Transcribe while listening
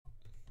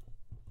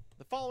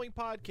following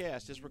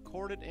podcast is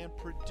recorded and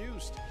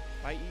produced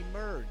by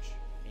Emerge,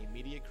 a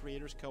media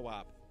creators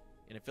co-op,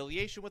 in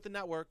affiliation with the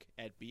network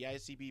at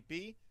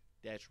bicbp-radio.com.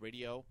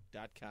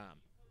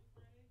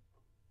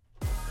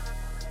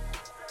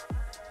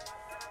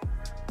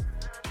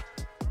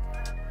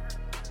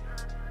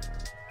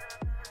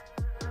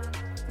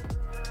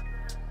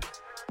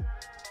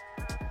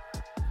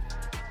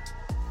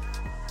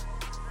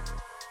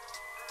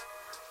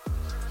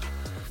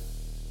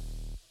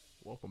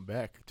 Welcome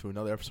back to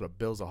another episode of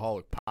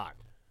BillsAholic Pod.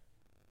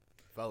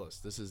 Fellas,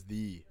 this is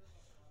the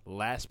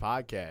last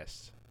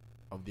podcast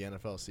of the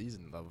NFL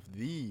season, of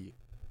the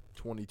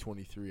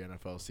 2023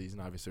 NFL season.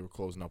 Obviously, we're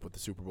closing up with the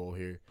Super Bowl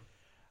here.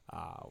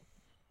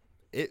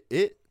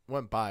 It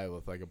went by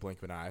with like a blink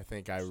of an eye. I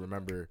think I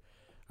remember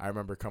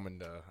coming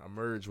to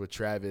Emerge with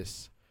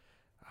Travis.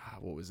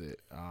 What was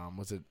it?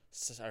 Was it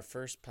our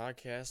first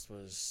podcast?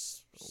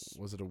 Was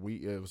it a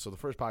week? So the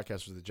first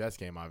podcast was the Jets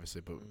game,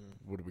 obviously, but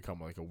would it become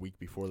like a week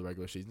before the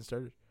regular season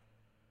started?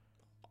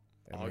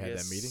 And August, we had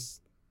that meeting.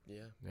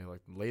 Yeah,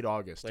 Like late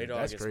August. Late dude.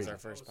 August That's crazy.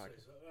 was our first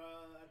podcast.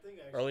 I think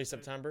Early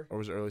September. Or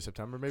was it early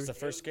September? Maybe. It's the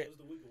first game. It was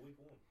the week of week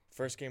one.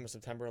 First game was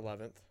September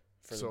 11th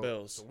for the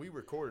Bills. So we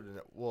recorded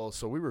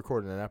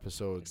an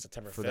episode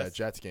September for 5th. that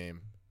Jets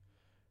game,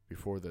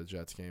 before the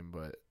Jets game,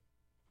 but.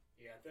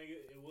 Yeah, I think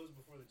it was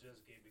before the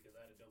Jets game because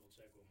I had to double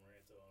check with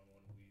Maranta on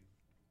when we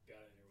got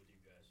in here with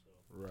you guys. So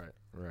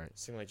Right.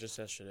 Seemed like just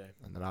yesterday.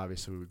 And then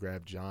obviously we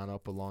grabbed John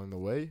up along the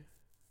way,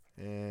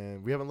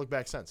 and we haven't looked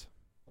back since.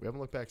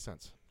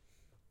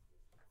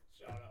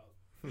 shout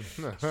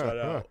out. Shout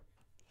out.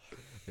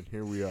 And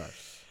here we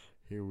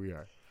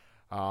are.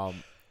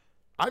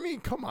 I mean,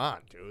 come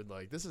on, dude.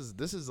 Like this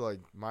is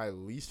like my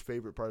least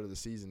favorite part of the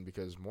season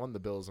because one, the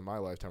Bills in my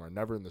lifetime are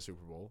never in the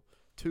Super Bowl.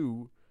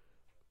 Two,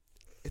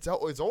 it's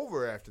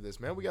over after this,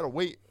 man. We gotta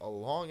wait a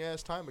long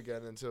ass time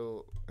again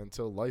until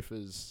life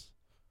is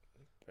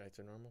Back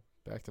to normal.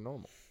 back to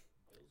normal.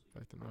 I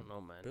don't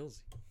know, man. Billsy.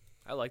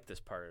 I like this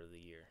part of the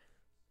year.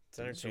 It's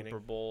entertaining. Super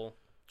Bowl,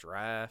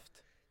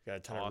 draft. Got a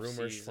ton of off rumors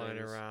seasons. flying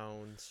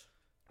around.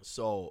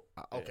 So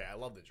okay, I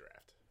love the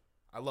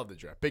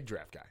draft. Big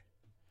draft guy.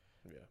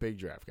 Yeah. Big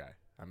draft guy.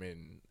 I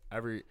mean,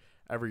 every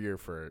year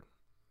for,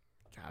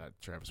 God,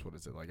 Travis, what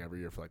is it like? Every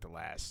year for like the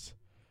last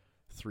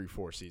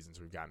 3-4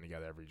 seasons, we've gotten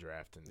together every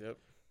draft, and Yep.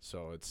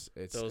 so it's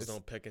Bills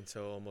don't pick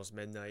until almost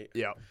midnight.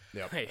 Yep.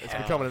 Hey, It's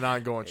becoming an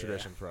ongoing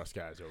tradition for us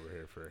guys over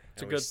here. It's a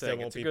And good we still thing.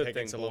 won't It's be a good picking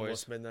thing, until boys.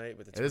 almost midnight.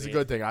 With the It is a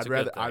good thing. It's a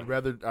good thing. I'd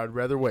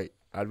rather wait.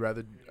 I'd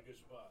rather You're in a good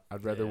spot.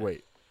 Yeah.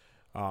 wait.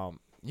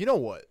 You know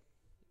what?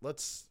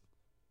 Let's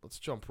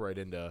jump right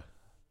into.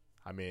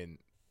 I mean,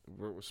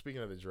 we're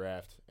speaking of the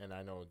draft, and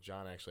I know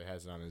John actually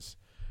has it on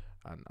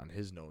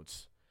his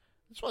notes.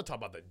 I just want to talk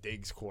about the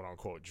Diggs quote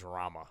unquote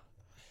drama.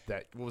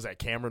 What was that?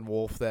 Cameron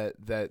Wolf that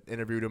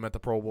interviewed him at the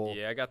Pro Bowl.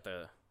 Yeah,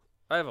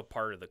 I have a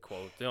part of the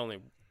quote. The only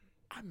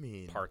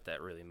part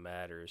that really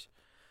matters.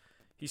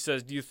 He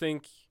says, "Do you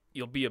think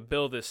you'll be a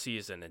Bill this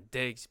season?" And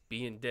Diggs,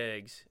 being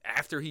Diggs,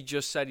 after he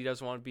just said he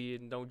doesn't want to be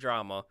in no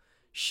drama.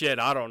 Shit,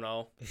 I don't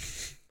know.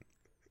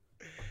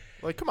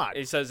 Like, come on.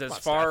 He says, as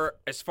Steph.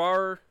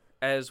 far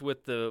as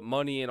with the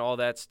money and all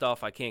that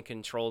stuff, I can't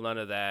control none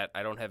of that.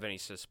 I don't have any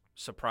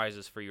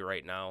surprises for you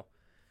right now.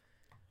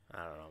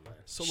 I don't know, man.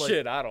 So, like,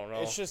 shit, I don't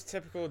know. It's just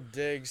typical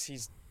Diggs.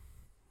 He's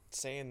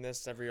saying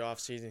this every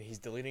offseason. He's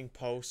deleting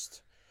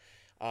posts.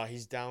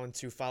 He's down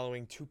to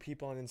following 2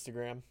 people on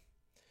Instagram.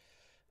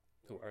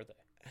 Who are they?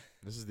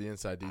 This is the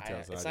inside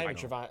details. It's that not I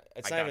even know.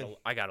 Trevon.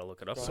 I gotta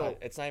look it up.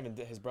 It's not even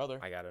his brother.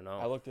 I gotta know.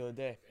 I looked the other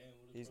day. And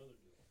what He's his brother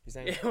do? he's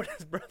not Yeah, even, what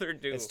does brother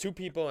do? it's 2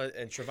 people,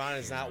 and Trevon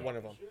is not one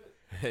of them.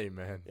 Hey,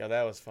 man. Yeah,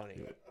 that was funny.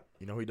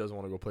 You know he doesn't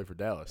want to go play for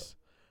Dallas.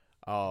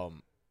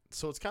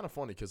 So it's kind of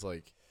funny because,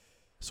 like,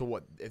 so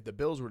what if the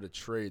Bills were to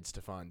trade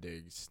Stephon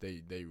Diggs?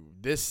 They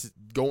this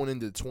going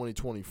into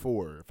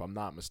 2024, if I'm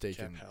not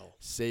mistaken, Cap hell.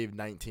 save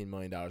 $19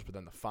 million, but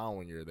then the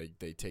following year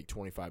they take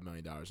 $25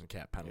 million in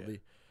cap penalty. Yeah.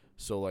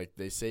 So like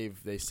they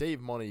save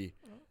money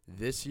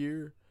this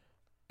year,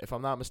 if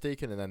I'm not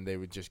mistaken, and then they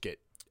would just get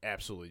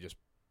absolutely just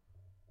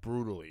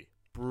brutally.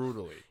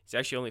 He's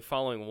actually only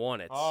following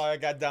one. I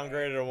got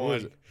downgraded to 1.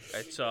 is it?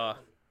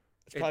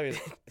 It's probably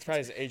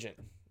his agent.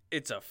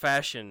 It's a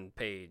fashion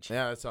page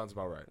Yeah, that sounds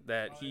about right.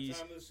 that he's.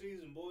 Time of the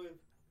season, boy.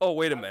 Oh,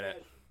 wait a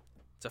minute.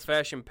 It's a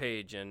fashion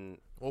page, and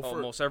Well,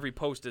 almost every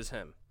post is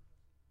him.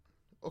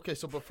 Okay,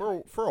 so but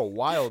for a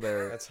while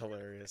there, That's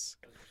hilarious.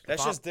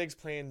 That's just Diggs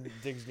playing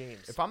Diggs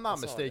games. if I'm not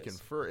That's all it mistaken,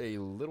 is. for a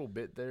little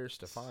bit there,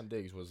 Stephon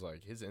Diggs was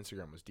like his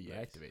Instagram was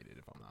deactivated.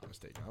 If I'm not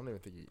mistaken, I don't even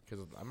think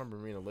because I remember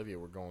me and Olivia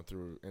were going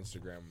through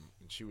Instagram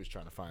and she was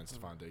trying to find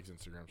Stephon Diggs'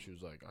 Instagram. She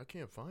was like, I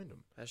can't find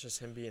him, That's just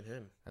him being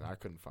him. and I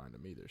couldn't find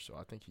him either. So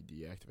I think he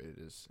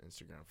deactivated his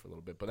Instagram for a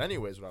little bit. But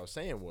anyways, what I was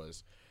saying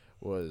was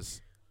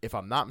if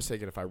I'm not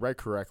mistaken, if I read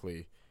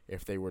correctly,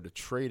 if they were to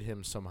trade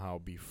him somehow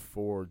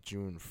before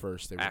June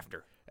 1st, they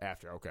would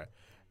After, okay.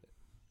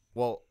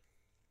 Well,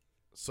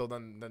 so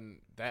then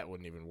that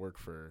wouldn't even work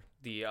for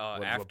The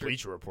what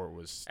Bleacher Report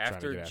was trying to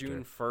after get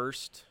June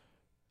 1st,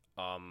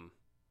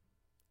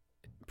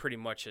 pretty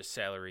much his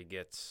salary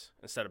gets,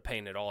 instead of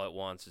paying it all at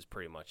once, is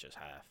pretty much his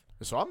half.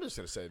 So I'm just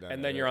gonna say that.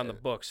 And then you're on the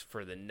books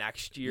for the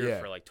next year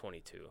for like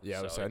 22. Yeah,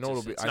 I would so say I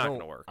know it's not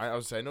gonna work. I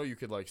would say I know you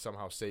could like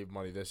somehow save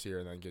money this year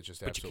and then get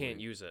just. But you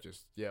can't use it.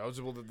 I was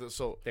able to.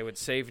 So they would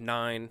save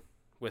 9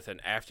 with an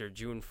after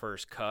June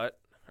 1st cut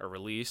or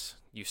release.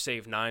 You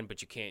save 9,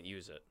 but you can't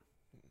use it.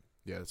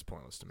 Yeah, that's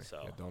pointless to me.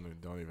 So yeah,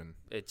 don't even.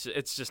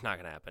 It's just not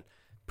gonna happen.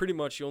 Pretty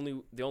much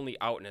the only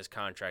out in his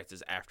contract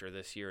is after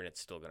this year, and it's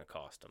still gonna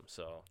cost him.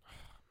 So.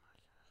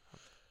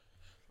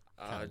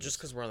 Just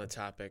because we're on the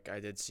topic,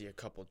 I did see a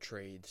couple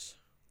trades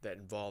that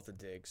involved the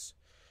Diggs.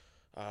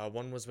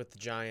 One was with the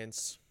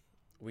Giants.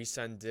 We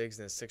send Diggs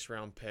and a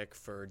 6th-round pick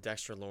for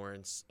Dexter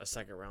Lawrence, a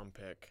 2nd-round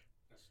pick,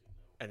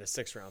 and a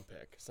 6th-round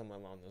pick, somewhere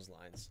along those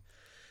lines.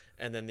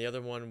 And then the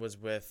other one was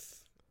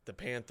with the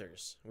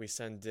Panthers. We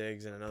send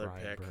Diggs and another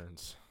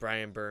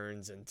Brian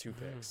Burns, and 2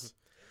 picks.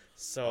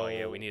 So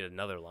we need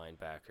another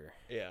linebacker.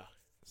 Yeah.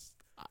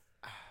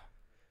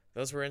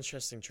 Those were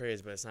interesting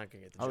trades, but it's not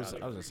going to get the job. I was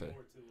going to say.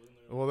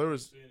 Well, there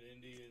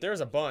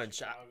was a bunch.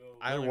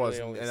 There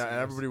wasn't, and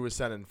everybody was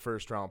sending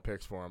 1st-round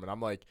picks for him,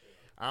 and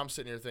I'm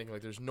sitting here thinking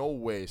like, there's no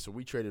way. So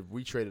we traded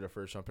a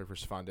 1st-round pick for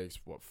Stephon Diggs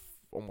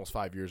almost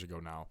 5 years ago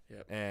now,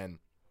 and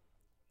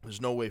there's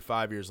no way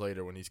 5 years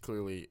later when he's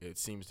clearly it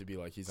seems to be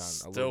like he's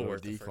on a little bit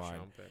of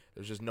decline.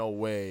 There's just no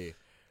way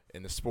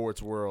in the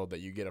sports world that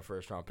you get a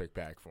 1st-round pick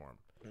back for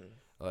him.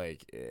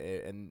 Like,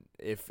 and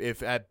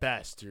if at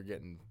best you're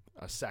getting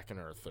a 2nd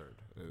or a 3rd,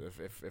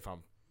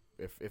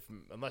 if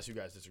unless you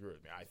guys disagree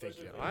with me, I think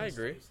I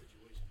agree.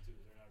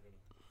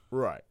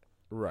 Right.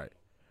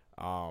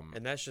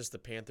 And that's just the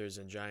Panthers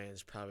and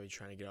Giants probably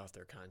trying to get off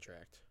their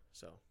contract.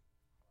 So,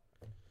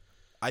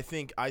 I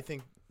think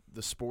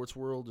the sports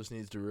world just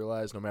needs to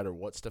realize no matter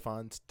what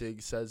Stephon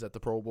Diggs says at the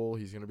Pro Bowl,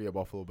 he's going to be a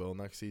Buffalo Bill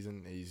next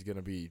season. He's going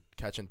to be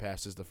catching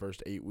passes the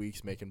first 8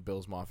 weeks, making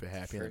Bills Mafia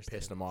happy, and then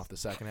pissing them off the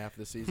second half of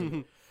the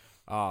season.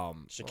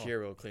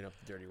 Shakir will clean up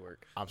the dirty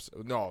work.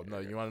 No.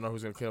 You want to know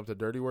who's going to clean up the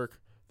dirty work?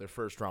 Their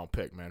 1st-round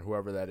pick, man.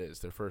 Whoever that is,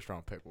 their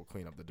 1st-round pick will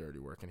clean up the dirty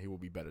work, and he will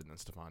be better than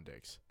Stephon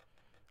Diggs.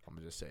 I'm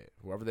going to just say it.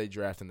 Whoever they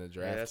draft in the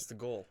draft. Yeah, that's the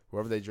goal.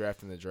 Whoever they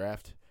draft in the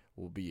draft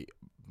will be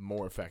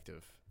more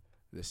effective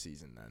this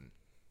season than.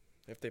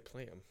 If they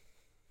play him.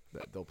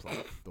 They'll play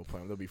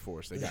him. They'll be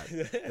forced. They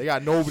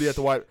got nobody at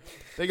the wide.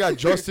 They got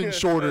Justin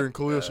Shorter and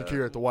Khalil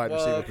Shakir at the wide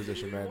receiver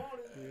position, man.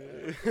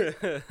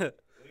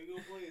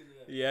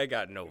 Yeah, I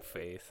got no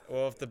faith.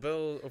 Well,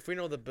 if we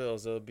know the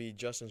Bills, it'll be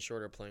Justin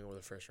Shorter playing with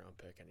a 1st-round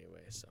pick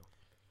anyway. So.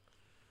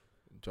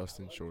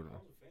 Justin Shorter.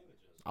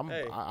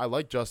 I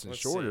like Justin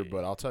Shorter,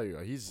 but I'll tell you,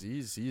 he's.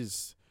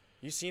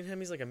 You seen him?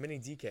 He's like a mini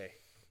DK.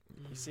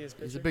 You see his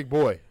picture? He's a big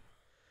boy.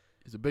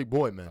 He's a big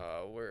boy, man.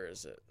 Where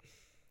is it?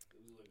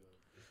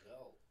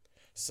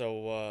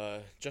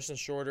 So Justin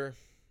Shorter,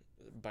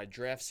 by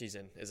draft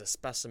season, is a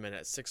specimen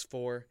at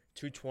 6'4",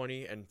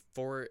 220, and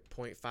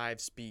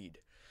 4.5 speed.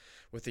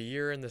 With a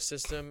year in the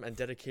system and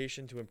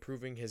dedication to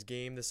improving his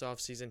game this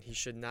offseason, he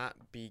should not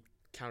be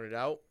counted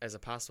out as a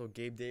possible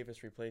Gabe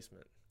Davis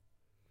replacement.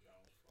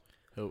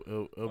 He'll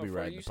be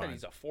right. You said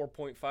he's a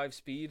 4.5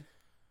 speed.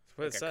 That's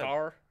what it said.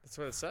 Car. That's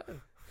what it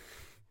said.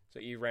 So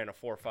you ran a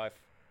 4.5.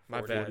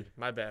 My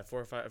bad.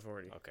 4.5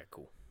 40. Okay,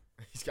 cool.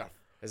 He's got.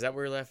 Is that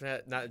what you're laughing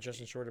at? Not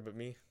Justin Shorter, but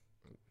me.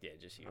 Yeah,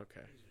 just you.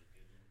 Okay.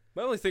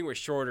 My only thing with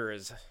Shorter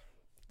is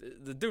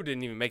the dude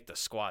didn't even make the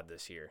squad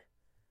this year.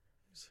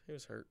 He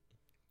was hurt.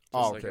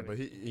 Oh, okay, but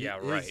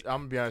right. I'm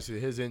gonna be honest with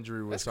you. His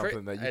injury was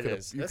something that you could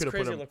have. That's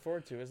crazy to look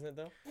forward to, isn't it?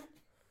 Though.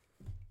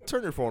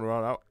 Turn your phone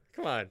around. Out.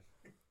 Come on,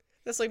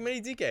 that's like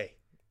mini DK.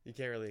 You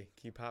can't really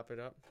keep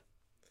popping up.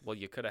 Well,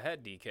 you could have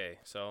had DK,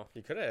 so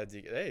you could have had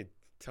DK. Hey,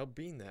 tell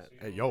Bean that.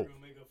 Hey yo.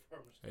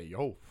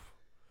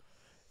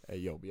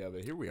 Yeah,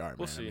 but here we are, man.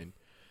 We'll see. I mean,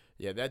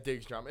 yeah, that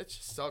Diggs drama. It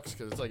just sucks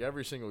because it's like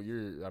every single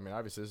year. I mean,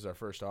 obviously this is our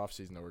first off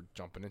season that we're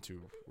jumping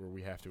into where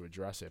we have to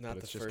address it, but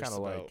it's just kind of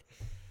like.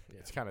 Yeah.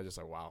 It's kind of just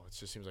like, wow. It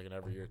just seems like an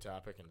every year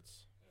topic, and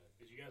it's.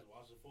 Did you guys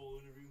watch the full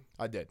interview?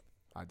 I did.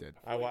 I kind of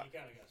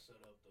got set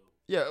up though.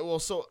 Yeah, well,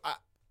 so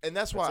and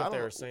that's why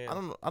they were saying. I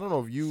don't know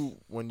if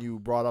when you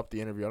brought up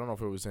the interview, I don't know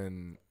if it was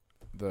in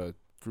the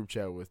group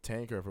chat with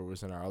Tank or if it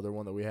was in our other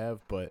one that we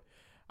have, but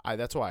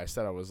that's why I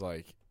said I was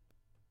like.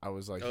 Oh, it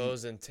was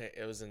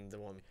in the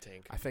one with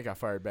Tank. I think I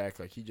fired back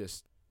like he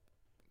didn't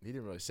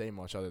really say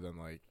much other than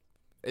like.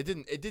 It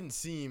didn't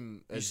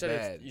seem as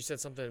bad. You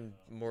said something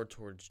more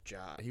towards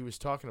Josh. He was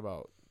talking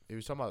about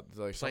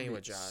like playing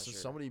with Josh.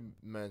 Somebody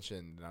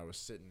mentioned, and I was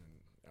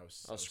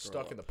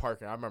stuck in the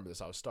parking. I remember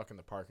this. I was stuck in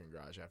the parking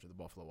garage after the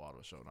Buffalo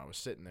Auto Show, and I was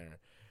sitting there.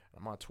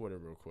 I'm on Twitter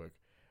real quick,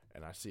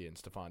 and I see it, and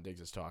Stephon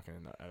Diggs is talking,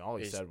 and all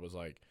he said was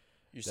like,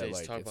 "You say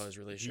he's talking about his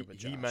relationship with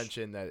Josh." He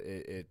mentioned that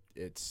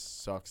it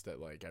sucks that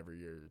like every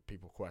year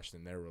people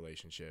question their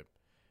relationship,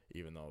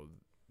 even though.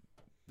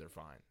 They're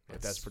fine.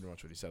 Like, that's pretty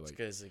much what he said. Like, as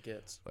good as it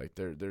gets. Like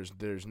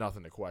there's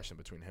nothing to question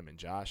between him and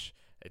Josh.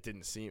 It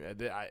didn't seem.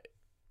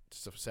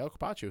 Sal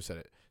Capaccio said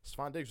it.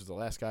 Stephon Diggs was the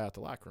last guy out the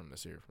locker room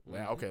this year.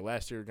 Mm-hmm. Okay,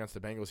 last year against the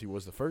Bengals he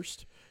was the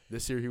first.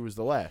 This year he was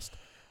the last.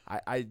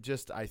 I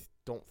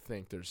don't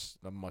think there's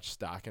much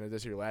stock in it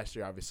this year. Last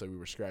year, obviously, we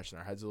were scratching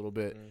our heads a little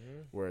bit,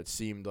 where it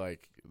seemed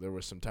like there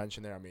was some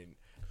tension there. I mean,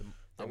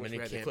 I wish we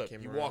had the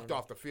clip. He walked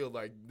off the field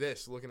like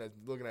this, looking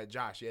at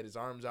Josh. He had his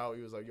arms out.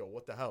 He was like, "Yo,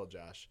 what the hell,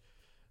 Josh?"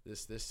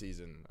 This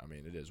season, I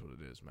mean, it is what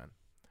it is, man.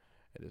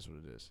 It is what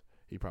it is.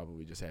 He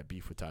probably just had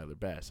beef with Tyler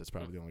Bass. That's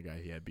probably the only guy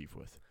he had beef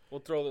with. We'll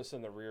throw this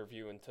in the rear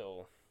view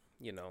until,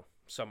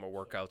 summer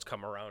workouts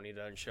come around. He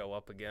doesn't show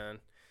up again.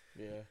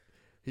 Yeah.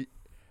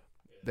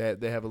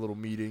 They have a little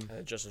meeting.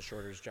 Justin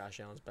Shorter's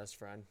Josh Allen's best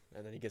friend,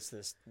 and then he gets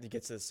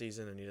to the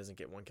season and he doesn't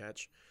get one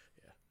catch.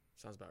 Yeah,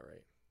 sounds about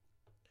right.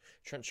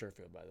 Trent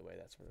Sherfield, by the way,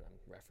 that's what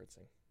I'm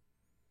referencing.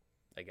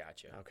 I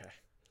got you. Okay.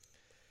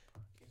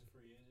 He's a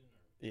free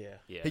agent?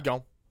 Yeah. He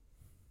gone.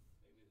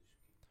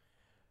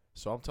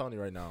 So I'm telling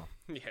you right now.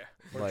 Yeah.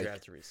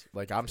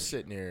 Like I'm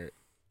sitting here.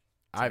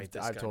 I've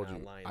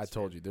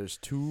told you. There's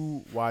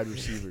two wide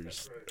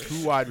receivers.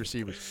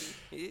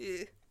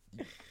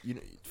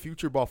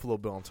 Future Buffalo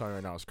Bill. I'm telling you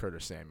right now is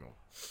Curtis Samuel.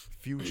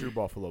 Future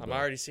Buffalo Bill. I'm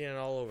already seeing it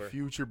all over.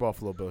 Future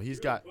Buffalo Bill. You were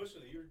calling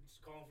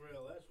for it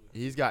last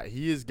week.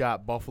 He has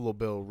got Buffalo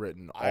Bill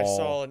written all I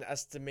saw an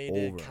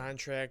estimated over.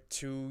 contract,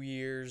 2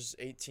 years,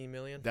 $18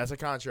 million. That's a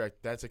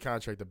contract.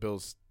 The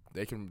Bills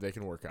they can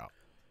work out.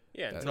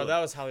 Yeah. No, that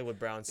was Hollywood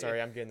Brown.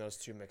 Sorry, I'm getting those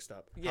two mixed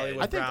up. Yeah,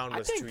 Hollywood Brown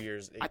was 2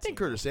 years, 18. I think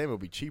Curtis Samuel will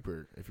be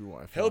cheaper if you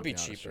want. He'll be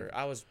cheaper.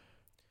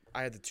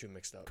 I had the two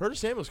mixed up.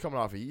 Curtis Samuel's coming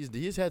off.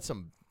 He's had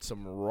some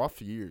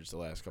rough years the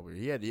last couple of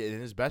years. He had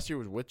his best year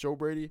was with Joe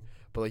Brady,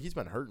 but like he's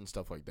been hurt and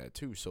stuff like that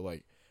too. So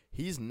like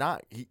he's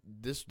not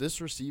this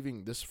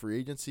free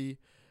agency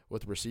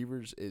with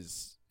receivers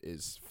is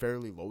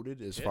fairly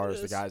loaded as far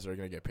as the guys that are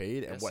going to get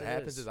paid. And what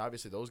happens is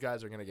obviously those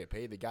guys are going to get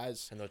paid. The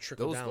guys and they'll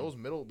trickle down.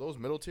 Those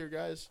middle tier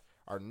guys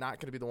are not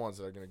going to be the ones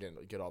that are going to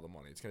get all the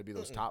money. It's going to be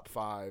those top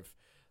 5.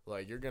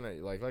 Like you're gonna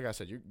like I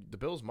said, the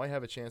Bills might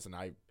have a chance. And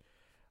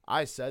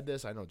I said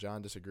this. I know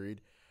John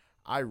disagreed.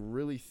 I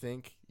really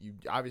think you.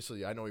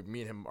 Obviously, I know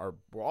me and him are.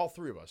 Well, all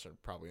three of us are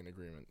probably in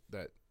agreement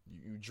that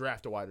you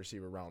draft a wide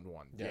receiver round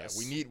 1. Yes.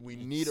 Yeah, we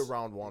need a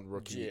round 1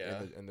 rookie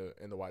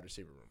in the wide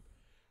receiver room.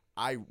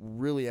 I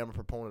really am a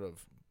proponent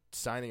of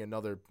signing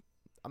another.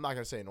 I'm not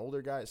gonna say an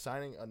older guy.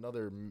 Signing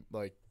another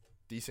like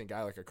decent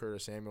guy like a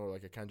Curtis Samuel or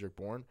like a Kendrick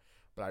Bourne.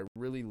 But I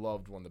really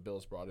loved when the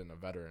Bills brought in a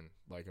veteran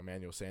like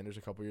Emmanuel Sanders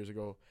a couple years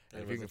ago.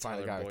 And if you can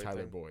find a guy like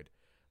Tyler Boyd.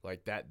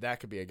 Like that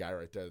could be a guy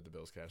right there that the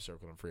Bills could have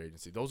circled in free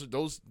agency.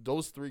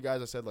 Those 3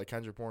 guys I said, like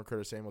Kendrick Bourne,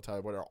 Curtis Samuel,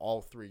 Tyler Boyd, are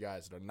all 3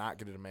 guys that are not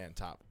going to demand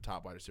top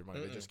wide receiver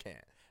money. They just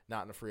can't.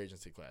 Not in a free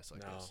agency class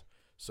like this.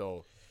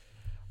 So,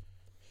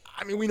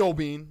 I mean, we know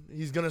Bean.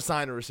 He's going to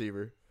sign a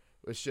receiver.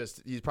 It's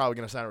just he's probably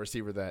going to sign a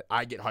receiver that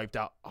I get hyped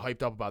up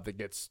about that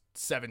gets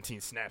 17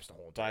 snaps the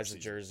whole entire Buys season.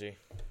 a jersey.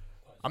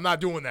 I'm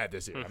not doing that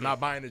this year. I'm not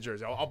buying a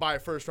jersey. I'll buy a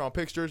first-round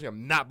picks jersey.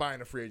 I'm not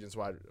buying a free agent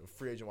wide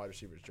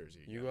receiver's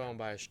jersey. You go and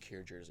buy a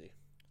Shakir jersey.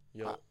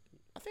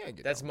 I think I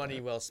get. That's down money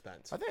with that. well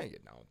spent. I think I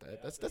get down with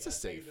that. That's a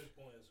safe.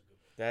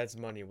 That's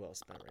money well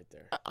spent right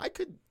there.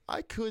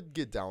 I could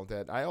get down with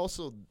that.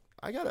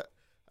 I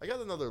got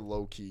another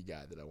low key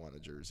guy that I want a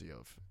jersey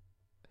of,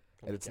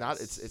 and it's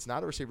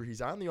not a receiver.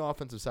 He's on the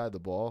offensive side of the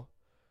ball,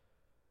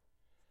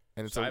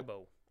 and it's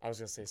Saibo. I was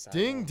gonna say Saibo.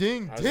 Ding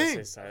ding I was ding.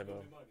 gonna say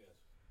Saibo.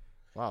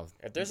 Wow.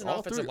 If there's an All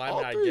offensive three- lineman,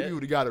 all I'd three get. of you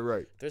would have got it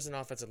right. If there's an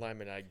offensive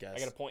lineman, I'd guess. I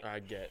got a point.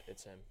 I'd get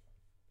it's him.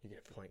 You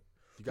get a point.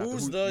 You got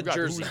Who's you the got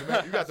jersey?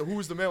 You got the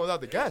who's the man without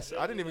the guess.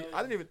 I didn't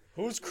even.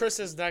 Who's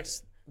Chris's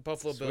next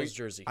Buffalo Bills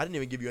jersey? I didn't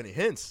even give you any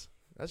hints.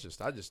 It's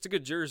a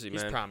good jersey, man.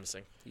 He's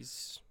promising.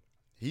 He's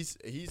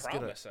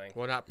promising.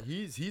 Well, not.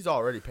 He's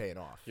already paying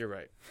off. You're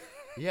right.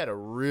 He had a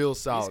real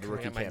solid coming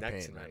rookie at my neck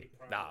campaign. tonight.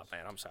 Nah,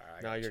 man, I'm sorry.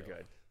 No, you're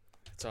good.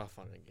 It's all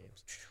fun and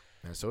games.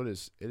 Yeah, so it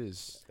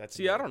is. That's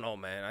I don't know,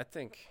 man. I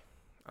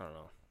don't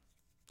know.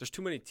 There's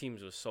too many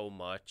teams with so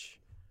much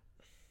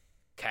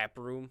cap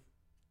room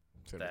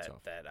It's gonna be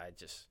tough. that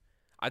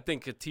I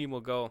think a team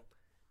will go,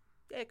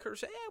 yeah,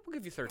 Curtis, we'll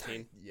give you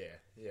 13. Yeah.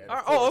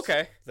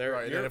 Okay.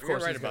 You're of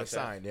course right he's about gonna that.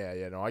 sign.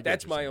 Yeah. No, I get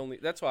That's what my you're only.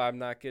 That's why I'm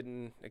not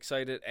getting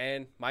excited.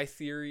 And my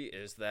theory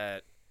is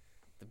that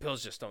the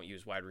Bills just don't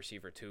use wide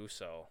receiver too,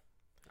 so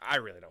I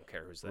really don't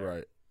care who's there.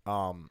 Right.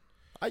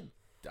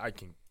 I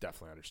can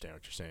definitely understand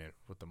what you're saying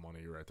with the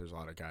money. You're right. There's a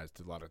lot of guys,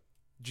 a lot of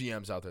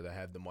GMs out there that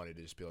have the money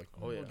to just be like,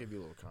 we'll give you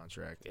a little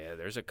contract. Yeah,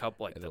 there's a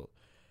couple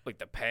like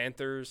the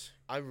Panthers.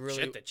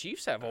 The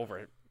Chiefs have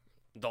over.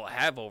 They'll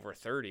have over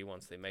 30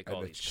 once they make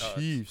all these cuts.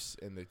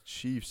 The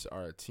Chiefs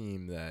are a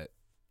team that.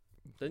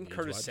 Then needs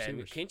Curtis wide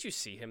Samuel, receivers. can't you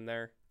see him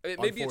there?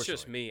 Maybe it's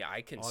just me.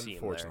 I can see him there.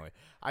 Unfortunately,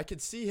 I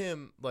could see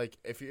him like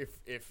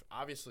if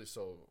obviously.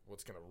 So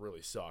what's gonna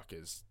really suck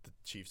is the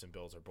Chiefs and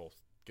Bills are both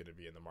gonna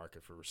be in the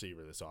market for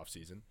receiver this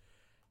offseason.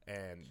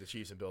 And the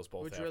Chiefs and Bills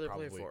both Who'd you have rather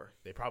probably play for?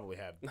 They probably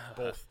have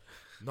both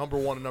number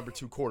 1 and number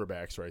 2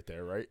 quarterbacks right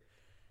there, right?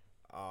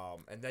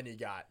 And then you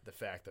got the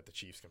fact that the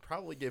Chiefs can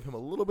probably give him a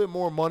little bit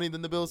more money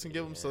than the Bills can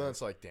give him. So then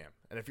it's like, damn.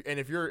 And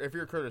if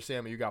you're Curtis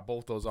Samuel, you got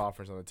both those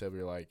offers on the table.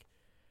 You're like,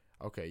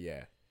 okay,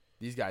 yeah,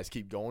 these guys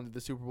keep going to the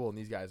Super Bowl, and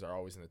these guys are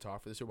always in the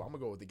talk for the Super Bowl. I'm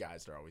gonna go with the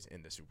guys that are always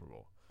in the Super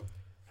Bowl. I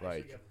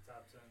Like, actually got the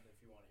top 10 if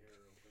you want to hear it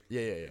real quick.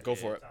 yeah. Go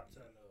for it. Top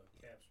 10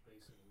 cap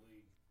space in the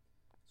league.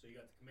 So you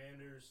got the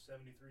Commanders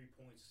 73.6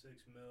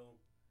 mil,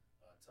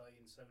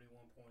 Titans 71.8,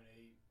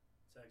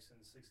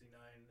 Texans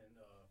 69.9,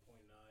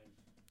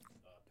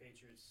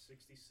 Patriots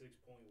 66.1,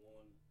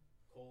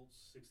 Colts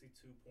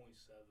 62.7,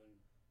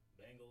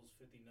 Bengals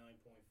 59.4,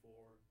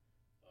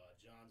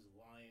 John's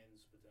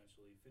Lions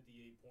potentially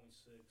 58.6,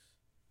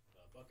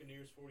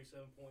 Buccaneers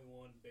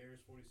 47.1,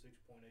 Bears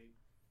 46.8.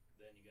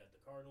 Then you got the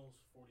Cardinals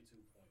 42.1.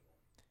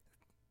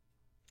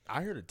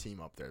 I heard a team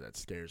up there that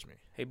scares me.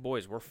 Hey,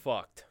 boys, we're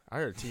fucked. I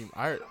heard a team.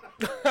 That's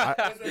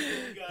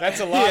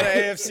a lot of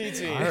AFC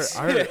teams.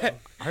 I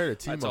heard a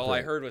team. That's up all there.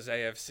 I heard was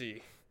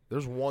AFC.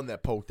 There's one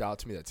that poked out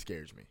to me that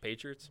scares me.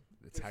 Patriots?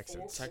 The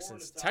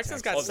Texans.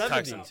 Texans got Oh, the 70.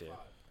 Texans, yeah.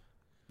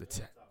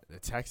 The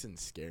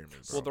Texans scare me,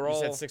 bro. Well, they're You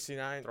all said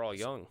 69. they're all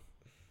young.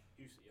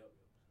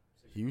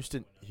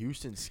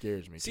 Houston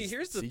scares me. See,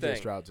 here's the CJ thing.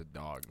 Stroud's a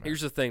dog, man.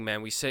 Here's the thing,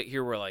 man. We sit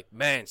here, we're like,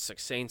 man,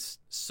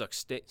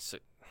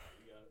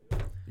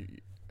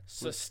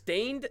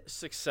 sustained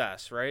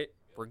success, right?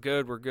 We're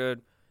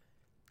good.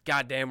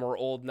 Goddamn, we're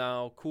old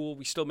now. Cool,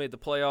 we still made the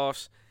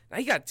playoffs. Now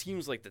you got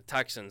teams like the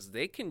Texans.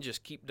 They can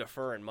just keep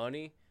deferring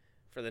money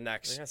for the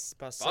next. They got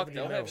about Fuck, 70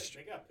 they'll mil. have-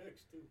 They got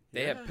picks, too.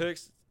 They have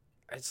picks.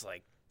 It's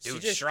like,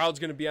 dude, CJ Stroud's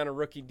going to be on a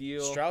rookie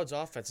deal. Stroud's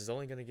offense is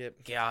only going to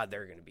get. God,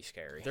 they're going to be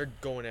scary. They're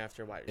going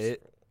after wide receiver.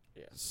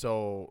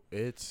 So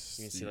it's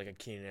You can see like a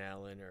Keenan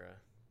Allen or a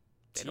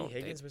They T. don't-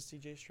 Higgins with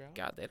CJ Stroud.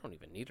 God, they don't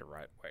even need a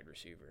wide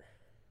receiver.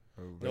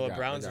 Noah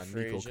Brown's they a got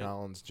free Nico agent.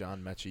 Collins,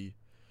 John Mechie,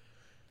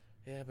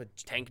 Yeah, but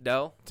Tank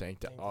Dell. Tank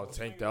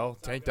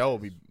Dell will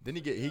be. Didn't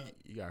he get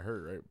he got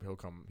hurt, right? He'll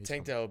come. he's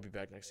Tank coming. Dell will be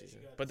back next season.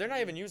 But they're not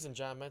even using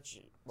John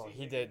Mechie. Well,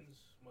 he did.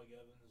 Mike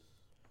Evans,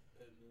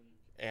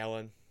 Pittman.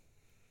 Allen,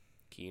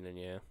 Keenan,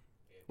 yeah.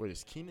 Wait,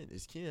 is Keenan?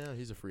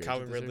 He's a free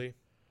Calvin agent. this year? Ridley.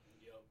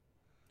 Yep.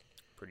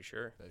 Pretty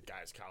sure. That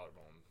guy's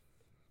collarbone.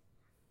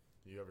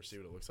 You ever see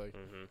what it looks like?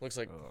 Mm-hmm.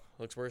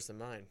 Looks worse than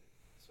mine.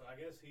 So I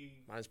guess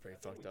Mine's pretty I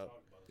think fucked we up.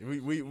 talked about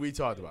this. We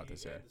talked about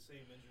this. He Yeah, had the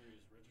same injury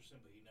as Richardson,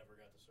 but he never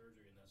got the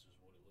surgery, and that's just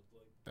what it looked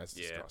like. that's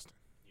Yeah. disgusting.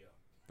 Yeah.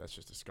 That's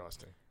just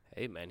disgusting.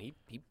 Hey, man, he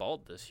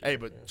balled this year. Hey,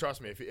 but trust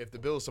me, if the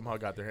Bills somehow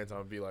got their hands on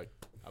him, I'd be like,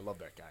 I love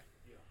that guy.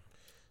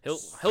 He'll I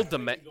think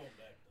demand. he's going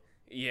back,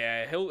 though.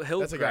 Yeah, he'll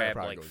That's a guy that grab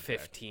probably like goes back.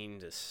 15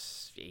 to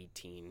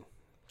 18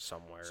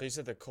 somewhere. So you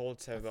said the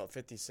Colts have about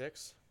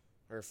 56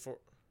 or 4.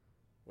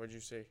 What did you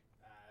say?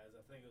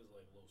 I think it was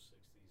like low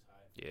 60s,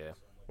 high 50s. Yeah.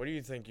 something like What do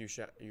you think you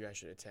guys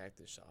should attack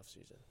this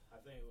offseason? that. I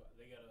think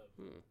they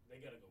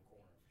gotta go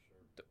corner for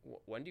sure.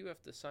 When do you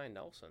have to sign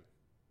Nelson?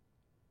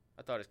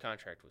 I thought his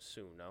contract was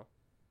soon. No,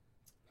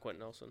 Quentin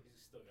Nelson.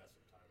 He's still got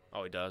some time on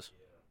Oh, he does.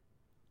 Yeah.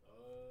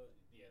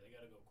 Yeah, they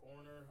gotta go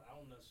corner. I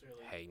don't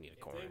necessarily. Hey, you need a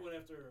if corner. they went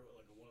after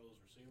like one of those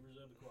receivers,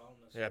 that'd be cool. I don't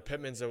Yeah, necessarily.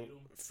 Pittman's a need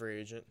him. free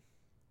agent.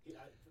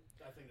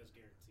 I think that's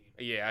guaranteed.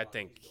 Yeah, I He's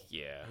think going-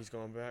 yeah. He's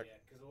going back. Yeah,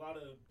 because a lot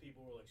of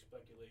people were like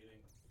speculating.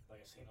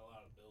 Like I seen a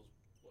lot of Bills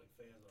like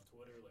fans on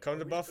Twitter. Like, Come "Oh,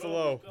 to he's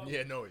Buffalo." coming."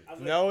 Yeah, no. I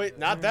was No, like,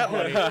 not that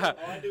money.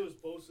 All I did was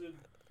posted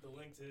the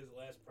link to his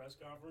last press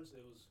conference.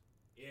 It was,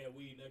 yeah,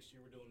 next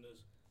year we're doing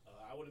this.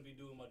 I wouldn't be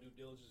doing my due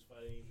diligence if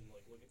I didn't even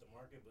like look at the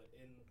market. But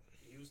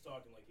he was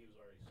talking like he was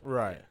already sold.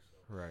 Right.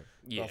 So. Right.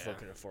 Yeah. Buffalo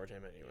can afford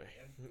him anyway.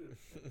 And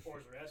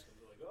reporters were asking,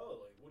 they're like,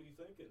 "Oh, like what are you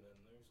thinking?" And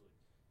there's like,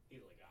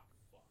 he's like, "Ah,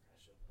 fuck, I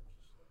shouldn't have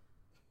just like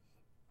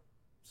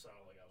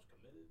sounded like I was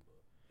committed,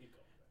 but he's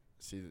coming back."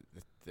 See,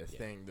 the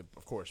thing,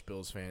 of course,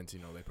 Bills fans,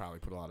 they probably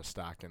put a lot of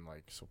stock in,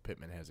 like, so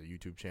Pittman has a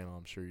YouTube channel,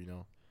 I'm sure you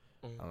know.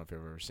 I don't know if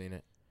you've ever seen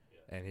it.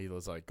 Yeah. And he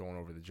was, like, going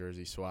over the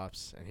jersey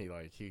swaps, and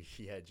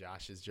he had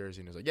Josh's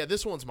jersey, and he was like, yeah,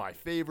 this one's my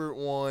favorite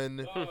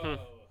one. Oh,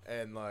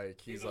 And,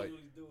 like, he's knows like, what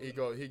he's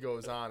doing. he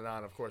goes on and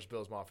on. Of course,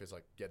 Bills Mafia's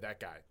like, yeah, that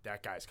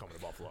guy's coming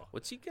to Buffalo.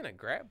 What's he gonna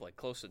grab? Like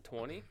close to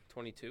 20,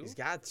 22? He's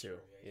got to.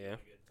 Yeah.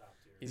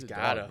 He's a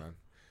gotta. dog, man.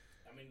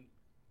 I mean,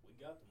 we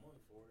got the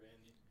money for it,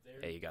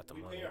 and Hey, you got the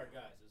we money. pay our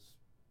guys. It's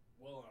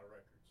well on our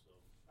record, so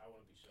I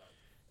wouldn't be shocked.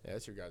 Yeah,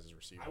 that's your guys'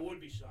 receiver. I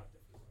would be shocked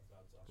if we went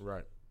outside.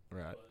 Right.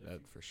 Right. But if That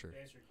you- for sure. To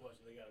answer your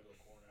question, they got to go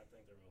corner. I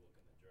think they're going to look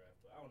in the draft.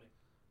 But I don't.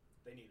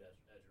 They need edge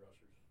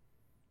rushers.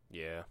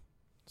 Yeah.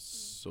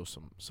 So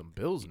some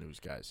Bills news,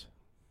 guys.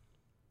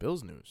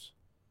 Bills news.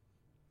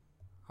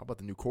 How about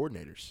the new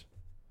coordinators?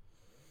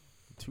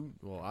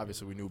 Well,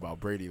 obviously we knew about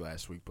Brady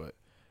last week, but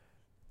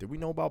did we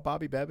know about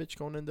Bobby Babich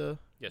going into?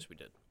 Yes, we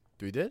did.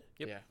 We did?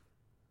 Yep. Yeah.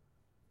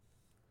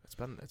 It's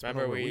been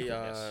Remember over a we week,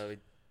 I guess.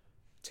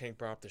 Tank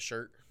brought up the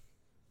shirt.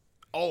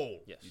 Oh,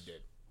 Yes. you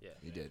did. Yeah.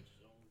 You did.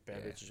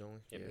 Babich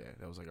only. Yep. Yeah,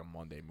 that was like a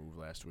Monday move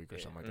last week or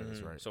Yeah. something like that.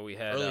 That's Mhm. right. So we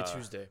had Early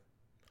Tuesday.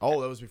 Oh,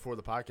 that was before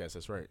the podcast.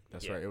 That's right.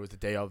 That's Yeah. right. It was the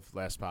day of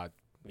last pod.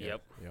 Yeah.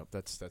 Yep. Yep.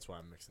 That's why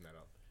I'm mixing that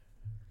up.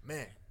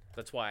 Man.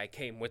 That's why I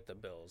came with the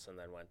Bills and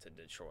then went to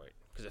Detroit.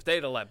 Because if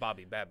they'd have let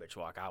Bobby Babich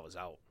walk, I was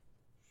out.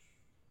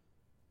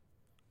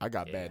 I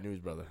got Yeah. bad news,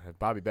 brother. If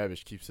Bobby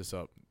Babich keeps this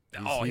up,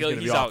 he's Oh, gonna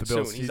he's be off out the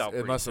Bills. soon. He's out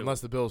pretty unless soon.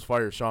 unless the Bills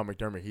fire Sean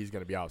McDermott, he's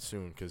gonna be out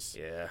soon. Because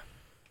Yeah.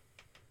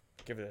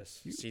 Give it a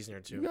season or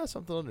two. You got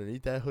something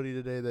underneath that hoodie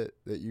today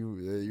that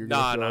you're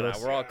Nah, gonna throw nah, at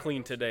us? we're all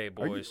clean today,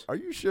 boys. Are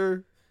you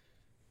sure?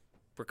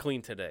 We're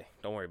clean today.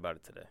 Don't worry about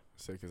it today.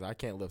 Say, because I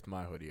can't lift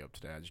my hoodie up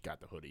today. I just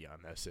got the hoodie on.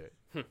 That's it.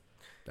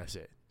 That's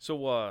it.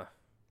 So,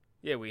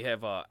 yeah, we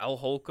have Al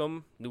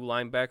Holcomb, new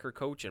linebacker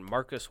coach, and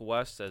Marcus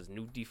West as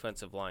new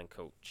defensive line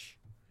coach.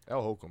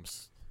 Al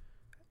Holcomb's.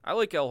 I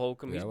like Al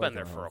Holcomb. Yeah, He's I been like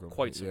there Al for Holcomb.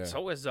 quite some. Yeah.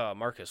 So has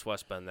Marcus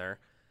West been there.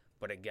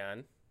 But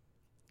again,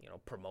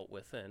 promote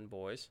within,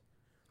 boys.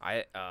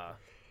 I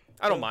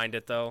don't mind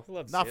it though.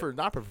 Not for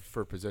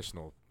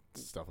positional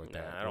stuff like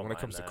that. Nah, I don't when it mind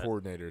comes that. to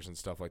coordinators and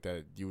stuff like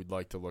that, you would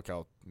like to look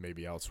out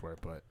maybe elsewhere,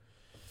 but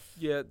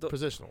Yeah,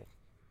 positional.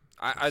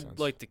 I'd sense.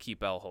 like to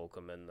keep Al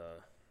Holcomb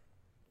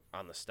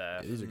on the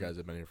staff. These are guys that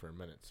have been here for a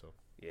minute, so.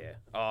 Yeah.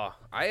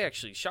 I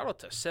actually shout out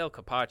to Sal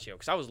Capaccio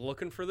because I was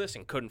looking for this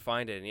and couldn't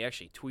find it, and he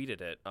actually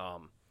tweeted it.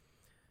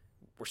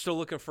 We're still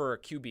looking for a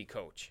QB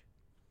coach.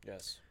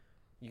 Yes.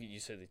 You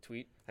said the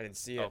tweet? I didn't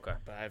see it, Okay.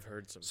 but I've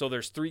heard some. So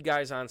there's 3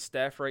 guys on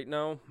staff right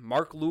now.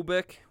 Mark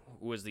Lubick,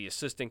 who is the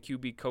assistant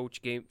QB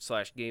coach game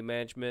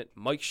management.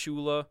 Mike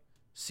Shula,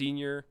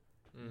 senior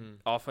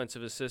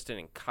offensive assistant,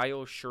 and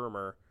Kyle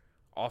Shermer,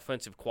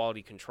 offensive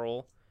quality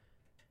control.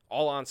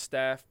 All on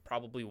staff.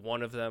 Probably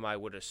one of them, I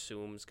would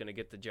assume, is going to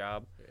get the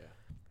job. Yeah.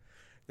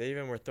 They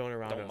even were throwing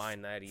around Don't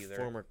mind that either.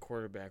 former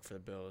quarterback for the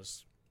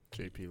Bills.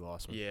 JP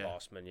Lossman. Yeah.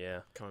 Lossman, yeah.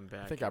 Coming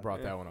back. I think I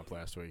brought that one up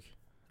last week.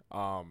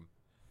 Oh,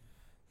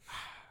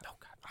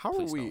 God. How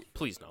Please are we? no.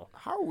 Please no.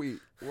 How are we?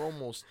 We're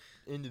almost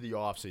into the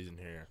off season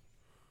here.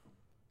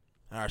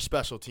 Our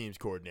special teams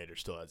coordinator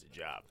still has a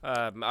job.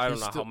 I don't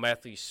He's know still- how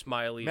Matthew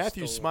Smiley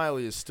Matthew is still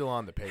Smiley is still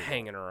on the payroll.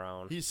 hanging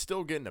around. He's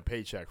still getting a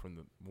paycheck from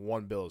the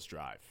one Bills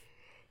drive,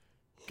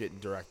 getting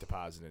direct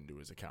deposit into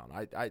his account.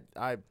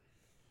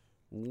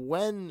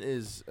 When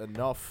is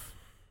enough?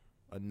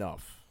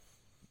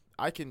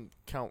 I can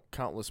count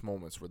countless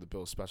moments where the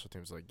Bills special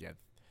teams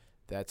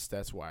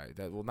that's why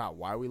not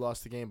why we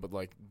lost the game, but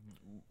like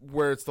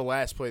where it's the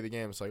last play of the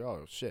game, it's like,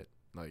 oh shit,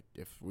 like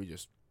if we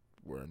just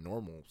were a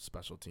normal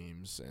special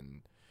teams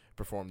and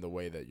perform the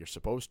way that you're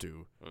supposed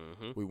to,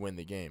 we win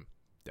the game.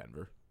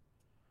 Denver.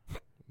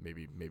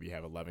 Maybe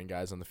have 11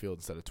 guys on the field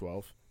instead of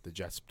 12. The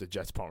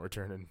Jets punt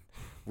return in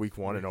week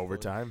 1 in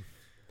overtime.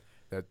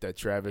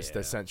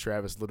 That sent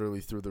Travis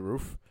literally through the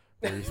roof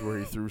where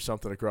he threw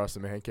something across the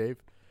man cave.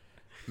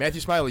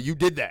 Matthew Smiley, you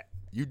did that.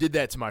 You did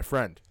that to my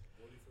friend.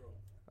 What did you throw?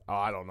 Oh,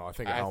 I don't know. I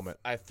think a helmet.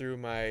 I threw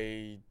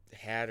my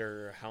hat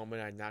or helmet.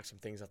 I knocked some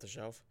things off the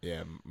shelf.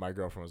 Yeah, my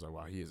girlfriend was like,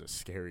 "Wow, he is a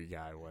scary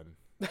guy when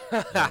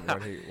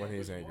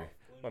he's angry."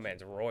 My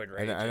man's roid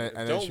right And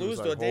then Don't she was lose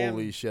like, to a damn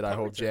 "Holy shit! I punt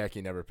hope return."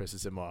 Jackie never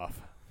pisses him off."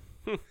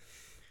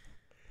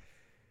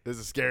 This is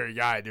a scary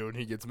guy, dude. And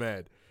he gets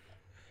mad.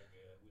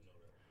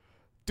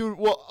 Dude,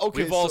 well,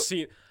 okay. We've all so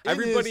seen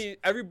in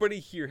everybody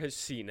here has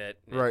seen it.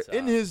 right. It's,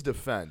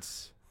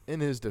 In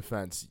his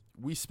defense,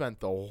 we spent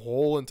the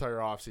whole entire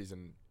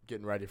offseason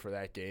getting ready for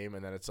that game,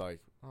 and then it's like,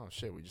 oh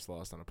shit, we just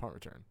lost on a punt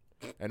return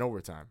and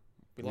overtime.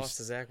 We lost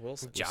to Zach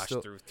Wilson. Josh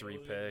still- threw 3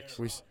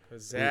 picks.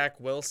 Zach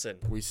Wilson.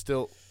 We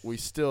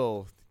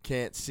still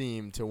can't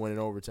seem to win in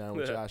overtime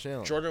with Josh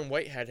Allen. Jordan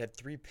Whitehead had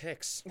 3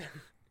 picks.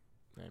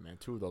 Hey man,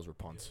 2 of those were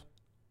punts.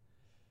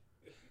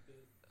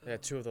 Yeah,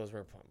 2 of those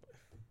were punt.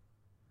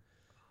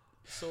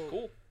 So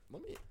Cool.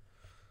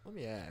 Let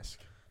me ask.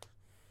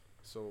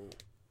 So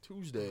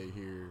Tuesday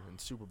here in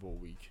Super Bowl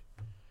week,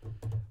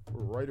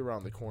 we're right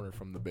around the corner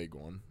from the big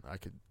one. I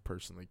could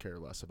personally care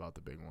less about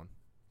the big one,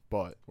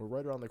 but we're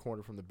right around the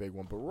corner from the big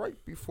one. But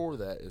right before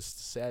that is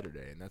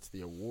Saturday, and that's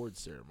the award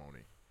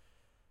ceremony.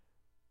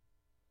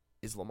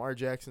 Is Lamar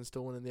Jackson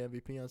still winning the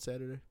MVP on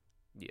Saturday?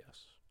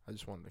 Yes. I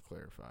just wanted to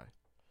clarify.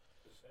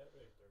 Saturday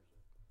or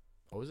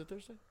Thursday? Oh, is it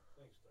Thursday? I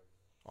think it's Thursday.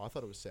 Oh, I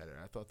thought it was Saturday.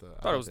 I thought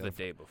it was the NFL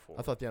day before.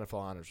 I thought the NFL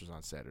Honors was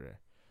on Saturday.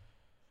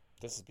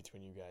 This is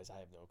between you guys. I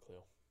have no clue.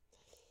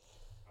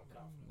 I'm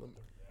confident.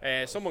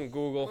 Hey, someone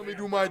Google. Let me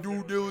do my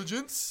due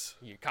diligence.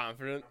 You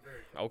confident? I'm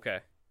very confident. Okay.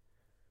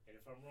 And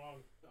if I'm wrong,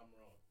 I'm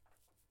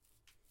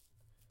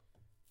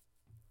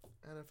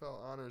wrong.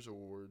 NFL Honors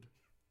Award.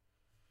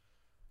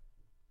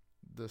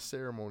 The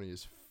ceremony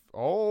is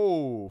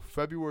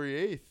February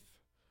 8th,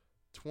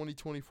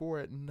 2024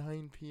 at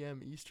 9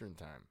 p.m. Eastern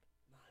Time.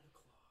 9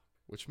 o'clock.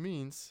 Which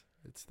means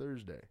it's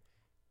Thursday.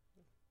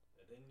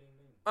 Ding, ding,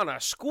 ding. On a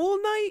school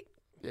night?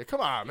 Yeah,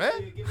 come on, man.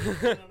 Yeah, give me a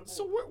point on the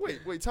So board.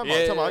 wait, time Yeah,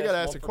 out. I gotta that's ask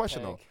a one for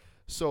question though. Tank.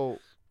 So,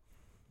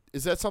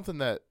 is that something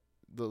that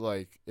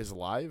is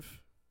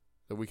live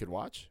that we could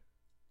watch?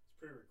 It's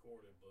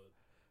pre-recorded, but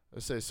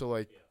Let's say so.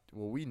 yeah.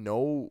 Will we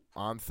know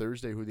on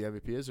Thursday who the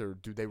MVP is, or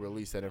do they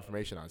release that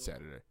information on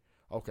Saturday?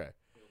 Okay,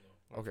 You'll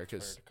know. okay,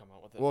 Prepared to come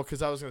out with it. well,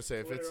 because I was gonna say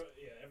if Twitter, it's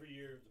every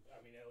year,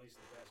 I mean, at least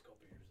the past couple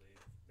of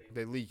years,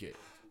 they leak it,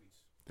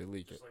 tweets, they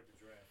leak it. just like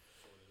the draft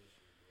sort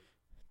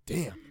of this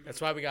year. Damn.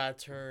 That's why we gotta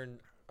turn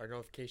our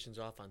notifications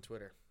off on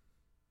Twitter.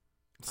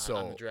 On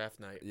So the draft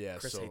night. yeah,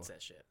 Chris so- hates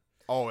that shit.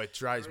 it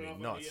drives Turn me it off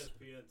on nuts. ESPN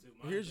too.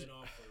 Mine's Here's- been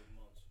off for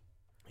months.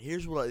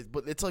 Here's what.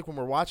 But it's like when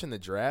we're watching the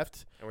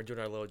draft, And we're doing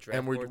our little draft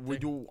and board we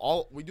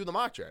thing. do the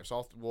mock drafts.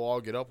 We'll all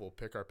get up. We'll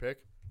pick our pick,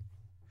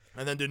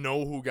 and then to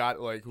know who got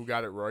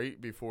it right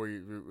before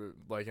you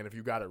like, and if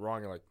you got it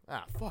wrong, you're like,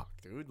 fuck,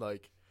 dude.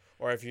 Like,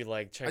 Or if you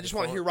like check. I just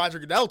want to hear Roger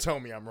Goodell tell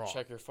me I'm wrong.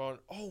 Check your phone.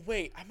 Oh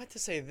wait, I meant to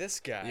say this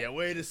guy. Yeah,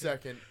 wait a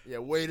second.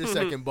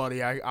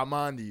 Buddy. I'm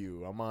on to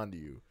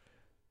you.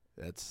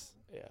 That's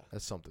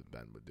something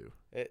Ben would do.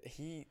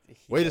 He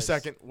Wait a has-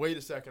 second.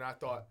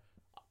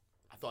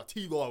 I thought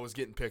T-Law was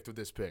getting picked with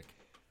this pick.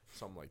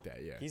 Something like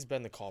that, yeah. He's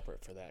been the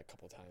culprit for that a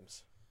couple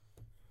times.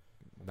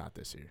 Not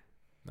this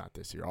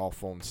year. All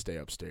phones stay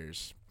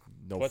upstairs.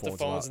 No Put phones the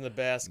phones allowed. in the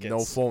baskets. No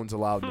phones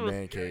allowed in the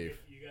man cave.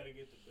 You gotta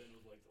get the bin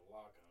with like the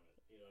lock on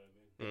it. You know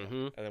what I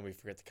mean? Mm-hmm. And then we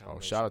forget the Oh,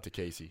 combination. shout out to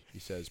Casey. He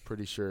says,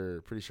 pretty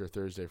sure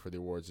Thursday for the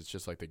awards. It's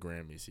just like the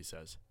Grammys, he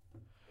says.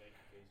 Thank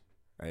you,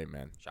 Casey. Hey,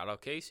 man. Shout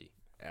out Casey.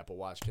 Apple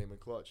Watch came in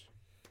clutch.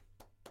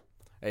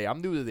 Hey,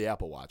 I'm new to the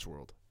Apple Watch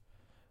world.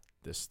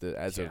 You might get sick of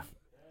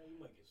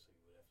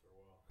it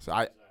after a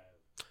while.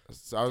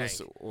 So I was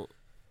Tank. well,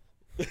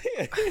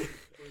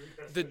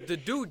 The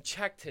dude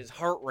checked his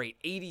heart rate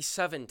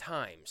 87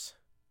 times.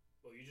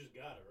 Well, you just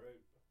got it,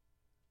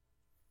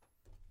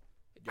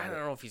 right? I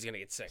don't know if he's gonna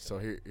get sick. so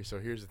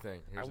here's the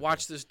thing. I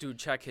watched this dude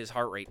check his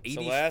heart rate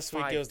 85 So last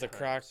week it was the times.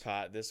 crock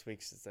pot. This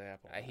week's it's the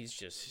apple. He's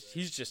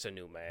just a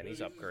new man. He's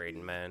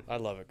upgrading, man. I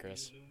love it,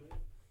 Chris.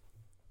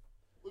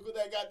 Look what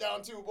that got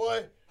down to,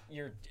 boy.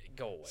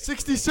 Go away.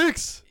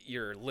 66.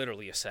 You're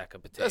literally a sack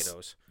of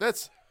potatoes.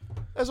 That's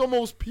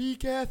almost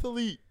peak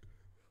athlete.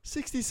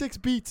 66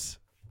 beats.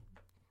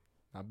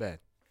 Not bad.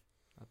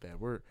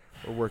 We're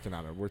working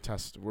on it. We're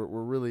testing. We're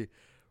really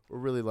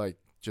like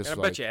just And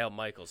I like bet you Al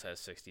Michaels has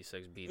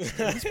 66 beats.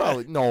 he's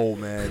probably no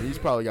man. He's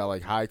probably got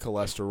like high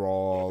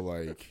cholesterol.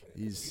 Like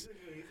He's in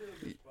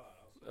a good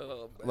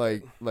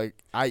spot.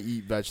 like I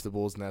eat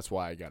vegetables and that's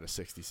why I got a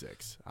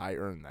 66. I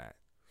earned that.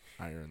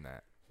 So Al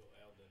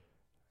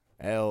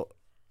didn't. Al,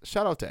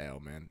 shout out to Al,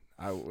 man.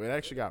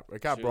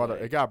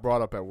 It got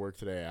brought up at work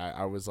today.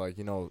 I was like,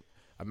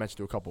 I mentioned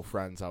to a couple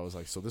friends. I was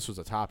like, so this was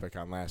a topic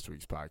on last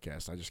week's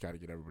podcast. I just got to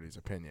get everybody's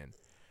opinion.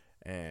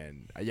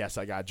 And yes,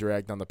 I got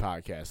dragged on the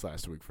podcast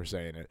last week for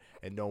saying it,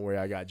 and don't worry,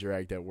 I got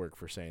dragged at work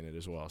for saying it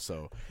as well.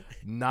 So,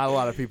 not a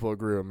lot of people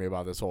agree with me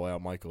about this whole Al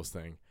Michaels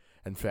thing.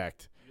 In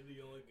fact, You're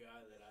the only guy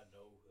that I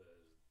know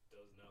that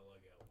does not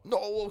like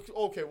Al Michaels.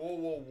 no, okay,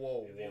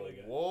 whoa, You're the only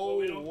guy. Well,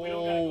 we don't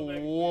gotta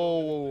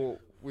go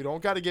back. We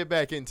don't got to get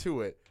back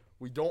into it.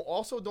 We don't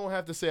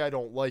have to say I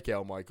don't like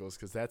Al Michaels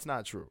because that's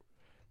not true.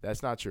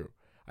 That's not true.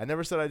 I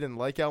never said I didn't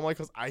like Al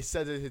Michaels. I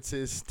said that it's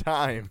his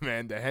time,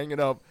 man, to hang it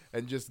up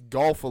and just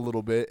golf a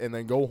little bit and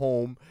then go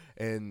home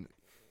and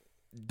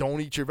don't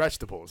eat your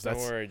vegetables. Don't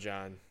worry,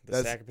 John.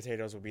 The sack of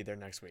potatoes will be there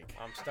next week.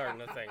 I'm starting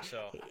to think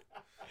so.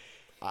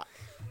 I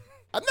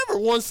never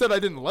once said I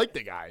didn't like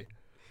the guy.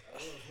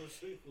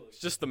 It's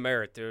just the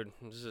merit, dude.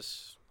 It's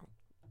just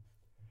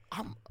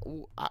I'm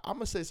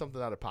gonna say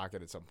something out of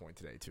pocket at some point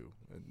today too,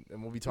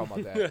 and we'll be talking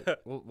about that.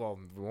 We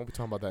won't be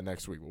talking about that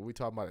next week. We'll be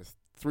talking about it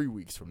 3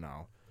 weeks from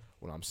now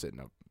when I'm sitting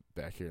up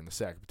back here and the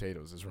sack of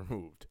potatoes is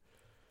removed.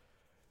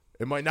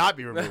 It might not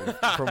be removed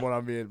from what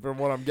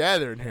I'm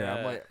gathering here.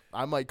 Yeah.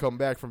 I might come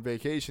back from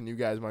vacation. You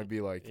guys might be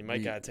like, You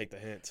might gotta take the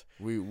hint.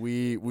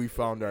 we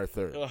found our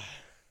third. Ugh.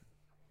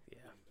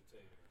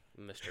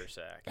 Mr.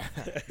 Sack.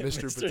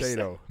 Mr.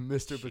 Potato.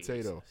 Mr. Jesus.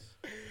 Potato.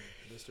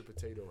 Mr.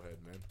 Potato Head,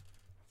 man.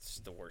 It's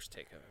the worst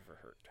take I've ever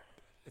heard.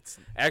 It's.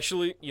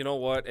 Actually, you know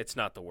what? It's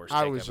not the worst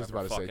I take was I've just ever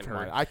about to say, fucking come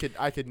on. heard.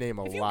 I could name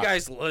a Have lot. you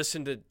guys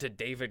listened to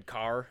David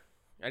Carr?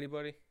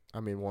 Anybody?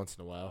 I mean, once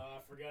in a while. I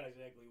forgot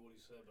exactly what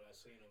he said, but I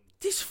seen him.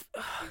 This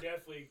He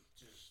definitely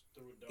just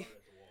threw a dart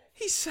at the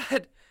wall.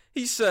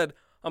 he said,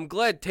 I'm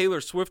glad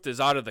Taylor Swift is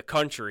out of the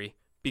country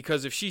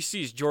because if she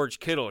sees George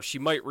Kittle, she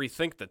might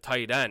rethink the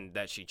tight end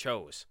that she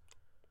chose.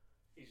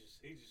 He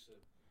just said,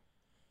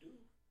 dude.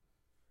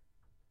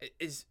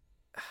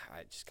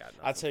 I just got nothing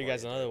I'll tell you for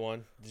guys another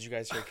one. Did you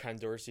guys hear Ken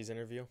Dorsey's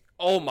interview?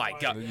 Oh my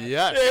god.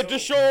 Yes. Yeah,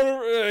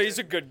 Deshaun, he's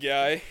a good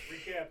guy.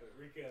 Recap it,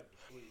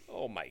 please.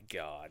 Oh my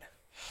god.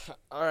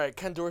 All right,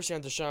 Ken Dorsey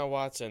on Deshaun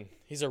Watson.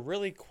 He's a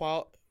real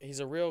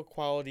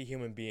quality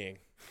human being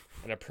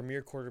and a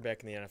premier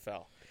quarterback in the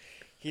NFL.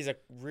 He's a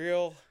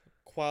real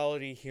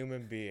quality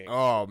human being.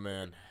 Oh,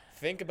 man.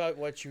 Think about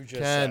what you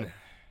just Ken.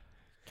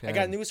 said. I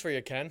got news for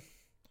you, Ken.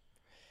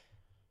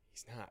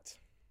 He's not.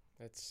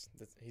 That's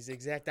he's the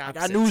exact I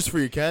opposite. got news for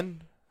you,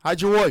 Ken.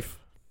 Hide your wife.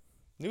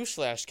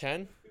 Newsflash,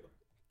 Ken.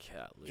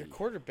 Golly. Your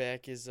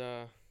quarterback is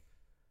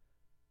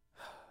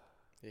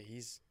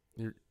he's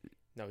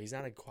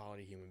not a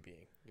quality human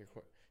being.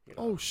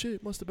 Oh,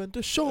 shit. Must have been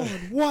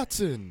Deshaun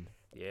Watson.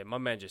 Yeah, my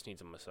man just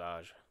needs a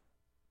massage.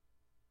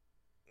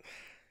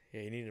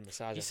 Yeah, you need a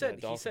massage. He after said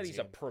that Dolphins he's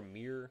a game.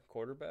 premier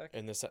quarterback.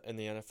 in the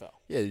NFL.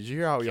 Yeah, did you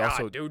hear how he God,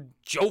 also... dude,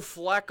 Joe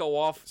Flacco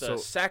off the So-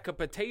 sack of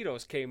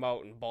potatoes came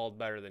out and balled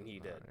better than he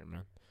did. All right,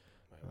 man.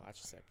 Wait,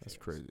 watch the second. That's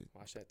crazy.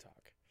 Watch that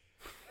talk.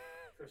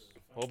 Chris is a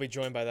fan. We'll be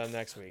joined by them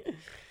next week.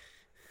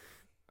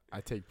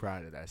 I take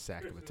pride in that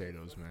sack of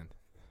potatoes, man.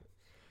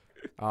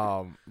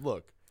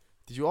 Look,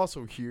 Did you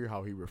also hear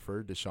how he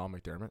referred to Sean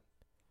McDermott?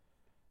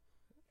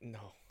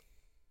 No.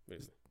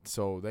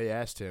 So they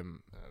asked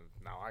him.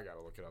 Now I gotta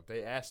look it up.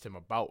 They asked him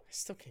about I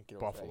still can't get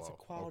Buffalo. over that. He's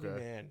a quality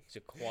man. He's a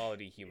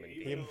quality human Yeah,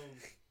 being. even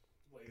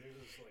there's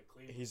this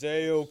Cleveland He's Sports-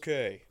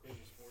 A-okay.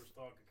 Cleveland Sports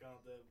Talk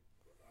account that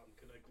I'm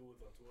connected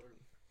with on Twitter.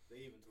 They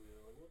even tweeted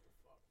like, "What the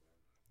fuck,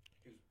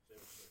 man?" They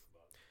were sick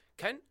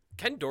about it.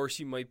 Ken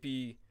Dorsey might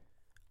be.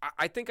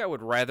 I think I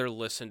would rather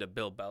listen to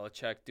Bill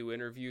Belichick do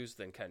interviews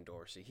than Ken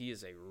Dorsey. He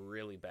is a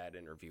really bad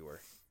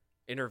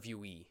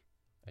interviewee,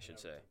 I should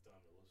say.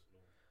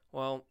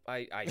 Well,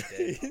 I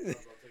did.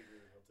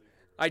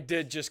 I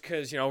did just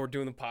because, we're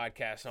doing the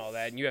podcast and all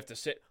that, and you have to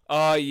sit.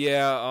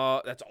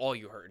 That's all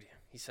you heard.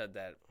 He said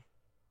that.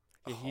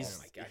 Yeah, Oh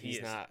my God, he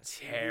is not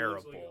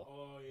terrible. Like,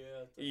 oh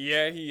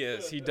Yeah, he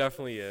is. He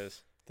definitely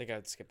is. I think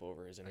I'd skip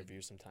over his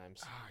interviews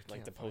sometimes,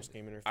 like the post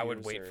game interviews. I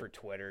would wait for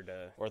Twitter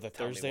to or the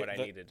tell Thursday me what I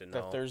needed to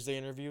know. The Thursday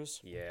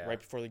interviews. Yeah, right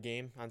before the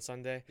game on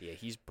Sunday. Yeah,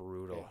 he's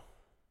brutal. Yeah.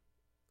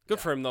 Good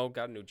for him though.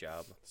 Got a new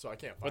job. So I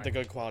can't. With a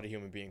good quality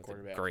human being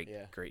quarterback.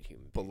 Great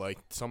human. But like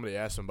somebody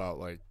asked him about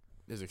like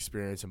his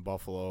experience in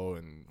Buffalo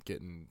and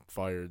getting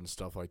fired and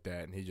stuff like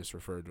that, and he just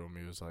referred to him.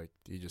 He was like,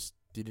 he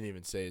didn't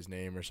even say his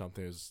name or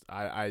something. It was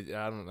I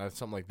don't know,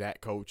 something like that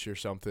coach or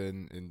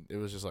something, and it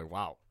was just like,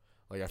 wow.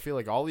 Like I feel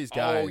like all these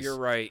guys. Oh, you're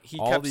right. He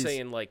kept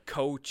saying like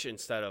coach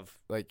instead of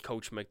like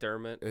Coach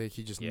McDermott. Like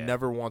he just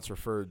never once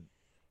referred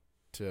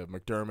to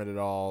McDermott at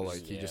all.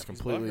 Like he just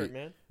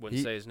completely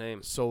wouldn't say his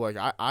name. So like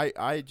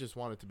I just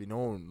want it to be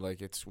known.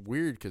 Like it's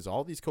weird because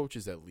all these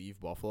coaches that leave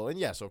Buffalo, and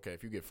yes, okay,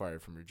 if you get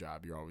fired from your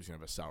job, you're always gonna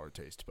have a sour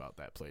taste about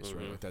that place,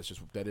 right? Like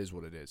that is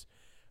what it is.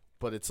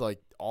 But it's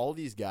like all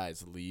these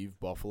guys leave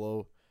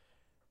Buffalo,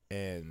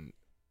 and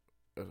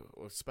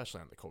especially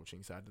on the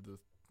coaching side of the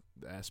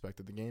aspect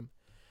of the game,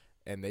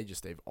 and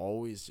they've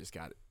always just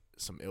got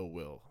some ill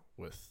will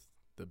with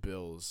the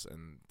Bills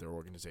and their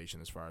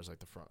organization as far as like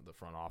the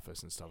front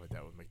office and stuff like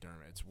that with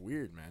McDermott. It's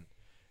weird, man.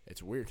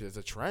 It's weird because it's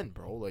a trend,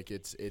 bro. Like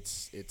it's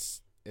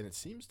and it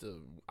seems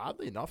to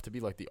oddly enough to be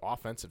like the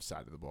offensive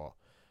side of the ball.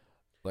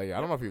 Like I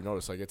don't know if you've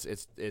noticed, like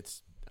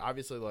it's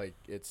obviously like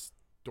it's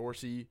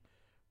Dorsey,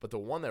 but the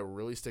one that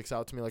really sticks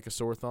out to me like a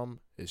sore thumb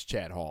is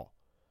Chad Hall.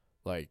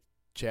 Like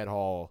Chad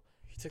Hall,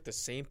 he took the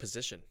same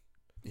position.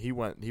 He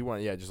went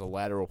just a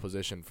lateral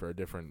position for a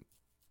different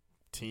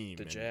team.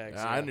 The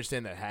Jags. I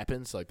understand that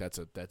happens. Like that's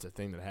a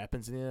thing that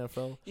happens in the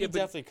NFL. He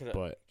definitely could have.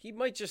 But he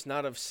might just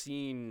not have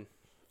seen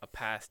a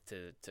path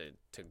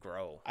to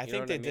grow. I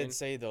think they did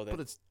say though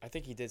that I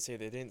think he did say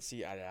they didn't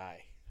see eye to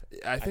eye.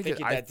 I think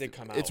that did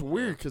come out. It's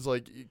weird because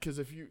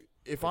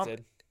if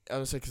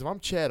I'm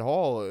Chad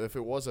Hall, if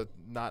it was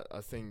not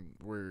a thing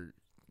where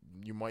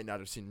you might not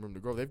have seen room to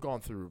grow, they've gone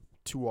through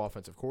 2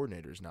 offensive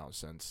coordinators now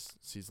since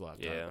he's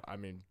left. Yeah. I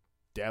mean,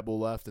 Dabble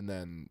left, and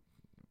then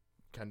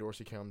Ken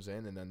Dorsey comes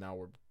in, and then now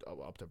we're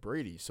up to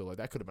Brady. So like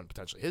that could have been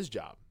potentially his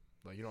job.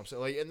 Like you know what I'm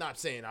saying? Like, and not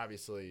saying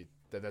obviously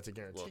that's a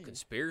guarantee. Well,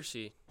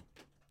 conspiracy.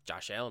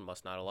 Josh Allen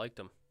must not have liked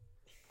him.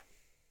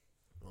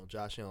 Well,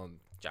 Josh Allen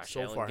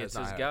Allen gets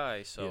his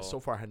guy. So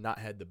far had not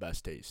had the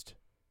best taste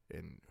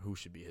in who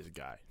should be his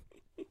guy.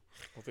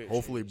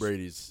 Hopefully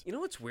Brady's. You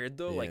know what's weird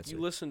though? Like you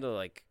listen to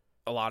like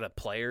a lot of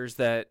players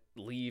that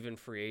leave in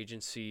free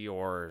agency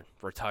or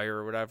retire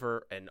or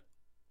whatever, and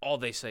all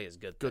they say is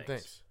good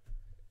things.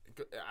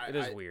 It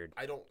is weird.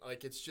 I don't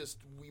like. It's just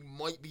we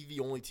might be the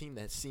only team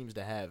that seems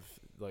to have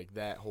like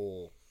that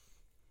whole.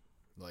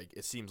 Like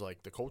it seems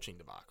like the coaching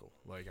debacle.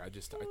 Like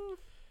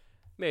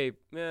maybe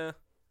yeah.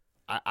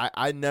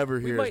 I never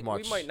hear as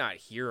much. We might not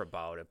hear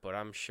about it, but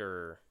I'm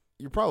sure.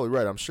 You're probably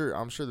right. I'm sure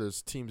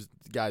there's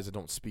guys that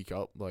don't speak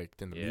up like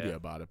in the media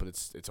about it, but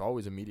it's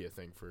always a media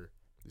thing for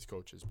these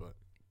coaches. But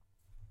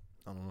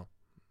I don't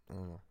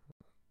know.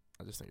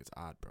 I just think it's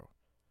odd, bro.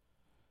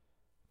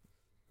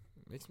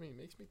 Makes me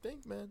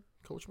think, man.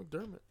 Coach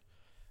McDermott.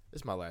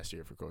 This is my last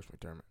year for Coach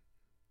McDermott.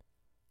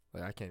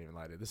 Like I can't even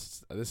lie to you.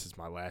 This is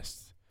my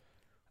last.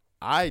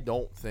 I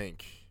don't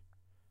think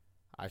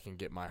I can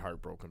get my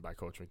heart broken by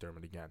Coach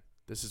McDermott again.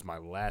 This is my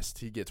last.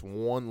 He gets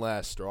one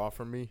last straw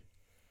from me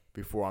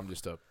before I'm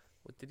just up.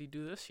 What did he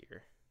do this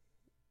year?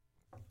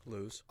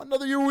 Lose.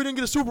 Another year we didn't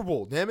get a Super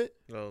Bowl. Damn it.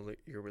 No, the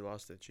year we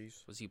lost to the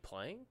Chiefs. Was he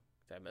playing?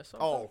 Did I miss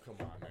something? Oh, come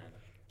on, man.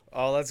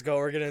 Oh, let's go.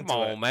 We're getting into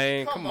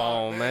it. Come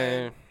on,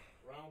 man.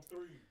 Round 3.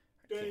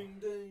 Ding,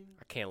 ding.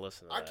 I can't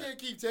listen to I that. can't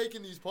keep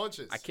taking these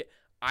punches.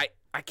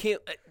 I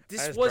can't.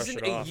 This just wasn't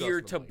brushed it a off.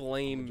 year to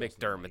blame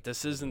McDermott.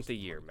 This isn't the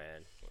year,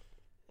 man.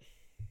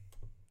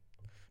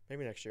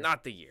 Maybe next year.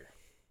 Not the year.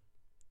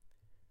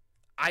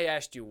 I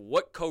asked you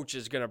what coach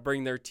is going to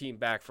bring their team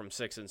back from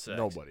 6-6.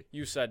 Nobody.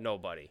 You said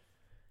nobody.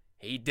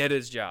 He did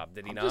his job,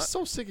 did he I'm not? just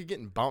so sick of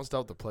getting bounced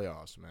out the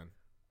playoffs, man.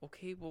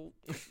 Okay, well,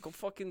 go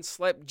fucking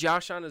slap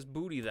Josh on his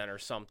booty then or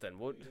something.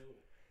 What?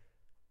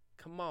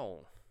 Come on.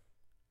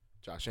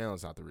 Josh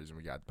Allen's not the reason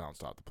we got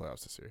bounced out the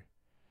playoffs this year.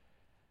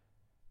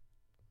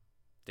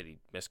 Did he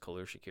miss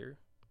Khalil Shakir?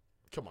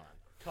 Come on.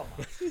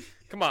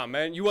 Come on,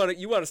 man. You want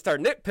to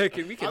start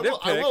nitpicking? We can nitpick.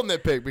 I will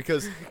nitpick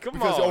because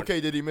on.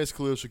 Okay, did he miss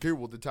Khalil Shakir?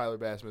 Well, did Tyler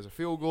Bass miss a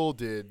field goal?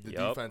 Did the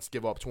defense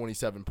give up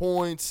 27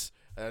 points?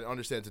 I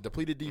understand it's a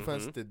depleted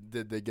defense.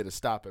 Did they get a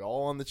stop at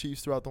all on the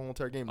Chiefs throughout the whole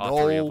entire game?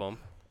 All three of them.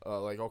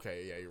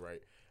 Okay, yeah, you're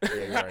right. Yeah,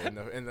 you're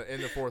right.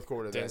 In the fourth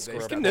quarter, they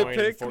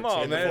nitpick. Come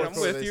on, man. I'm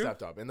with you.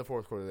 Stepped up. In the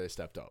fourth quarter, they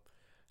stepped up.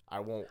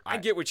 I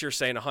get what you're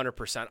saying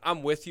 100%.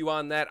 I'm with you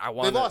on that.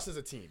 They lost as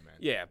a team, man.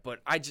 Yeah, but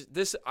I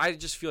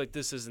just feel like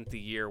this isn't the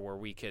year where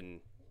we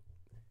can,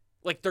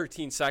 like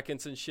 13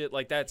 seconds and shit.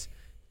 Like that's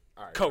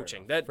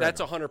coaching. That's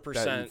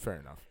 100%. Fair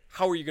enough.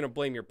 How are you going to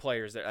blame your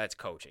players? That's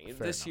coaching.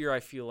 This year, I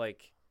feel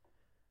like.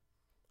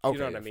 You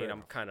know what I mean?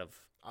 I'm kind of.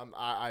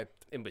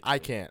 In between. I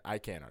can't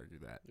argue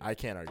that. I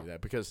can't argue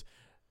that because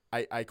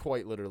I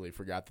quite literally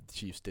forgot that the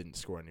Chiefs didn't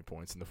score any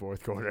points in the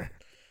fourth quarter.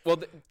 Well,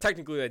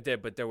 technically they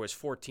did, but there was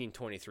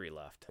 14-23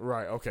 left.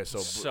 Right. Okay.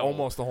 So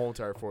almost the whole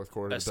entire fourth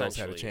quarter, the Bills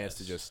had a chance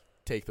to just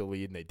take the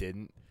lead, and they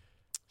didn't.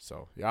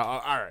 So yeah. All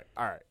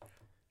right.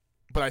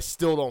 But I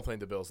still don't think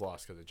the Bills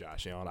lost because of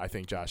Josh Allen. I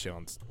think Josh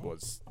Allen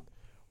was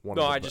one.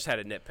 No, I just had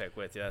a nitpick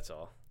with you. That's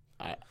all.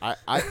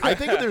 I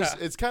think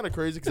it's kind of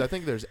crazy because I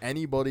think there's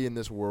anybody in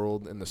this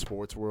world, in the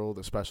sports world,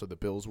 especially the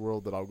Bills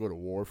world, that I'll go to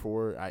war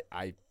for.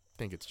 I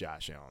think it's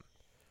Josh Allen.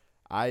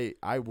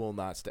 I will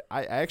not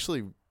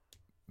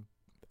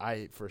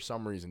I for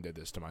some reason did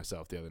this to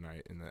myself the other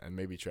night, and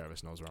maybe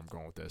Travis knows where I'm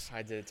going with this.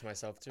 I did it to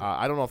myself too.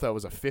 I don't know if that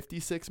was a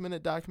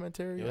 56-minute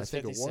documentary. I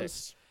think 56. It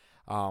was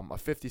a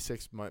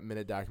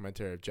 56-minute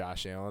documentary of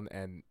Josh Allen,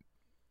 and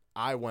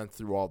I went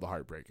through all the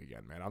heartbreak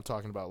again, man. I'm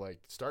talking about like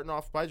starting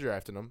off by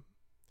drafting him,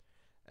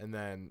 and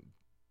then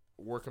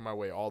working my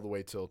way all the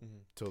way till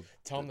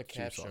tell him the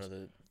caption of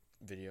the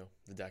video,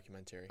 the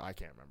documentary. I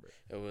can't remember.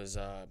 It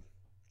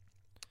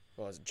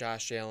was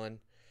Josh Allen.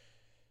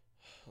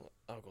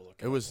 I'll go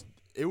look. It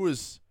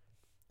was.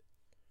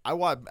 I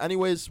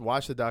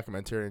watch the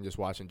documentary and just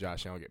watching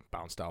Josh Allen get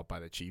bounced out by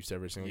the Chiefs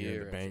every single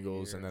year, the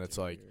Bengals, and then it's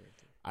like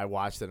I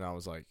watched it and I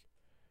was like,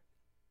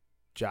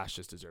 Josh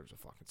just deserves a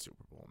fucking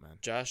Super Bowl, man.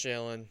 Josh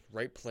Allen,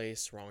 right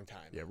place, wrong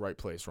time. Yeah, right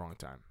place, wrong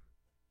time.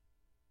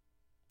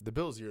 The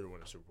Bills' year to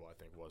win a Super Bowl, I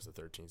think, was the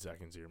 13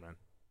 seconds year, man.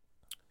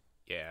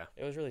 Yeah,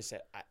 it was really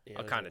sad.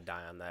 I'll kind of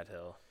die on that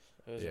hill.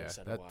 It was really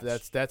sad to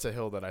watch. That's a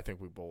hill that I think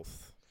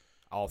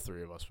all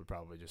three of us would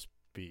probably just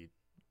be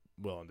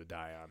willing to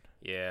die on.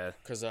 Yeah,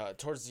 because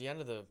towards the end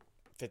of the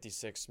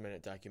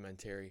 56-minute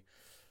documentary,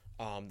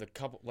 the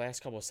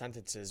last couple of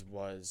sentences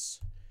was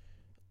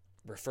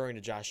referring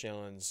to Josh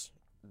Allen's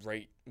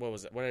right. What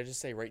was it? What did I just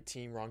say? Right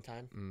team, wrong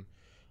time.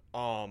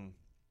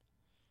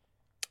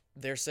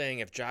 They're saying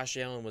if Josh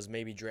Allen was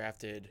maybe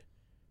drafted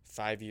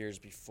 5 years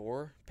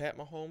before Pat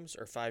Mahomes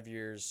or 5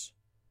 years.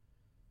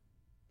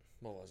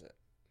 What was it?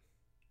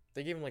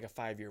 They gave him like a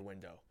 5-year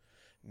window.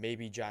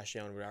 Maybe Josh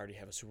Allen would already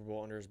have a Super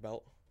Bowl under his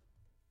belt.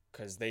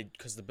 Because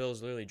the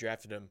Bills literally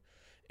drafted him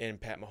in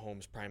Pat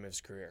Mahomes' prime of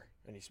his career,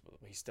 and he's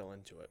still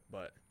into it.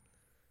 But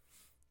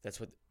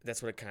that's what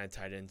it kind of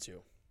tied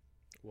into.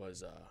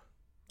 Was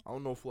I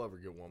don't know if we'll ever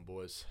get one,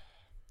 boys.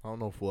 I don't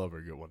know if we'll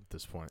ever get one at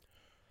this point.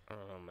 I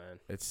don't know, man.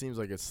 It seems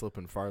like it's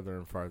slipping farther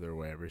and farther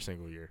away every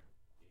single year.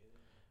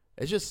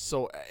 It's just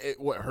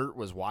what hurt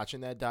was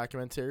watching that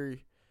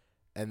documentary,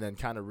 and then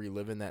kind of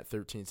reliving that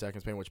 13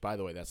 seconds pain. Which, by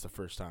the way, that's the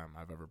first time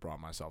I've ever brought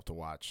myself to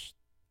watch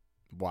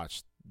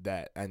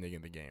that ending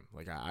in the game.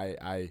 Like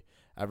I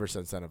ever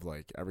since then of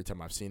like every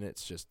time I've seen it,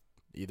 it's just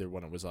either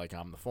when it was like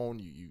on the phone,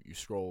 you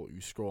scroll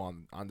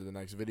on onto the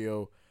next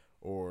video,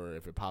 or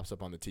if it pops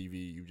up on the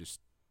TV,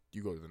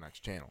 you go to the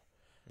next channel.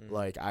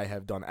 Like I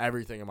have done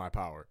everything in my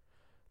power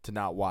to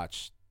not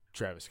watch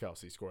Travis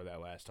Kelce score that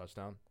last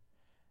touchdown,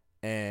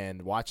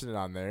 and watching it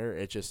on there,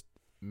 it just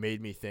made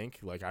me think.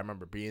 Like I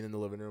remember being in the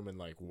living room and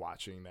like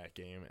watching that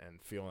game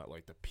and feeling at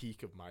like the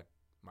peak of my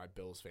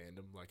Bills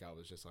fandom. Like I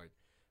was just like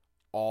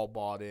all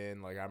bought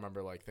in. Like I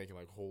remember like thinking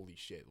like, holy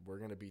shit, we're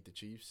gonna beat the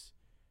Chiefs,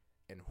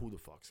 and who the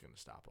fuck's gonna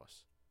stop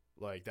us?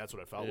 Like that's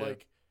what it felt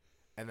like.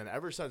 And then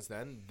ever since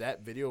then,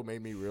 that video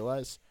made me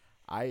realize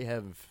I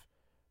have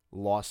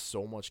lost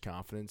so much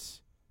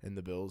confidence in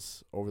the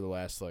Bills over the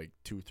last like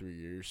 2-3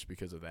 years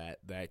because of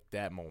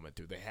that moment,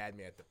 dude. They had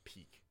me at the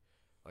peak.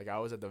 Like I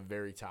was at the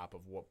very top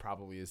of what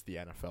probably is the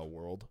NFL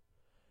world,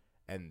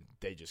 and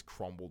they just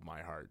crumbled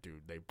my heart,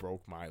 dude. They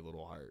broke my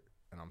little heart.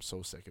 And I'm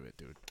so sick of it,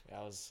 dude.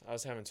 Yeah, I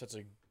was having such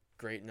a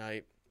great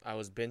night. I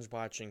was binge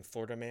watching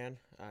Florida Man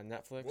on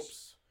Netflix.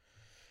 Whoops.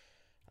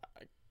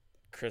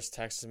 Chris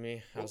texted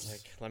me. I was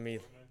like, let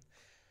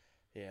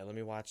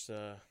me watch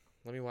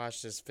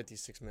this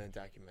 56-minute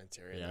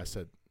documentary. Yeah, I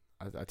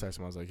texted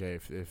him. I was like, hey,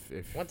 if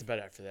I went to bed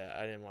after that.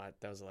 I didn't want.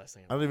 That was the last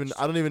thing. I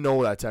don't even know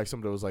what I texted him.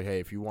 But it was like, hey,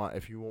 if you want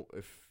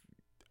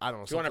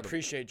to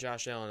appreciate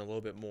Josh Allen a little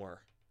bit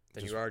more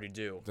than you already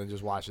do, then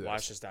just watch it.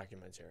 Watch this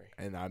documentary.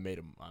 And I made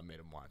him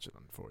watch it,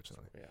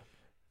 unfortunately.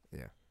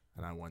 Yeah.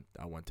 And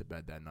I went to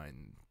bed that night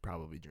and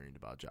probably dreamed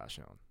about Josh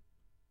Allen.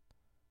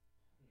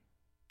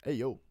 Hey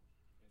yo.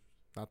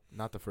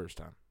 Not the first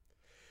time.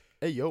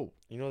 Hey yo.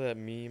 You know that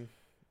meme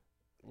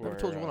Never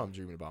told you what I'm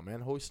dreaming about, man.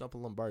 Hoisting up a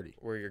Lombardi.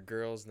 Where your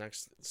girl's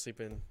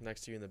sleeping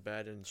next to you in the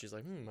bed, and she's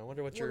like, I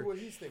wonder what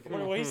he's thinking. I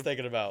wonder what he's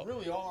thinking about.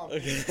 Really, all I'm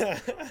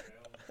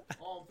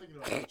thinking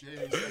about is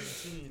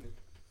JA-17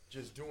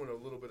 just doing a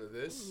little bit of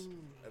this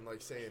and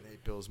like saying, "Hey,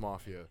 Bills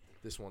Mafia,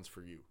 this one's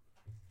for you."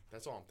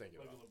 That's all I'm thinking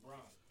Like about.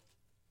 LeBron.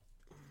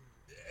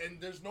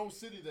 And there's no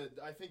city that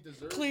I think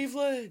deserves.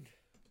 Cleveland.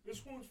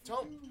 This one's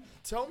for you.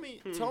 Tell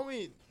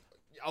me.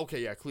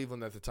 Okay, yeah,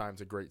 Cleveland at the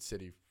time's a great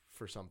city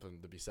for something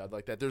to be said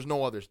like that. There's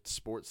no other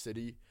sports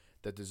city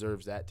that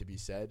deserves that to be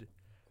said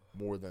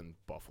more than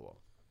Buffalo.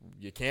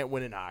 You can't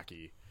win in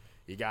hockey.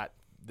 You got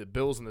the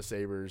Bills and the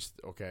Sabres,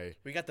 okay.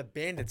 We got the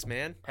Bandits,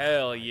 man.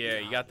 Hell yeah,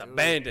 you got the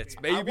Bandits,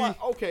 baby.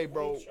 Okay,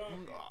 bro.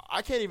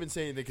 I can't even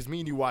say anything because me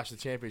and you watched the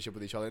championship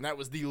with each other, and that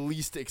was the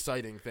least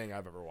exciting thing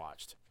I've ever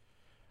watched.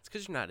 It's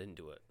because you're not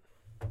into it.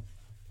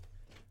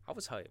 I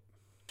was hyped.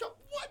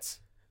 What?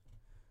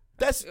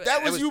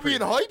 That was you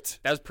being hyped?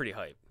 That was pretty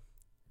hype.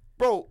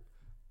 Bro,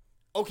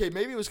 okay,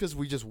 maybe it was because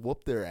we just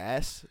whooped their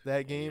ass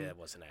that game. Yeah, it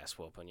was an ass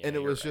whooping. Yeah, and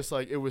it was right. just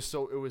like it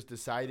was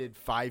decided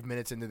 5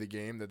 minutes into the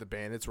game that the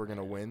Bandits were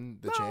gonna win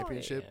the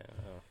championship.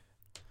 Yeah.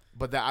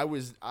 But that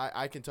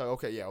I can tell.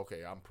 Okay,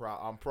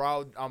 I'm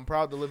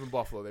proud to live in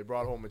Buffalo. They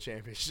brought home a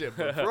championship,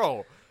 but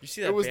bro, You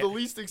see that? it was the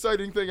least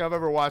exciting thing I've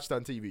ever watched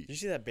on TV. Did you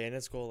see that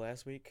Bandits goal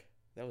last week?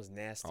 That was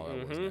nasty. Oh,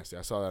 that was nasty.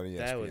 I saw that on ESPN.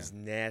 That was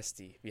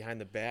nasty. Behind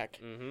the back.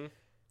 Mm-hmm.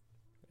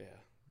 Yeah,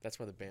 that's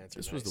why the Bandits are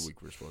This nice. was the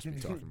week we were supposed to be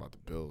talking about the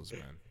Bills,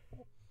 man.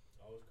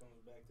 Always comes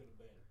back to the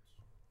Bandits.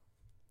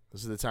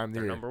 This is the time of the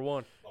They're year. number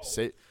one.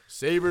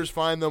 Sabres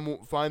find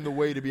the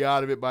way to be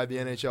out of it by the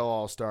NHL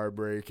All-Star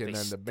break, and They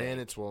then the stink.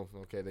 Bandits. Well,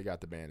 okay, they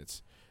got the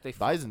Bandits. They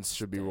Bisons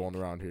should be rolling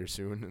around here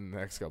soon in the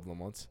next couple of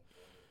months.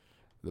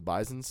 The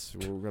Bisons,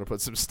 we're gonna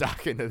put some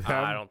stock into them.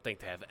 I don't think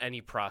they have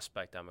any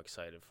prospect I'm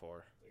excited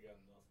for. They got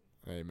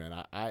nothing. Hey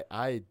man,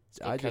 I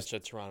Catch just a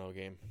Toronto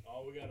game.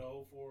 All we got to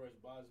hope for as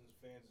Bison's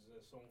fans is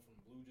that someone from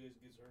the Blue Jays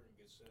gets hurt and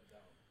gets sent down.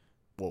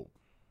 whoa,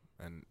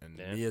 and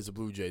Yeah. me as a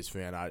Blue Jays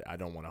fan, I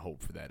don't want to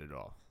hope for that at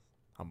all.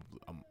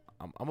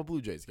 I'm a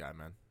Blue Jays guy,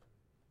 man.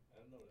 I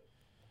didn't know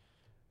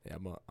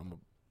that. Yeah, I'm a.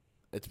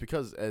 It's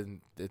because,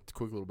 and it's a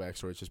quick little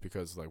backstory. It's just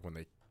because like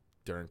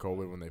during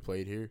COVID when they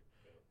played here,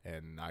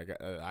 and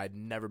I'd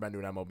never been to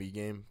an MLB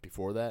game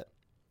before that,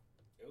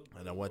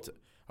 and I went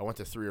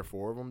to 3 or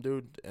 4 of them,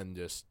 dude, and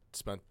just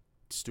spent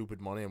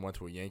stupid money and went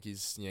to a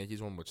Yankees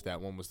one, which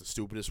that one was the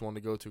stupidest one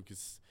to go to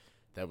because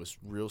that was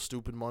real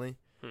stupid money.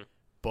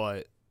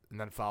 But and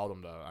then followed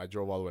them I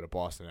drove all the way to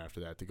Boston after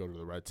that to go to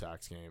the Red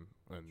Sox game.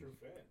 And True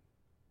fan.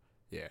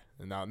 yeah,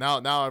 and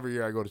now every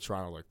year I go to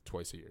Toronto like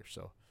twice a year.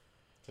 So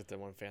Is that the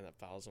one fan that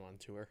follows them on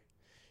tour?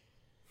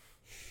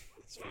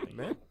 That's funny.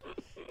 man,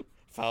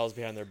 Follows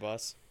behind their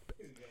bus,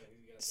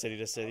 city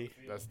to city.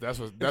 that's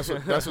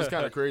what's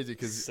kind of crazy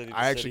because City to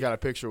I actually city. got a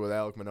picture with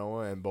Alec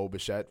Manoah and Bo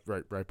Bichette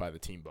right by the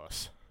team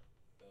bus.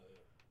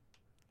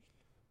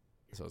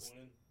 So it's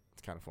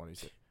kind of funny.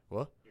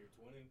 What? You're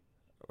twinning.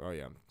 Oh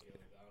yeah.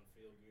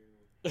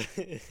 Yeah, like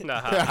on-field gear.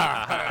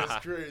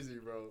 That's crazy,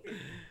 bro.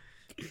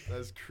 That's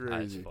That's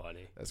crazy.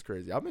 funny. That's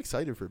crazy. I'm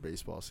excited for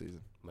baseball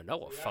season.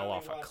 Manoa Yeah, fell I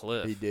off a watched-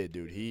 cliff. He did,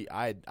 dude.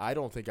 I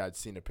don't think I'd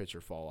seen a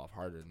pitcher fall off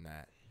harder than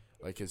that.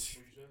 Like his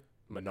What'd you say?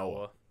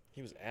 Manoah.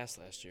 He was ass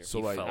last year. So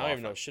He like fell I don't off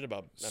even know shit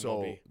about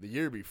so MLB. the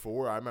year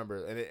before, I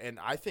remember, and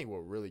I think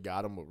what really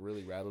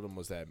rattled him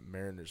was that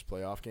Mariners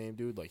playoff game,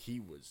 dude. Like he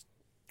was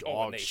Oh,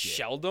 dog and they shit.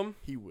 shelled him?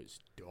 He was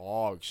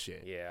dog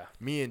shit. Yeah.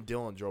 Me and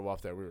Dylan drove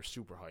off there. We were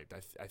super hyped.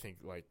 I think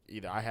like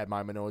either I had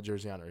my Manoah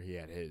jersey on or he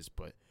had his,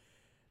 but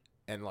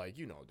and like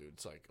dude,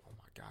 it's like oh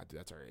my god, dude,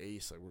 that's our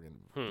ace. Like we're gonna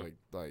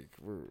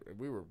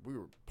we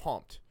were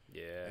pumped.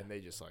 Yeah. And they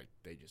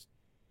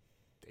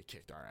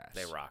kicked our ass.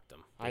 They rocked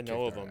him. I kicked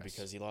know of our him ass.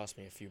 because he lost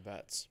me a few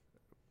bets.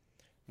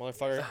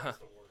 Motherfucker Yeah,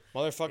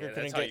 couldn't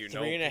that's how get you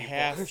know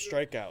 3.5 people.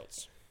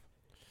 strikeouts.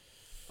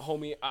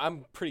 Homie,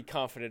 I'm pretty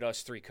confident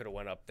us three could have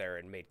went up there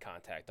and made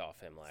contact off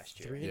him last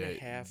year.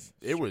 3.5.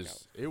 It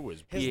was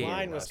His Yeah,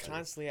 line was that's it.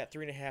 constantly at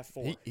 3.5,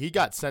 4. he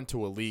got sent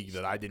to a league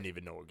that I didn't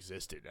even know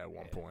existed at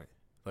one point.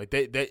 Like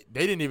they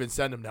didn't even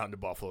send him down to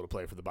Buffalo to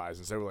play for the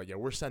Bisons. They were like, yeah,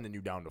 we're sending you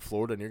down to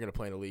Florida and you're gonna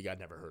play in a league I'd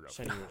never heard of.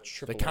 Sending you a The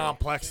triple A.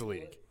 complex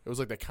league. It was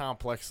like the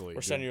complex league.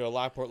 We're dude. sending you a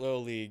Lockport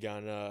Little League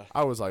on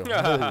I was like,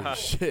 holy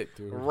shit,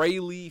 dude.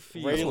 Rayleigh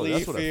Field. Rayleigh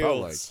that's what it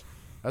felt like. Fields.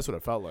 That's what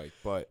it felt like.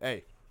 But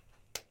hey,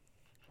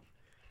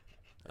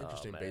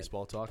 interesting man.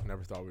 baseball talk.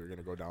 Never thought we were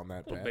gonna go down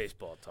that Little path.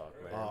 baseball talk,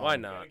 man. Um, Why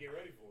Gotta not? get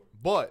ready for it.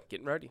 But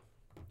Getting ready.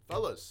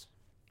 fellas,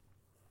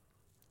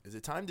 is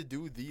it time to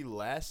do the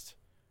last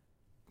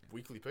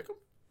weekly pick'em?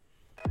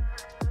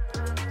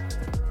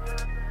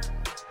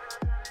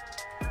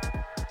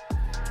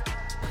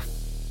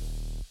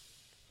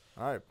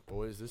 All right,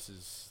 boys. This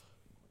is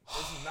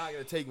not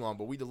gonna take long,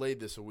 but we delayed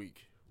this a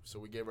week, so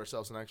we gave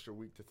ourselves an extra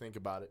week to think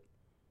about it.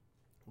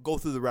 We'll go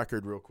through the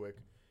record real quick.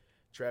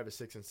 Travis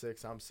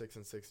 6-6. I'm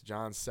 6-6.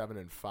 John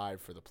 7-5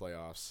 for the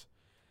playoffs.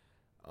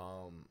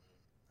 I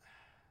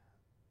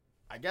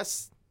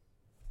guess.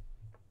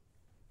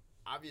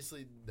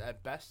 Obviously,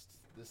 at best,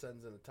 this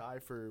ends in a tie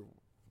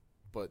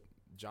but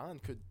John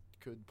could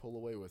pull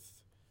away with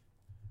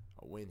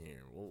a win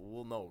here.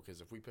 We'll know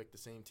because if we pick the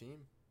same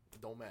team,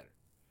 it don't matter.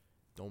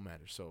 Don't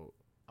matter. So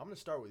I'm gonna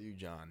start with you,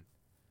 John.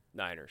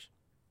 Niners.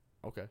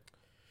 Okay.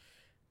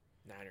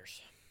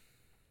 Niners.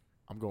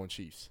 I'm going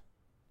Chiefs,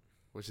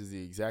 which is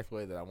the exact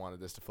way that I wanted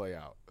this to play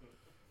out.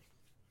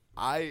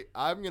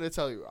 I'm gonna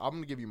tell you. I'm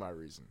gonna give you my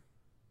reason.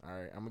 All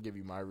right, I'm gonna give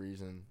you my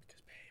reason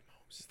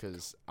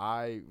because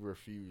I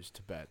refuse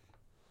to bet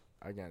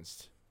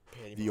against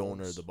the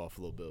owner of the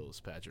Buffalo Bills,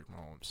 Patrick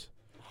Mahomes.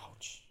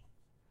 Ouch.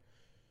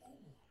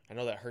 I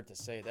know that hurt to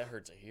say. That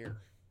hurt to hear.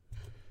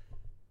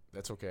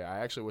 That's okay. I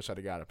actually wish I'd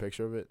have got a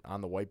picture of it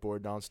on the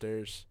whiteboard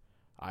downstairs.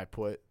 I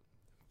put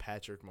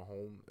Patrick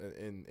Mahomes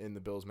in the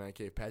Bills man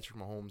cave. Patrick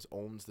Mahomes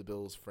owns the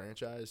Bills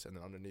franchise, and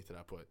then underneath it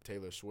I put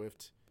Taylor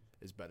Swift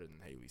is better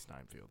than Haley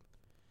Steinfeld.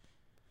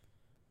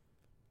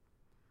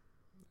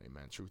 Hey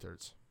man, truth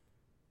hurts.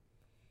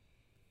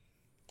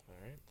 All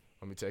right.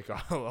 Let me take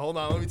off. Hold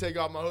on. Let me take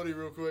off my hoodie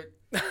real quick.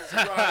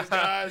 Surprise,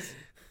 guys.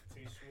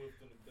 T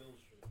Swift and the Bills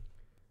shirt.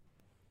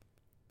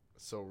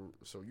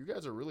 So you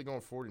guys are really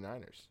going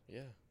 49ers.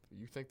 Yeah.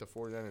 You think the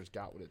 49ers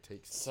got what it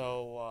takes?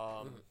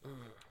 So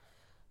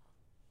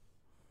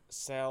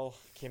Sal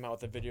came out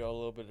with a video a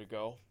little bit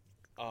ago.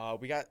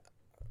 We got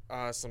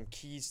some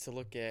keys to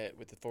look at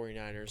with the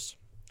 49ers.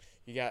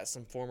 You got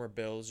some former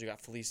Bills. You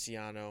got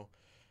Feliciano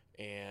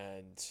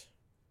and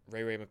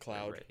Ray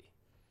McLeod. Ray.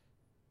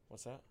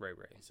 What's that? Ray.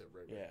 He said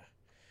Ray. Yeah.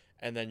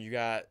 And then you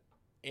got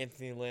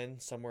Anthony Lynn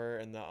somewhere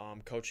in the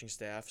coaching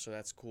staff, so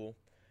that's cool.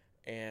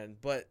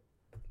 But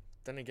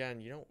then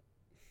again, you don't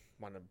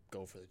want to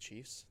go for the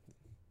Chiefs.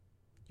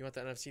 You want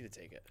the NFC to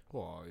take it.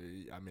 Well,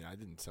 I mean, I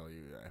didn't tell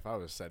you. If I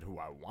would have said who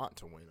I want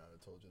to win, I'd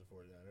have told you the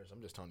 49ers.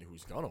 I'm just telling you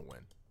who's going to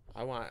win.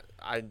 I want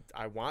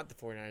the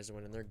 49ers to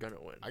win, and they're going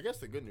to win. I guess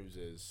the good news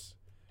is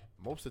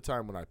most of the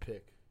time when I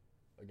pick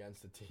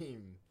against a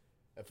team,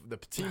 if the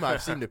team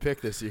I've seen to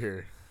pick this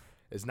year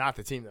is not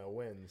the team that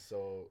wins.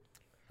 So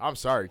I'm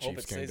sorry, Hope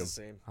Chiefs it stays Kingdom. the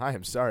same. I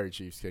am sorry,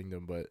 Chiefs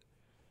Kingdom, but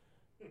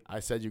I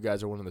said you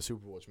guys are winning the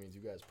Super Bowl, which means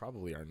you guys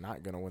probably are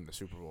not going to win the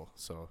Super Bowl.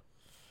 So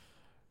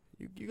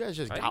you guys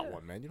just got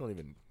one, man. You don't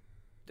even need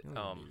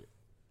it.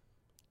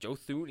 Joe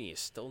Thuney is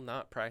still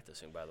not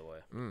practicing, by the way.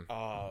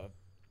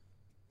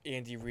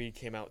 Andy Reid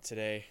came out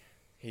today.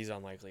 He's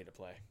unlikely to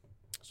play.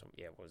 So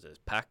yeah, what was this?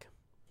 Pack?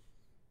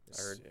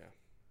 I heard. Yeah.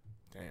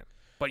 Damn.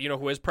 But you know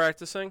who is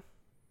practicing?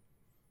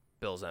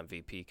 Bills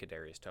MVP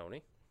Kadarius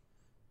Toney.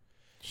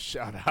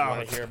 Shout You out.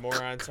 want to hear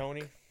more on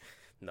Tony?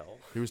 No.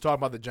 He was talking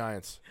about the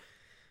Giants.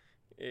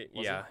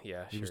 Yeah.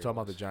 He was talking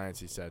about the Giants.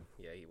 He said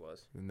Yeah, he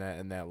was. in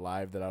that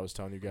live that I was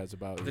telling you guys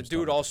about. he The was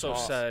dude talking about also the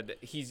Giants. said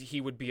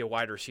he would be a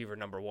wide receiver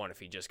number 1 if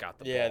he just got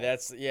the Yeah,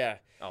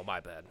 ball. Oh, my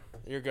bad.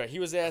 You're good. He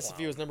was asked if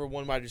he was number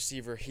 1 wide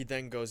receiver. He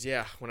then goes,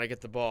 yeah, when I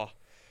get the ball.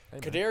 Hey,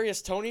 man,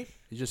 Kadarius Toney,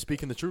 he's just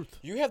speaking the truth.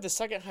 you have the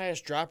second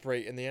highest drop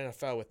rate in the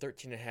NFL with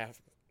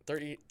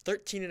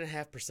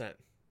 13.5%.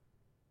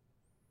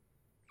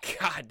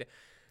 God.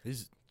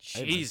 He's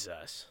hey, man,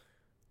 Jesus.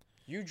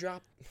 You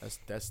dropped.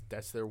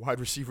 that's their wide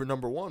receiver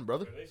number 1,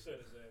 brother. They set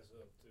his ass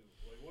up too.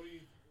 Like, what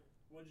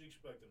did you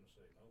expect him to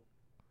say? No,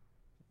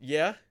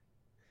 Yeah.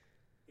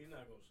 he's not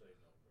gonna say no,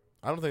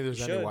 bro. I don't think there's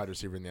He any should. wide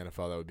receiver in the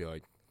NFL that would be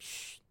like,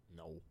 shh,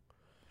 no.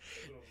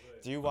 That's what I'm saying.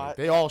 Do you Like, watch?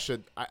 they all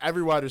should.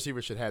 Every wide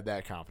receiver should have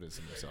that confidence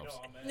in themselves.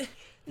 No, I'm asking.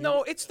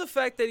 No, it's the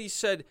fact that he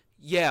said,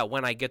 yeah,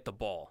 when I get the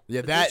ball.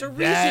 Yeah, There's a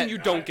reason you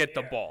don't get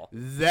the ball.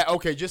 That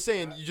okay? Just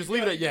saying. You just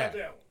leave it at yeah.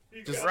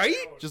 Just Right?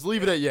 Just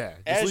leave it at yeah.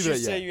 Just As leave you it at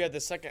say, yeah. you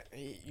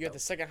had the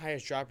second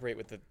highest drop rate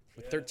with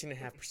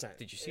 13.5%.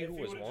 Did you see who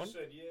was one?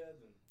 Said yeah, then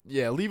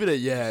Yeah, leave it at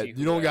yeah. See who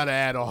You don't that- got to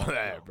add all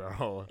that,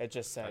 bro. It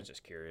just I said. was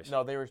just curious.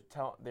 No, they were He's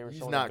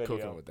showing not the video.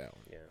 cooking with that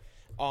one. Yeah.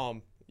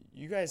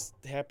 You guys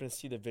happen to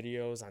see the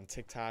videos on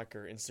TikTok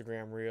or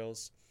Instagram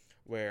Reels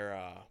where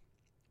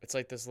it's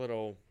like this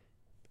little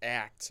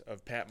act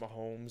of Pat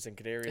Mahomes and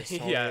Kadarius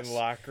Toney in Yes. the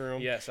locker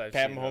room. Yes, I've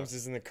Pat seen Mahomes those.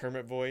 is in the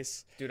Kermit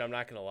voice. Dude, I'm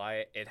not going to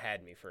lie. It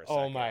had me for a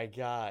second. Oh my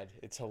God,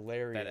 it's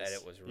hilarious. That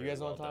edit was you really guys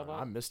know well what I'm talking I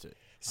about? missed it.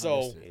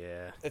 So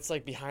Yeah. it's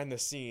like behind the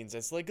scenes.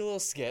 It's like a little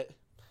skit.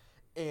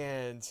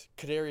 And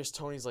Kadarius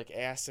Toney's like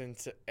asking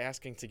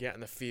to get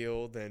in the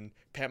field, and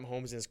Pat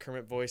Mahomes in his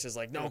Kermit voice is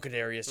like, "No,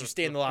 Kadarius, you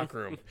stay in the locker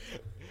room."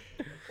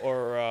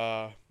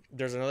 Or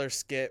there's another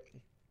skit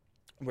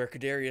where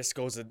Kadarius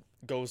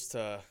goes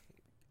to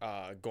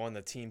go on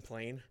the team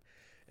plane,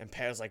 and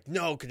Pat is like,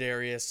 "No,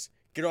 Kadarius,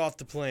 get off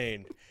the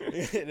plane,"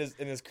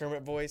 in his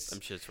Kermit voice, Them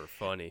shits were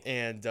funny.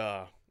 and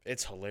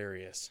it's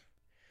hilarious.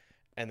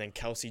 And then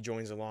Kelsey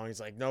joins along. He's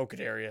like, "No,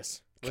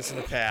 Kadarius, listen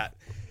to Pat."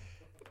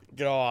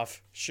 Get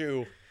off.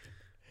 Shoo.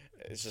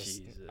 It's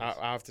just, Jesus.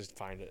 I'll have to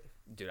find it.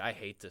 Dude, I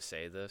hate to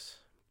say this,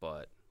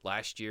 but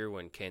last year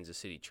when Kansas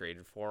City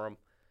traded for him,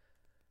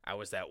 I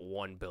was that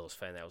one Bills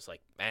fan that was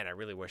like, man, I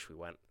really wish we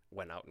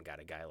went out and got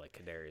a guy like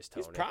Kadarius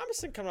Toney. He's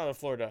promising coming out of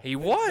Florida. He The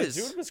was.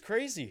 dude was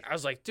crazy. I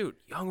was like, dude,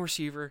 young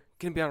receiver,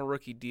 gonna be on a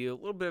rookie deal, a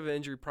little bit of an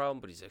injury problem,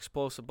 but he's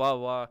explosive, blah, blah,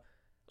 blah. I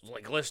was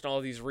like listing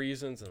all these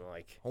reasons, and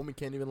like, Homie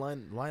can't even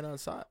line on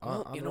side.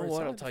 well, on you the know right what?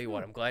 side I'll of the tell you what,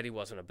 field. I'm glad he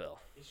wasn't a Bill.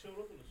 he showed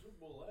up in the Super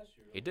Bowl last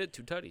year. He did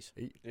 2 tutties.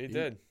 He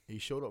did. He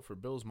showed up for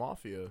Bills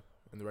Mafia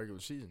in the regular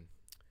season.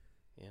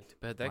 Yeah, too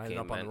bad that Lining game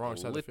up on the wrong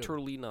side of the field.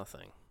 literally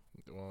nothing.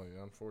 Well,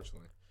 yeah,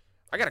 unfortunately.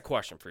 I got a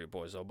question for you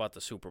boys, though, about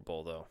the Super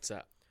Bowl, though. What's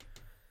that?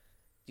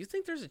 Do you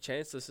think there's a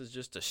chance this is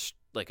just a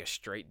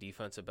straight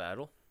defensive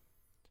battle?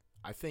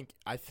 I think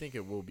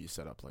it will be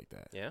set up like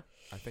that. Yeah?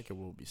 I think it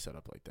will be set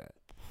up like that.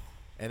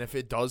 And if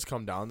it does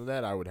come down to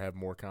that, I would have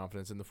more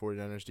confidence in the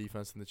 49ers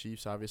defense than the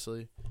Chiefs,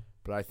 obviously.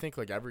 But I think,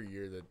 like, every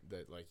year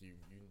that like, you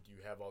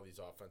have all these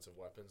offensive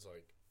weapons,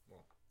 like,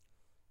 well,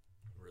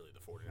 really the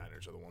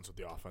 49ers are the ones with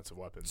the offensive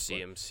weapons.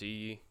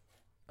 CMC,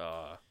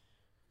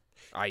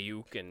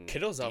 Ayuk, and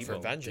Kittle's out for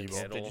Debo. vengeance.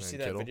 Kittle. Did you see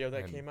that Kittle video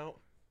that and- came out?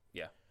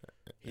 Yeah.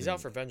 He's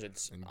out for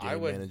vengeance. And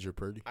game manager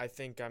Purdy. I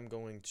think I'm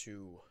going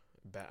to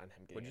bet on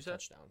him getting What'd you a say?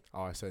 touchdown.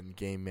 Oh, I said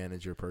game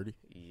manager Purdy.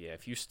 Yeah,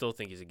 if you still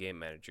think he's a game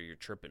manager, you're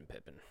tripping,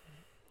 Pippin.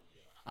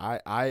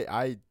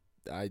 I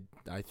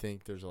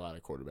think there's a lot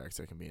of quarterbacks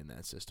that can be in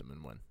that system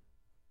and win.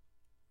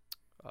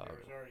 There's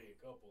already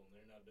a couple, and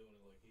they're not doing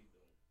it like he's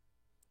doing.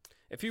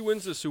 If he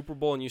wins the Super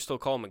Bowl and you still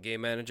call him a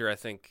game manager, I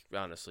think,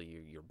 honestly,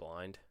 you're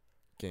blind.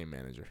 Game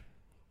manager.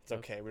 It's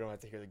okay. We don't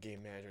have to hear the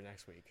game manager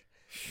next week.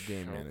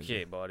 Game manager.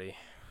 Okay, buddy.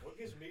 What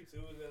gets me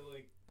too is that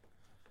like,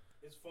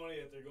 it's funny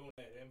that they're going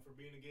at him for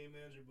being a game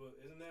manager, but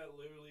isn't that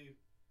literally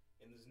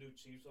in this new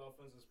Chiefs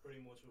offense? That's pretty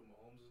much what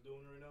Mahomes is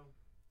doing right now.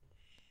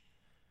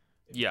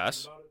 If you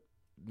Yes. think about it,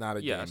 Not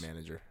a Yes. game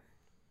manager.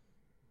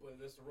 but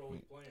that's the role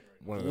he's playing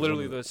right now. One of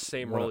Literally one the of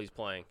same one role of- he's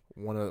playing.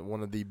 One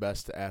of the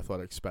best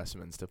athletic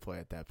specimens to play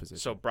at that position.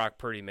 So Brock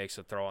Purdy makes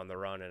a throw on the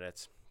run, and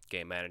it's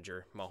game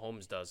manager.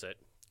 Mahomes does it.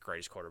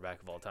 Greatest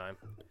quarterback of all time.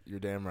 You're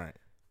damn right.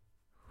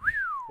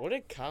 What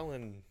did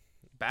Colin?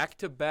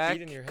 Back-to-back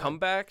Beat in your head.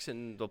 comebacks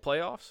in the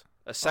playoffs.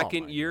 A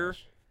second Oh my year.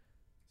 gosh.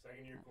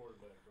 Second year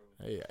quarterback, bro.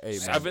 Hey,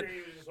 Last Seven- year he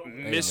was just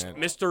hoping Hey, to- man.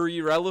 Mr.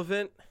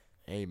 Irrelevant.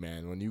 Hey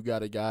man, when you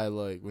got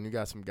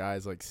some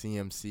guys like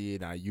CMC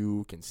and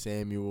Ayuk and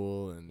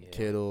Samuel and Yeah.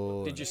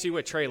 Kittle. Did and you see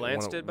what Trey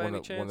Lance one of- did by one any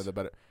of- chance? One of the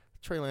better.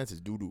 Trey Lance is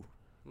doo-doo.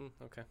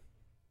 Okay.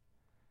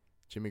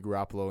 Jimmy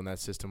Garoppolo in that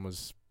system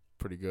was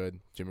pretty good.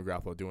 Jimmy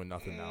Garoppolo doing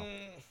nothing now.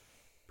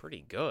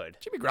 Pretty good.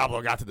 Jimmy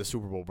Garoppolo got to the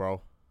Super Bowl,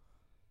 bro.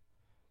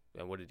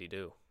 And what did he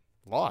do?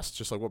 Lost,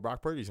 just like what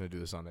Brock Purdy's going to do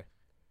this Sunday.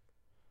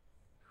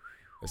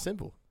 It's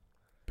simple.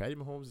 Patty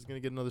Mahomes is going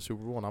to get another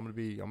Super Bowl, and I'm gonna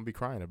be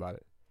crying about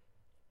it.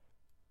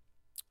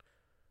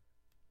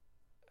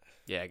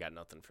 Yeah, I got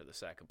nothing for the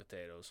sack of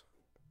potatoes.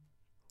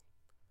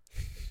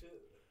 Shit.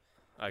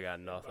 I got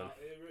nothing.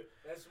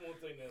 That's one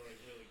thing that like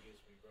really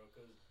gets me, bro.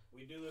 Because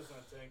we do this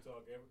on Tank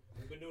Talk.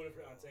 We've been doing it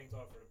on Tank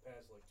Talk for the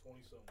past like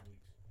 20-something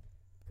weeks.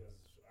 Because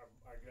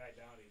our guy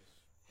Donnie's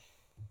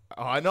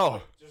Oh, I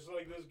know. just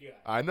like this guy,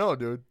 I know,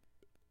 dude.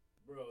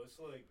 bro. It's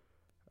like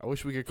I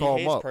wish we could He call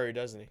him hates up. Purdy,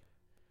 doesn't he?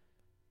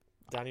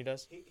 Donnie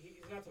does. he's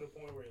not to the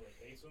point where he like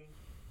hates him.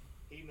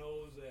 He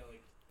knows that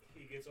like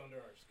he gets under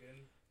our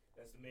skin.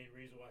 That's the main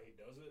reason why he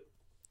does it.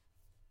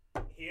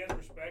 He has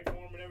respect for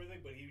him and everything,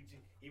 but he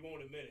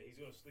won't admit it. He's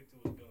gonna stick to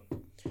his gun.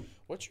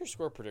 What's your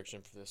score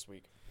prediction for this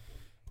week?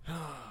 Over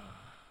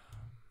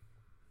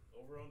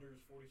under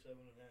is 47.5. If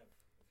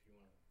you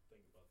want to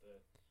think about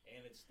that,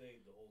 and it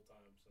stayed the whole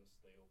time since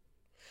they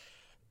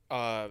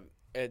opened.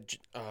 At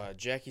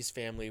Jackie's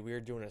family, we are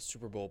doing a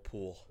Super Bowl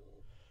pool,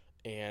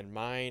 and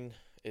mine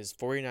is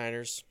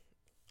 49ers.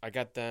 I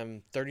got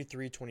them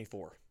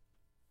 33-24.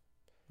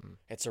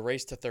 It's a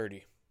race to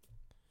 30.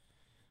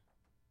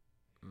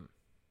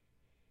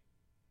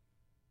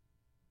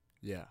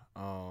 Yeah.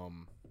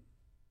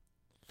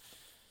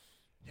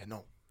 Yeah.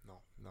 No.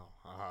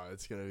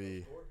 It's gonna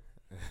be.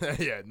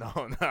 Yeah.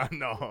 No,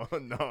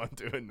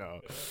 dude.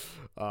 No.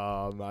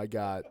 I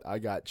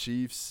got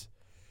Chiefs.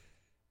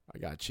 I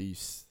got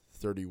Chiefs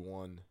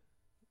 31-23.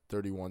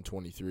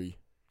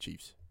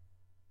 Chiefs.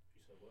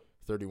 You said what?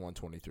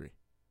 31-23.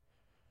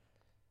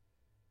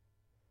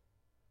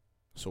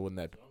 So wouldn't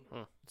that?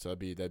 So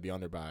that'd be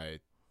under by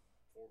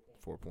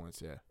 4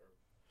 points. Yeah.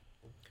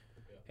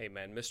 Hey,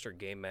 man, Mr.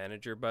 Game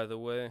Manager, by the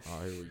way.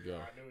 Oh, here we go.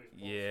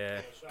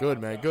 Yeah. Good,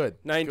 man.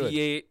 Good.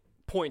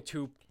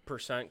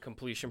 98.2%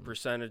 completion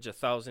percentage,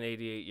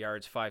 1,088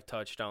 yards, 5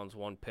 touchdowns,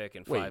 1 pick,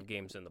 and 5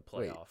 games in the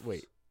playoffs.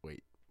 Wait.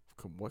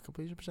 What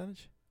completion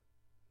percentage?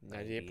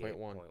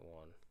 98.1.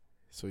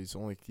 So he's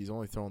only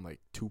throwing like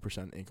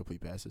 2%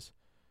 incomplete passes.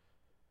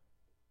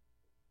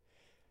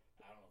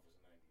 I don't know if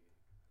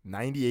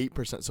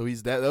it's 98%. So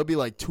that'll be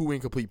like 2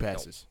 incomplete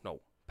passes.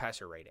 No,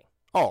 passer rating.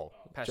 Oh,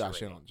 Passer Josh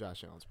rating. Allen.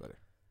 Josh Allen's better.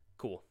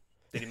 Cool.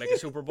 Did he make a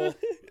Super Bowl?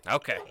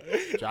 Okay.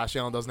 Josh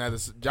Allen doesn't have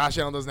this. Josh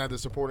Allen doesn't have the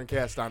supporting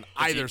cast on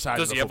either side.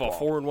 Does of he the have a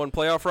football. 4-1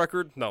 playoff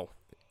record? No.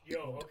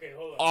 Yo, okay,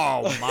 hold on.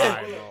 Oh my! Hold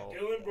on. bro.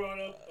 Dylan brought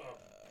up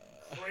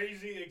a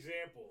crazy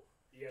example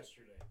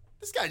yesterday.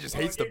 This guy just Oh,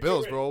 hates the get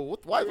Bills, ready. bro.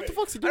 What the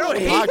fuck's he doing I on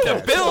don't the hate the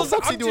podcast? Bills. What the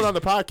fuck's he I'm doing just- on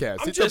the podcast?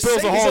 I'm It's the just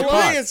Bills saying He's a Aholic pod.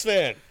 Lions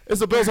fan. It's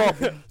the Bills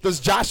Aholic. Does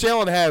Josh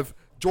Allen have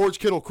George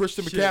Kittle,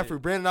 Christian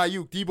McCaffrey, Brandon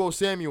Ayuk, Debo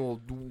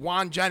Samuel,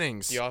 Juan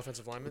Jennings? The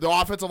offensive lineman. The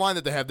offensive line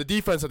that they have, the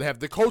defense that they have,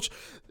 the coach.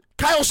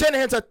 Kyle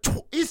Shanahan's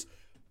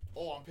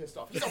Oh, I'm pissed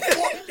off. He's a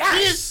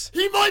yes!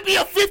 He might be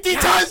a 50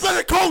 times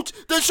better coach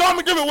than Sean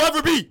McDermott will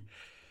ever be.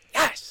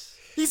 Yes.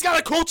 He's got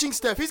a coaching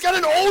staff. He's got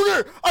an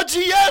owner, a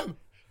GM.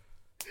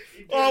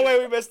 Oh, wait,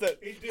 we missed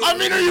it. I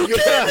mean, are you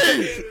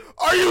kidding me?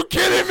 Are you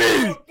kidding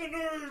me?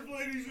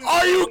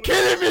 Are you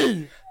kidding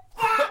me?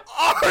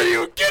 Are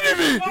you kidding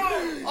me?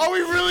 Are we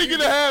really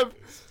going to have...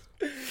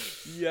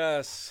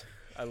 Yes.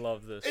 I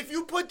love this. If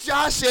you put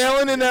Josh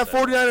Allen in that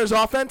 49ers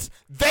offense,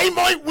 they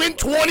might win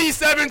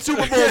 27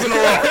 Super Bowls in a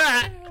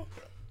row.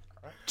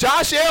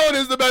 Josh Allen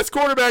is the best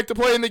quarterback to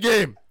play in the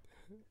game.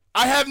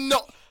 I have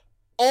no...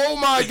 Oh,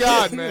 my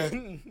God,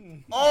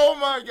 man. Oh,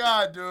 my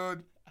God,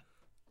 dude.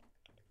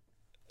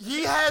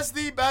 He has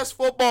the best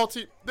football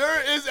team.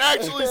 There is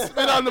actually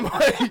spit on the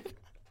mic.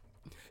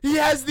 He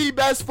has the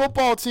best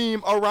football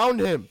team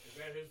around him. Is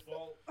that his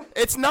fault?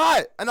 It's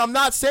not, and I'm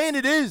not saying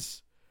it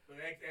is. But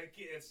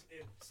it's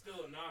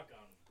still a knock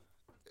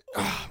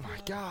on him. Oh, my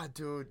God,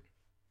 dude.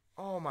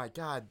 Oh, my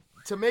God.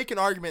 To make an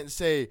argument and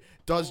say,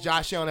 does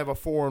Josh Allen have a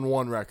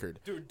 4-1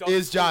 record? Dude,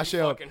 is Josh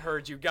Allen fucking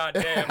heard you,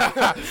 goddamn.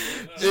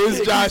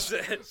 Is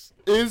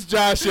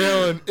Josh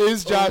Allen?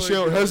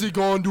 Has he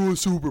gone to a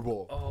Super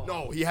Bowl? Oh.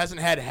 No, he hasn't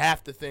had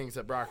half the things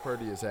that Brock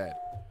Purdy has had.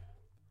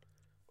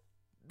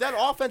 That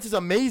offense is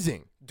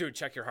amazing. Dude,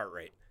 check your heart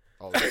rate.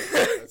 Oh, that's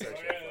actually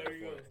There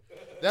you go.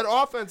 that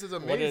offense is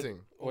amazing.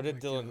 What did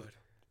Dylan?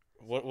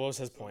 What was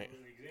his point? So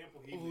the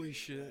example he Holy gave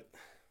shit.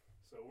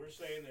 So we're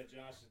saying that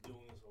Josh is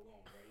doing this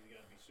alone, right? He's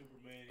got to be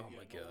Superman. Oh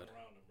my God.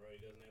 Around him, right?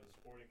 He doesn't have the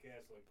supporting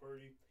cast like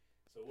Purdy.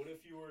 So what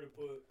if you were to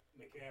put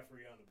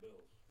McCaffrey on the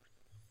Bills?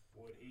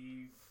 Would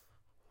he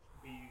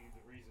be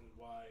the reason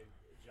why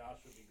Josh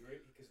would be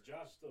great? Because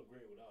Josh is still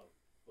great without him.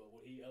 But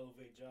would he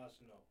elevate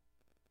Josh? No.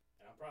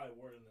 And I'm probably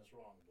wording this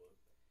wrong, but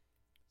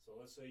so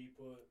let's say you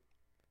put.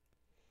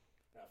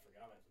 I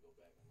forgot. I have to go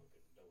back and look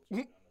at double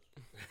check on this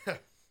one.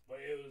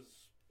 But it was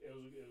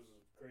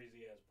a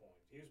crazy ass point.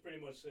 He was pretty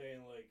much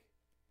saying like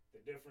the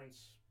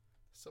difference.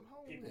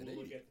 Somehow People would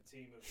look at the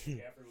team if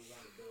McCaffrey was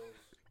on the Bills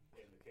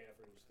and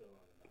McCaffrey was still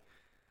on the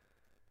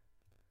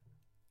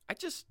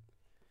Niners.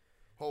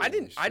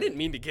 I didn't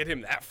mean to get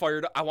him that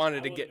fired up. I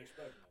wanted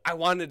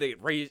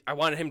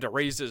him to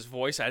raise his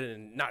voice. I did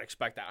not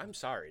expect that. I'm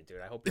sorry, dude.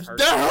 I hope you heard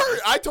that hurt.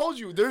 I told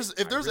you, if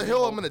there's a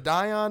hill I'm gonna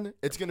die on,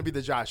 it's gonna be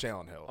the Josh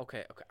Allen hill.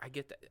 Okay, I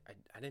get that.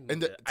 I didn't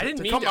And mean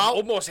to to come out-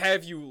 almost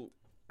have you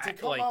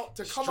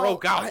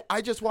stroke out.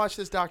 I just watched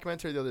this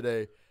documentary the other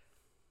day,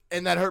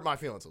 and that hurt my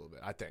feelings a little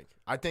bit. I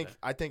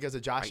think as a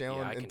Josh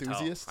Allen I can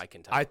enthusiast, tell. I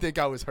can tell. I think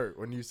I was hurt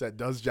when you said,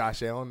 "Does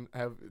Josh Allen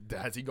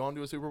has he gone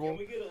to a Super Bowl?" Can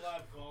we get a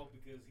live call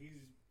because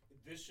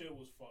this shit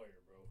was fire,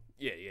 bro.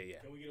 Yeah.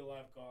 Can we get a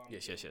live call?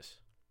 Yes.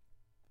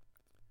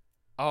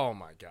 Oh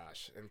my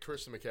gosh! And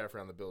Christian McCaffrey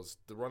on the Bills,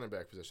 the running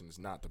back position is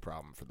not the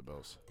problem for the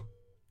Bills.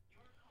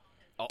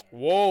 Oh,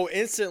 whoa!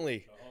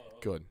 Instantly.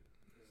 Good.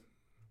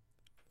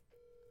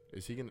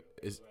 Is he gonna?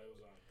 I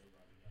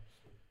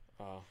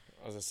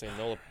was gonna say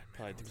Nola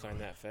probably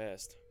declined that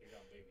fast. He's on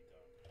baby time.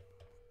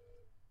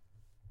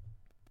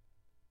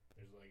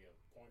 There's like a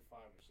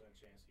 0.5%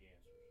 chance he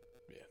answers.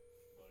 Yeah.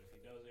 But if he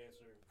does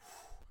answer,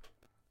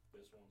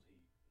 this one's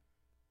heat.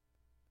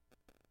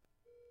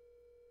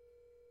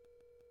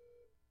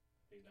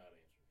 He's not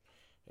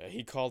answering. Yeah,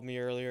 he called me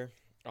earlier.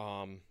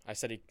 I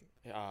said he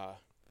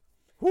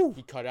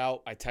cut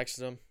out. I texted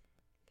him.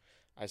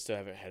 I still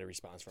haven't had a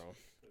response from him.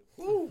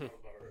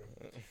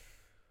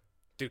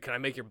 Dude, can I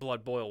make your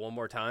blood boil one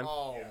more time?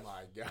 Oh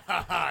my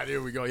God!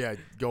 Here we go. Yeah,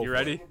 go. You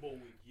ready? Super Bowl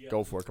week, yeah.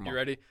 Go for it. Come on. You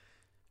ready?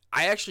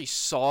 I actually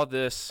saw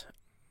this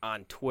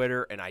on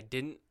Twitter, and I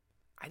didn't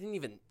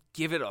even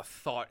give it a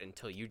thought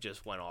until you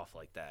just went off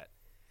like that.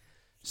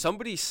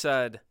 Somebody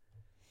said,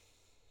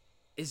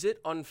 is it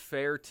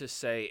unfair to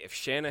say if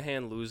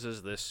Shanahan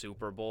loses this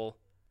Super Bowl,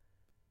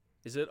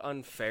 is it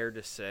unfair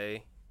to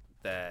say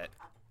that,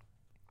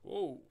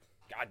 whoa,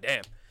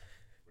 goddamn,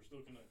 We're still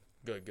connected.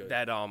 Good.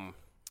 that,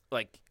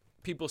 like,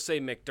 people say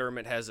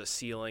McDermott has a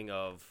ceiling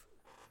of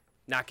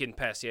not getting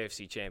past the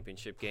AFC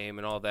Championship game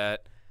and all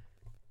that.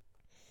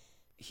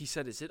 He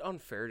said, is it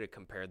unfair to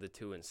compare the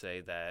two and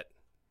say that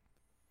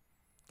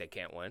they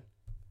can't win?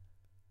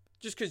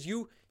 Just because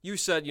you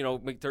said,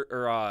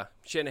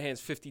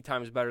 Shanahan's 50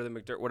 times better than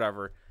McDermott,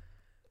 whatever.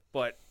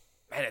 But,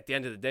 man, at the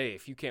end of the day,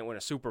 if you can't win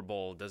a Super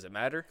Bowl, does it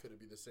matter? Could it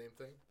be the same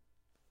thing?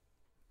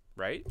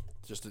 Right?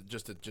 Just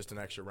an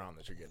extra round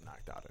that you're getting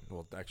knocked out in.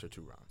 Well, the extra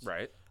 2 rounds.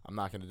 Right. I'm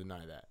not going to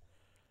deny that.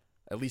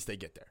 At least they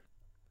get there.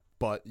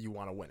 But you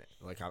want to win it.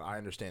 Like, I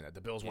understand that.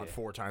 The Bills won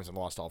 4 times and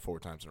lost all 4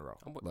 times in a row.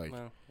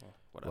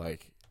 Whatever.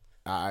 Like,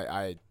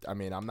 I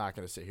mean, I'm not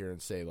going to sit here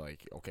and say,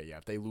 like, okay, yeah,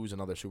 if they lose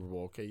another Super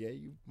Bowl, okay, yeah,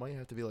 you might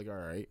have to be like, all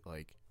right,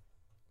 like,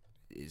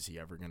 is he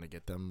ever going to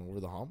get them over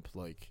the hump?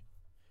 Like,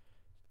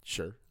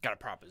 sure. Got a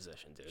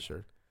proposition, dude.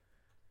 Sure.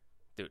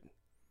 Dude.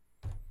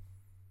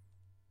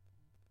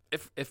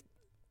 If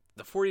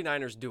the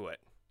 49ers do it,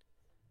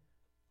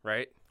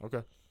 right?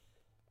 Okay.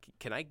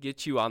 Can I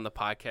get you on the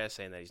podcast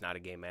saying that he's not a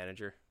game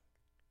manager?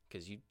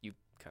 Because you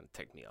kind of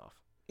ticked me off.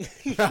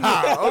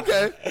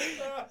 Okay.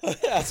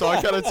 So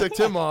I kind of ticked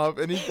him off,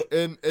 and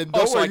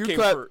don't so worry, I you came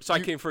clap. for so I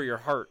came for your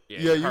heart. Yeah,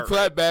 your you heart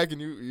clapped rate. back,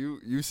 and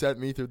you sent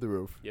me through the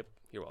roof. Yep,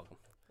 you're welcome.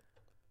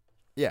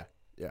 Yeah.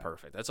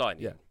 Perfect. That's all I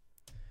need.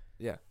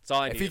 Yeah. That's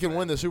all I need. If he can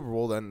win the Super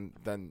Bowl,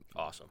 then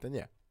awesome. Then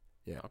yeah.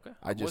 Okay.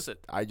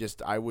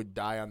 I would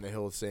die on the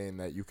hill saying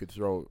that you could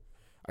throw.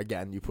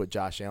 Again, you put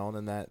Josh Allen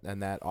in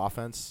that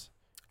offense.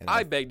 And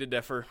I beg to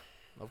differ.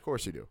 Of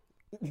course you do.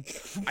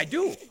 I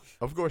do.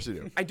 Of course you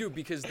do. I do,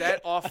 because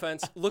that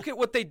offense, look at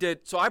what they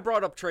did. So I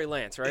brought up Trey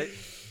Lance, right?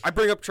 I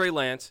bring up Trey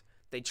Lance.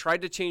 They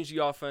tried to change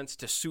the offense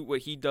to suit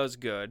what he does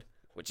good,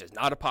 which is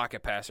not a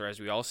pocket passer, as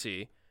we all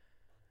see.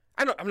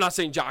 I'm not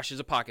saying Josh is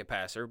a pocket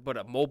passer, but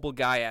a mobile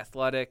guy,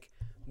 athletic,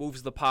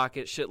 moves the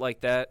pocket, shit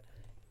like that,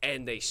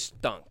 and they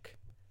stunk.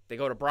 They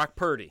go to Brock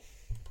Purdy,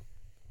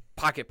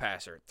 pocket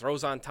passer,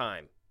 throws on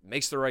time,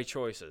 makes the right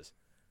choices.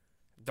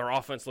 Their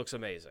offense looks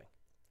amazing.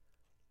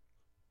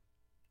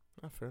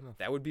 Fair enough.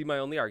 That would be my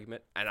only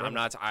argument, and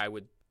I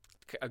would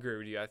agree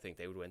with you. I think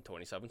they would win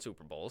 27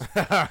 Super Bowls,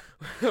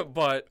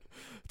 but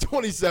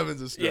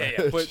 27's a stretch.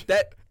 yeah. But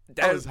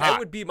that hot.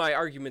 would be my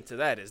argument to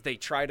that is they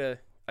tried a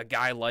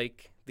guy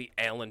like the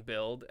Allen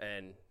build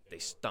and they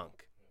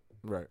stunk.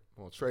 Right.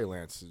 Well, Trey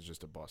Lance is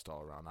just a bust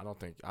all around. I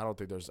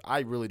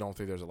really don't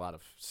think there's a lot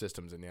of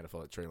systems in the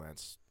NFL that Trey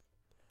Lance.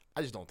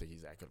 I just don't think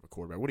he's that good of a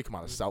quarterback. What did he come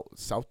out of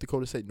South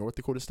Dakota State, North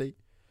Dakota State?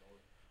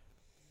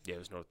 Yeah, it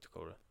was North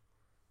Dakota.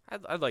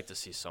 I'd like to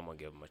see someone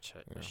give him a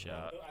shot.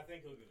 I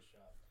think he'll get a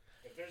shot.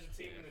 If there's a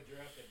team in the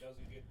draft that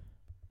doesn't get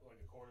like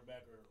a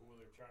quarterback or who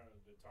they're trying to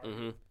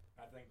target,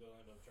 I think they'll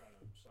end up trying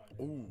to sign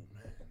him. Ooh,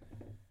 man.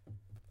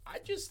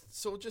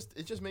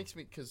 It just makes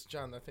me, because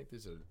John, I think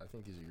these are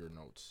your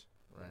notes,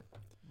 right?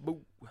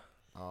 Boo.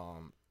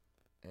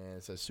 And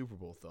it says Super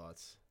Bowl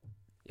thoughts.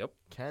 Yep.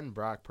 Can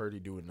Brock Purdy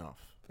do enough?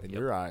 In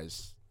your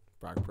eyes,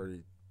 Brock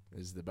Purdy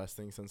is the best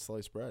thing since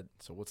sliced bread.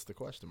 So what's the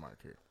question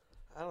mark here?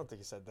 I don't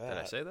think he said that. Did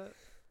I say that?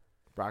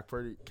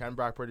 Can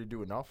Brock Purdy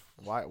do enough?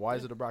 Why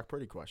is it a Brock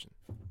Purdy question?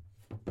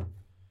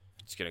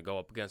 It's going to go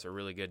up against a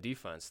really good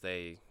defense.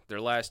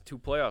 Their last 2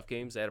 playoff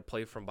games, they had to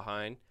play from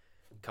behind,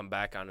 come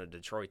back on a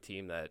Detroit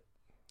team that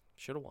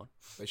should have won.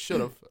 They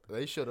should have.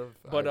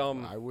 But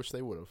I wish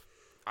they would have.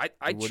 I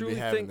wouldn't truly be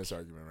having think this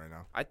argument right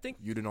now. I think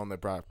You'd have known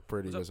that Brock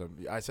Purdy was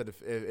I said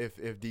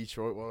if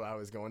Detroit. What I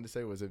was going to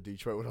say was if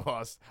Detroit would have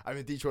lost. I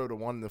mean, Detroit would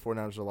have won and the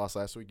 49ers would have lost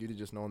last week. You'd have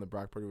just known that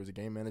Brock Purdy was a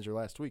game manager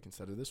last week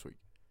instead of this week.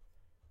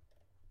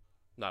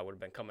 No, I would have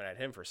been coming at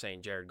him for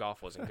saying Jared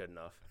Goff wasn't good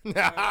enough.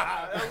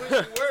 I wish you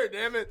were,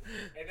 damn it.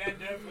 And that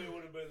definitely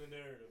would have been the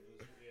narrative.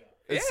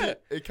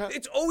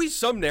 It's always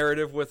some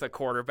narrative with a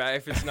quarterback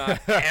if it's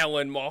not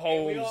Allen,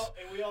 Mahomes.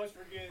 And we always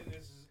forget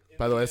this is.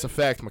 By the way, it's a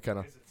fact,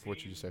 McKenna. For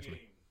what you just texted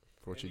me.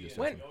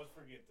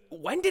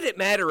 When did it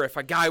matter if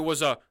a guy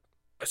was a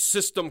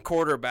system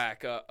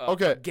quarterback,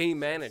 a game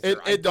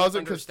manager? It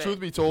doesn't, because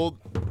truth be told,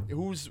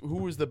 who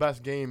is the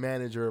best game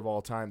manager of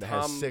all time that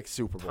has 6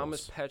 Super Bowls?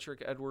 Thomas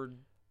Patrick Edward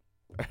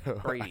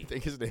Brady. I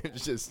think his name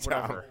is just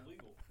Whatever.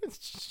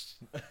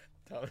 Tom.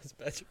 Thomas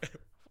Patrick.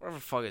 Whatever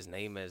the fuck his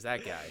name is,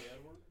 that guy.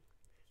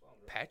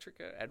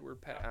 Patrick Edward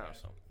I don't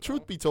know.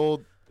 Truth be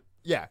told,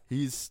 yeah,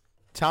 he's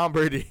Tom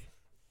Brady.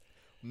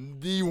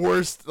 The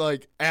worst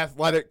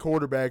athletic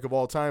quarterback of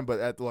all time,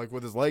 but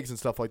with his legs and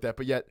stuff like that.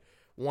 But yet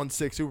won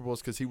 6 Super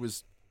Bowls because he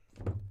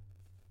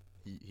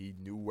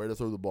knew where to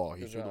throw the ball.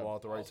 He threw the ball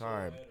at the right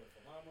time.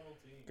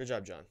 Good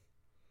job, John.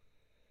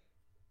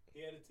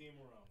 He had a team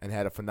around. And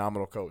had a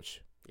phenomenal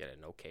coach. He had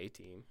an okay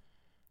team.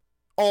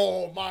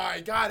 Oh my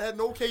God, had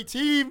an okay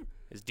team.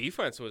 His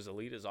defense was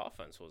elite. His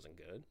offense wasn't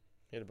good.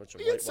 He had a bunch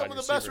of He had some of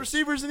the best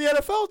receivers in the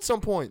NFL at some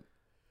point.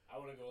 I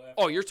want to go after.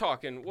 Oh, you're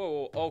talking.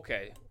 Whoa,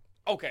 okay.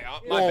 Okay,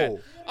 my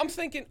bad. I'm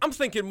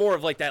thinking more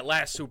of that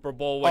last Super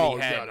Bowl when he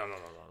had no.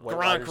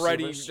 Gronk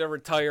ready to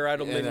retire.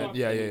 Edelman.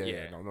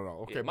 Yeah. No.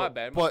 Okay, yeah, my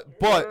bad. But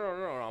no.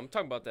 I'm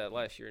talking about that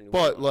last year in New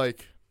Orleans. But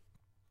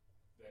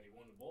That he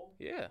won the bowl.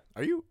 Yeah,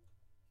 are you?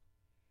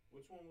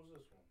 Which one was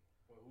this one?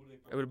 Who they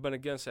it would have been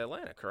against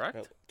Atlanta,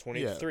 correct?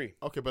 23. Yeah.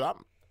 Okay, but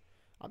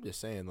I'm just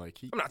saying I'm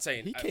not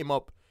saying he came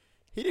up.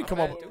 He didn't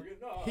come up.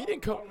 He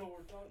didn't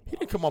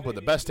come up with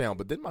the best talent.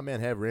 But didn't my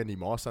man have Randy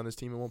Moss on his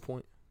team at one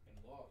point?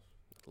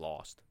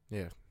 Lost.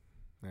 Yeah.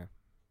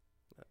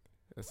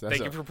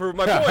 Thank you for proving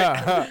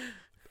my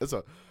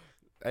point.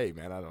 Hey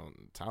man,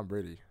 Tom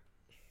Brady,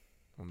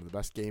 one of the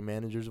best game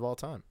managers of all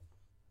time.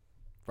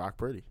 Brock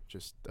Purdy,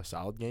 just a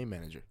solid game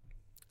manager.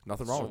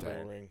 Nothing wrong with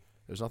that.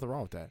 There's nothing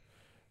wrong with that.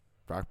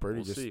 Brock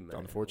Purdy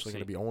unfortunately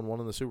going to be 0-1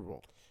 in the Super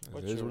Bowl.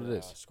 What's it is what it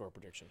is. Score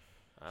prediction?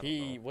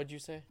 What'd you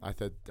say? I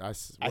said.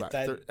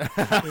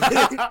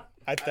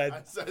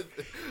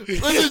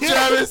 Listen,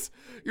 Travis,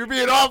 you're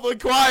being awfully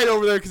quiet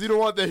over there because you don't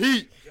want the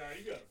heat.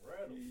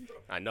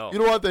 I know. You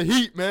don't want the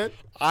heat, man.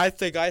 I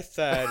think I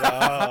said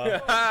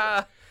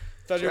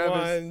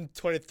 31-23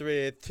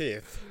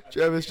 18th.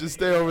 Travis, just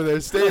stay over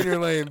there. Stay in your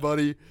lane,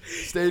 buddy.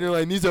 Stay in your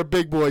lane. These are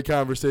big boy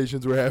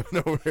conversations we're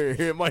having over here.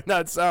 It might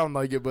not sound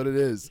like it, but it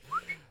is.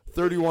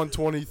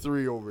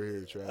 31-23 over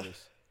here,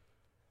 Travis.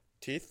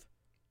 Teeth?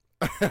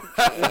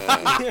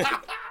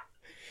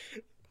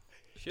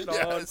 Shit on.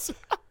 Yes.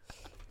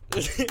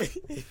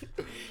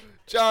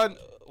 John,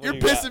 you're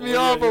you pissing got? me What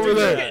off do you over You're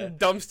there. getting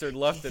dumpstered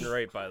left and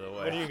right, by the way.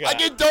 What do you I got?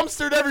 get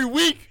dumpstered every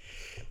week.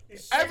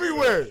 He's sick of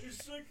Everywhere. it. He's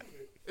sick of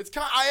it. It's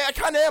I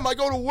kind of am. I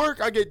go to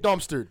work, I get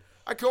dumpstered.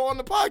 I go on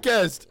the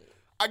podcast,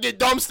 I get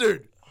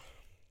dumpstered.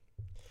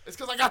 It's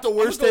because I got the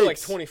worst Go like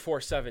takes.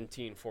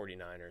 24-17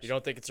 49ers. You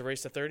don't think it's a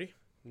race to 30?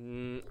 I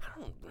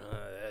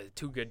don't.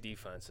 Two good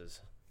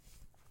defenses.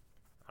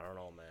 I don't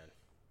know, man.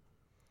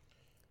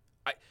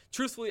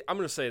 Truthfully, I'm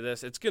gonna say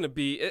this. It's gonna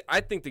be. I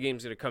think the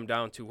game's gonna come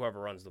down to whoever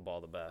runs the ball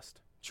the best.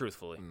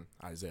 Truthfully.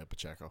 Isaiah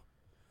Pacheco.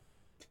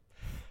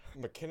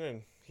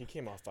 McKinnon, he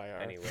came off IR.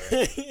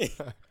 Anyway.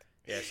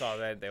 Yeah, I saw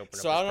that. They opened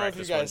So up I his don't know if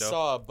you practice guys window.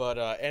 saw, but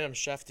Adam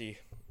Schefter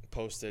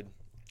posted.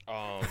 You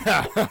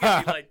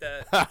like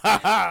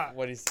that?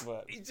 What he's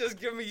what? He just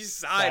give me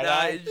Side side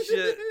eye? eye and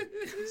shit.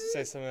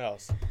 Say something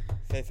else.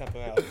 Say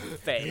something else.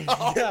 Fake.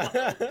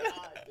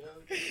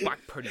 Fuck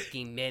pretty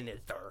game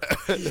manager.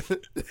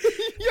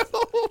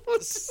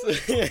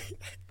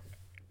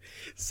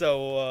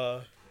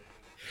 So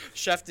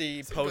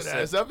Schefter Good posted.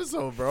 ass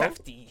episode, bro.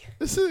 Hefty.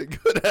 This is a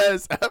good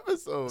ass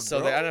episode. So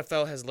bro. the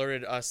NFL has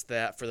alerted us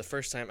that for the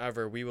first time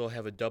ever, we will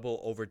have a double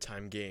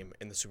overtime game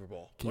in the Super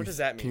Bowl. What does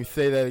that Can you mean?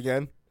 say that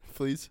again,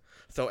 please?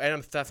 So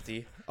Adam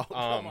Schefter, Come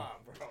on,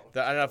 bro.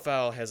 the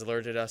NFL has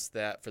alerted us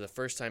that for the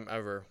first time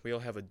ever, we'll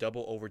have a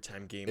double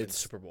overtime game in the It's-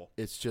 Super Bowl.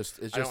 It's just.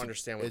 I don't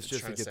understand what it's it's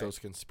just trying to to get say. those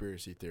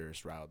conspiracy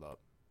theorists riled up.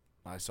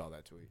 I saw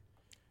that tweet.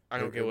 I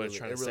don't get what it's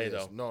trying to say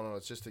though. No,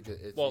 it's just to get.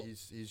 It's, Well,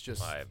 he's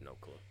just. I have no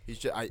clue. He's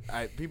just.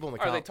 People in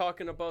the. Are they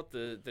talking about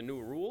the new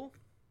rule?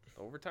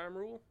 The overtime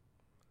rule?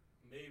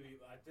 Maybe.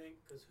 I think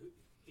because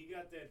he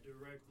got that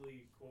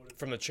directly quoted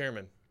From the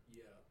chairman.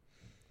 Yeah.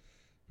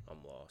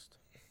 I'm lost.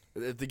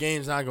 If the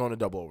game's not going to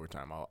double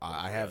overtime,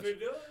 I have. If it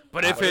does,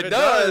 But if if it it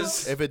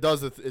does, If it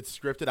does, it's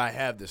scripted. I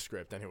have the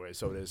script anyway,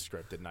 so it is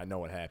scripted, and I know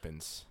what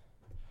happens.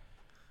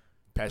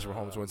 Patrick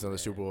Mahomes wins another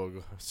Super Bowl.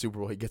 Super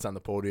Bowl. He gets on the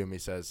podium. He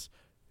says,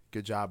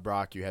 "Good job,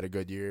 Brock. You had a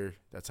good year.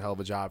 That's a hell of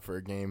a job for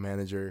a game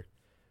manager.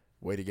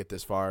 Way to get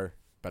this far.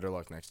 Better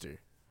luck next year."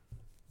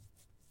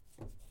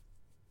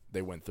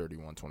 They win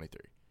 31-23.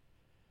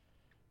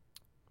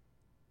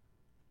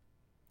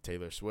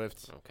 Taylor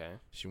Swift. okay.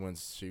 She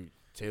wins.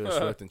 Taylor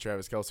Swift and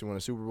Travis Kelce win a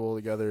Super Bowl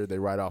together. They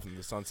ride off into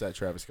the sunset.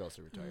 Travis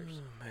Kelce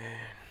retires.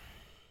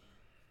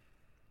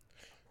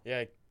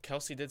 Yeah,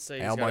 Kelsey did say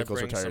he's Al got to Michaels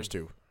bring retires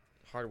some too.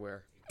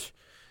 hardware.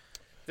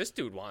 This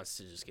dude wants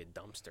to just get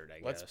dumpstered, I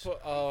Let's guess. put.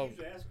 he's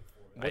asking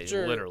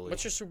for it.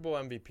 What's your Super Bowl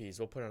MVPs?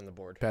 We'll put it on the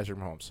board. Patrick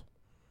Mahomes.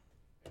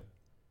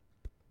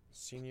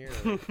 Senior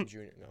or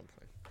junior? No, I'm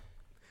playing.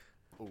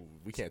 Ooh,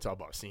 we can't talk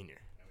about senior.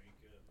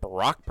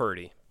 Brock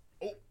Purdy.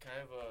 Oh,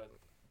 kind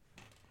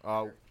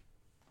of a.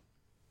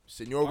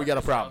 Senor, we got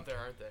a problem. Out there,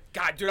 aren't they?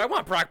 God, dude, I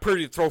want Brock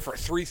Purdy to throw for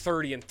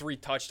 330 and 3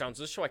 touchdowns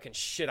just so I can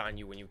shit on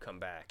you when you come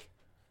back.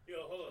 Yo,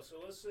 hold on. So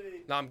let's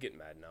say No, I'm getting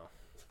mad now.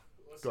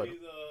 Go ahead.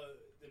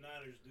 the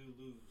Niners do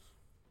lose,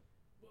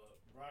 but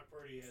Brock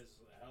Purdy has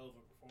a hell of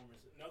a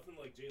performance. Nothing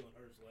like Jalen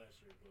Hurts last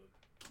year, but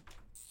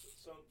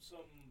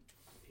something.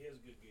 He has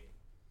a good game.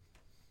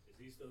 Is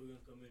he still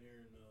gonna come in here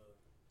and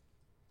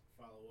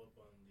follow up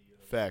on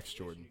the Facts, information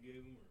Jordan. you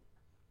gave him, or?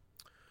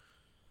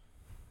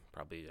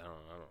 Probably, I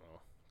don't know.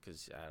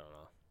 Because, I don't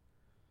know.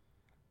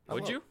 I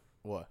Would love- you?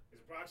 What?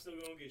 Is Brock still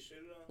gonna get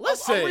shitted on?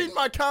 Listen. I'm reading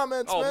my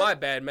comments, Oh, man. my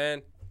bad,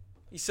 man.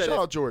 He said Shout if,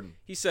 out Jordan.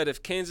 he said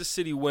if Kansas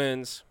City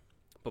wins,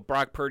 but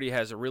Brock Purdy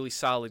has a really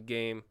solid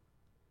game,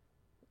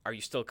 are you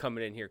still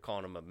coming in here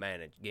calling him a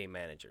game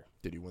manager?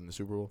 Did he win the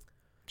Super Bowl?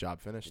 Job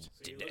finished.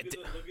 See, look at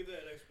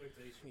that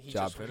expectation. He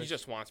Job just, he finished?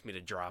 just wants me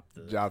to drop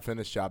the... Job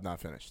finished. Job not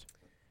finished.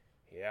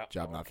 Yeah.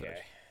 Job not okay.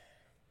 finished.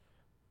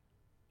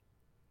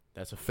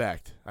 That's a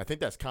fact. I think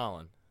that's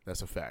Colin.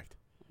 That's a fact.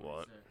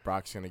 What?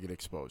 Brock's gonna get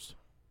exposed.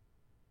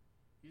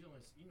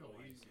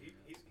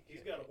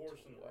 He's got a horse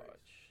in the race.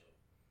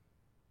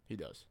 He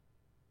does.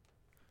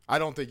 I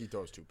don't think he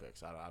throws 2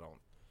 picks. I don't.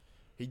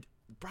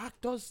 Brock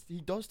does. He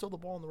does throw the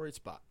ball in the right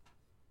spot.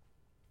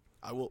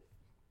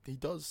 He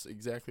does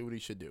exactly what he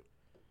should do.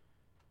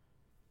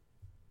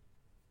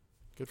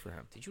 Good for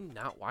him. Did you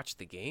not watch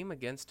the game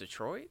against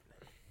Detroit?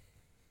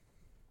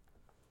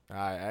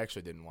 I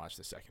actually didn't watch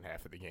the second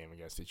half of the game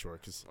against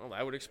Detroit because Well,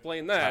 that would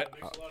explain that.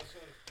 Makes a lot of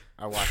sense.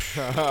 I watched.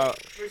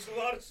 Makes a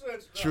lot of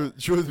sense. Bro.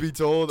 truth be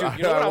told, Dude,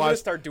 you know what I I'm gonna watched.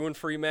 start doing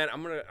for you, man?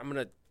 I'm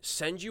gonna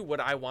send you what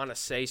I want to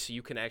say so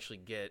you can actually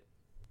get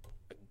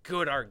a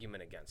good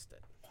argument against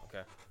it.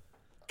 Okay.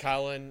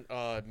 Colin,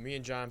 me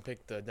and John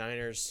picked the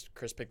Niners.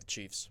 Chris picked the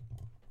Chiefs.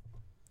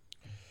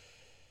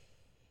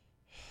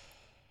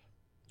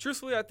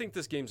 Truthfully, I think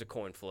this game's a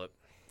coin flip.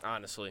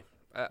 Honestly,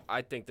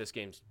 I think this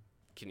game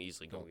can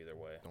easily go either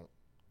way.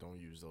 Don't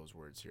use those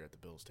words here at the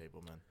Bills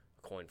table, man.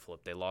 Coin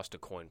flip. They lost a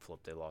coin flip.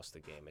 They lost the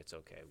game. It's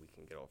okay. We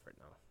can get over it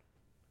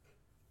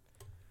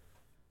now.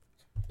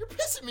 You're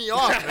pissing me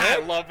off, I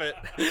man. love it.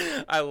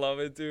 I love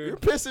it, You're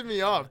dude. pissing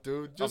me off,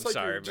 dude. I'm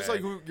sorry, just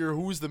man. like your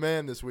who's the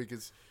man this week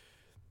is.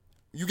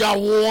 You got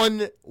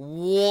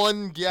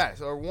one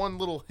guess or one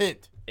little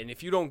hint. And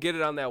if you don't get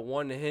it on that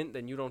one hint,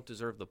 then you don't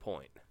deserve the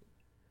point.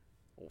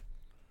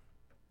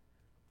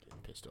 Getting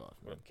pissed off,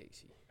 man.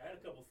 Casey. I had a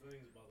couple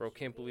things about Bro,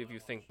 can't believe you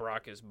think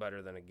Brock is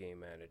better than a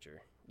game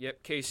manager.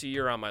 Yep, Casey,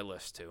 you're on my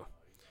list too.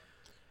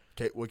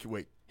 Okay,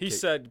 wait. He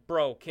said,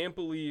 bro, can't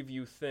believe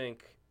you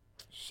think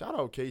Shout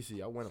out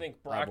Casey. I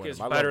Brock is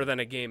better than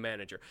a game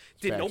manager.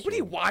 Did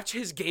nobody watch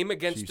his game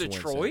against Chiefs win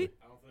Detroit?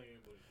 I don't think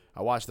anybody did.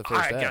 I watched the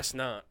first half. I guess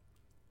not.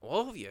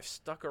 Well, if you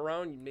stuck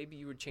around, maybe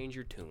you would change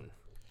your tune.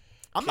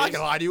 I'm not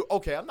gonna lie to you.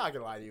 Okay, I'm not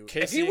gonna lie to you.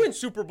 If you win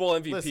Super Bowl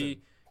MVP,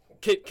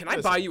 Listen. can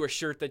I buy you a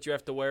shirt that you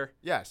have to wear?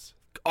 Yes.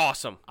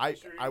 Awesome. I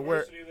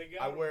wear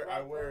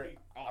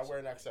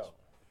an XL.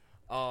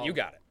 You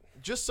got it.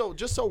 Just so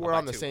we're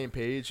on the same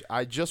page,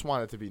 I just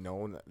want it to be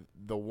known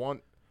the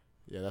one.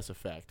 Yeah, that's a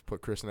fact.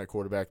 Put Chris in that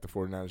quarterback. The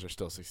 49ers are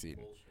still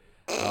succeeding.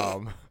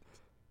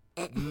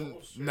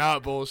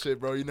 Not bullshit,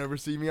 bro. You never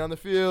see me on the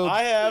field.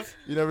 I have.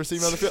 You never see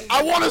me on the field.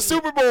 I won a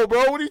Super Bowl,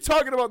 bro. What are you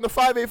talking about in the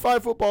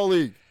 5A5 football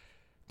league?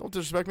 Don't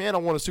disrespect me. I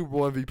won a Super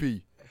Bowl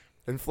MVP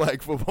in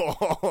flag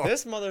football.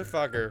 This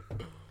motherfucker,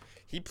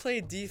 he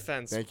played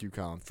defense. Thank you,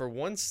 Colin. For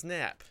one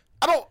snap.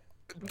 I don't.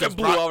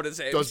 Blew out his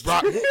hands. Does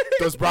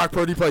Brock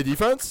Purdy play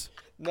defense?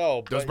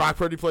 No. Does Brock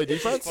Purdy play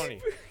defense? Funny.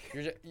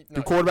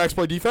 Do quarterbacks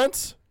play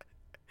defense?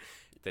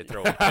 If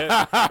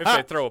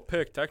they throw a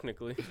pick,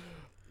 technically.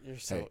 You're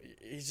so.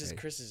 He's just.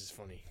 Chris is just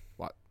funny.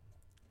 What?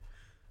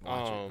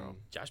 Watch it, bro.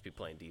 Josh be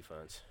playing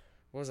defense.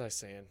 What was I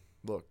saying?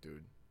 Look,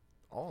 dude.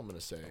 All I'm gonna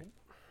say.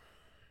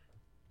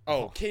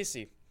 Oh,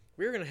 Casey,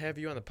 we were gonna have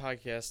you on the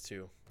podcast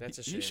too. That's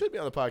a shame. He should be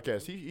on the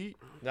podcast. He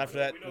Not for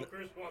that. We know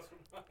Chris wants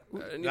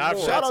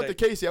shout out to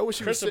Casey. I wish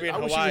he was Chris will be in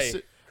sitting.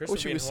 Hawaii. I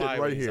wish he was sitting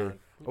right here.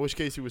 I wish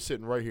Casey was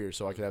sitting right here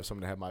so I could have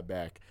someone to have my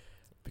back.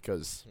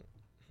 Because,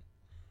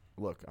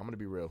 look, I'm gonna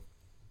be real.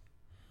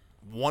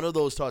 One of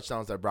those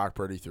touchdowns that Brock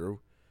Purdy threw.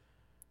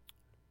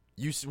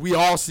 We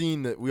all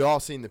seen the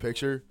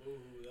picture.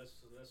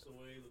 That's the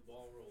way the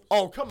ball rolls.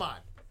 Oh, come on.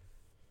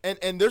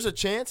 And there's a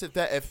chance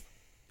if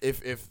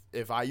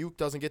Ayuk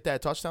doesn't get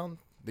that touchdown,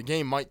 the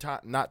game might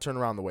not turn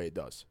around the way it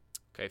does.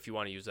 Okay, if you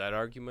want to use that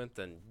argument,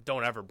 then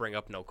don't ever bring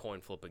up no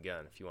coin flip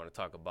again. If you want to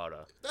talk about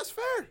That's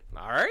fair.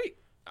 All right,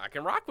 I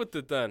can rock with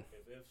it then.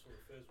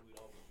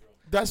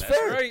 That's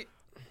fair. Right.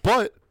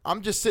 But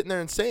I'm just sitting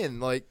there and saying,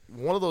 like,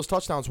 one of those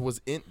touchdowns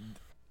was in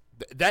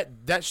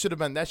that should have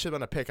been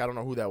a pick. I don't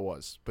know who that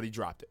was, but he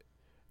dropped it,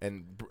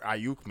 and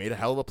Ayuk made a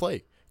hell of a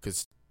play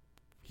because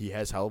he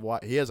has a hell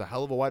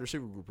of a wide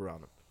receiver group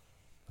around him.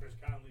 Chris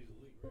Conley's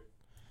elite, right?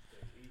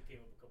 He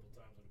came up a couple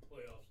times in the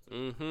playoffs.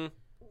 Too. Mm-hmm.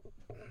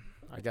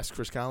 I guess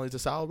Chris Conley's a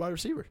solid wide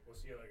receiver.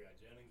 What's the other guy?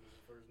 Jennings is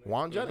his first name.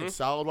 Juan Jennings,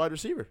 solid wide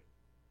receiver.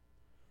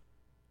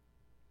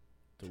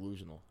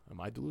 Delusional.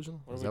 Am I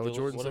delusional? Is that what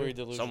Jordan said? What are we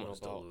delusional Someone's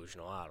about?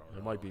 delusional. I don't know.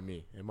 It might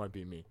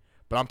be me.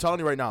 But I'm telling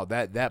you right now,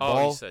 that Oh,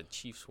 ball. he said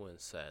Chiefs win,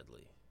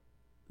 sadly.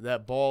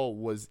 That ball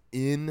was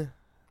in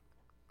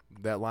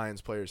that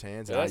Lions player's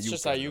hands. Yeah, and that's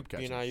just ended up Ayuk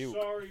catching being it. Ayuk.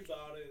 Sorry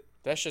about it.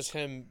 That's just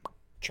him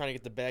trying to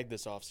get the bag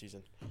this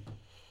offseason.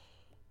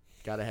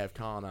 Got to have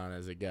Colin on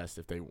as a guest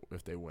if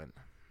they win.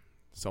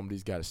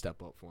 Somebody's got to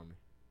step up for me.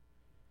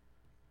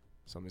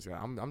 Somebody's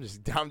got. I'm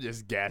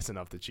just gassing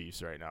up the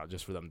Chiefs right now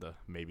just for them to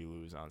maybe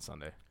lose on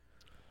Sunday.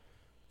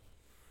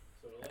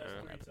 So the last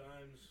 3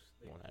 times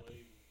they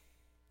played,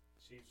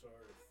 Chiefs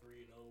are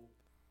 3-0.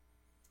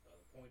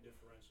 Point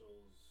differential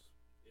is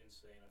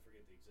insane. I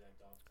forget the exact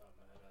off the top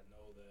of my head. I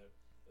know that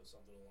it was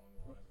something along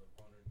the lines of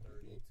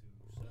 130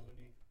 to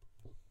 70.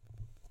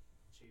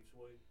 Chiefs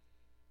way.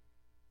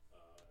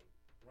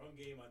 Run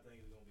game, I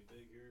think, is going to be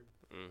big here.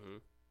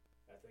 Mm-hmm.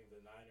 I think the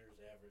Niners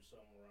average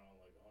somewhere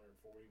around like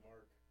 140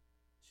 mark.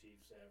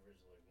 Chiefs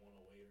average like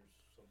 108 or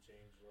some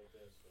change like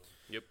that. So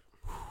Yep.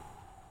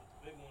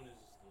 the big one is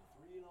the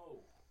 3-0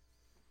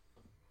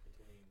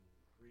 between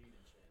Reed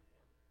and Shanahan.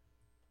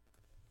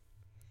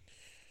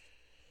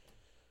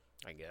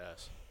 I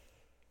guess.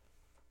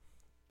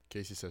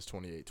 Casey says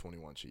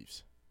 28-21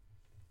 Chiefs.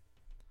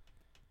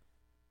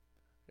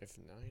 If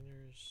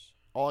Niners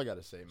All I got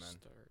to say, man.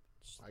 start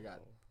slow.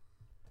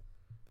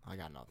 I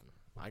got nothing.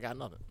 I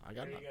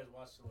know you guys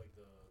watched like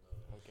the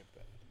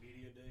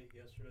media day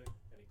yesterday.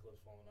 Any clips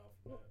falling out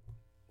from that?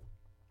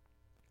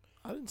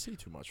 I didn't see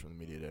too much from the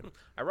media day.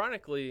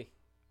 Ironically,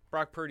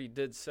 Brock Purdy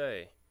did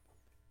say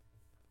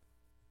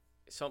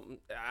something.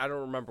 I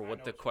don't remember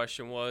what the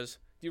question was.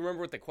 Do you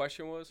remember what the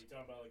question was? You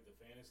talking about like the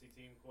fantasy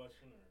team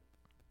question, or?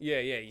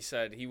 Yeah. He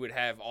said he would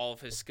have all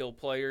of his skill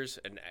players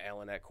and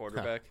Allen at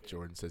quarterback.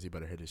 Jordan says he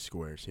better hit his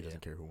squares. He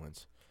doesn't care who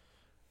wins.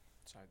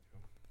 That's how I do.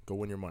 Go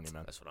win your money,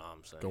 man. That's what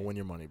I'm saying. Go win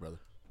your money, brother.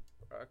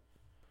 Brock.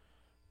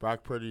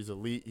 Brock Purdy's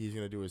elite. He's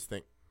going to do his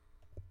thing.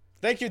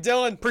 Thank you,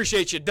 Dylan.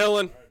 Appreciate you,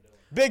 Dylan.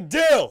 Big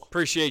deal.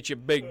 Appreciate you,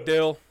 Big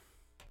Dill.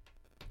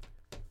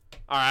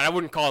 All right, I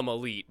wouldn't call him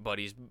elite, but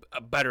he's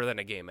better than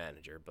a game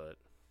manager. But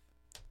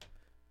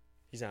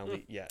He's not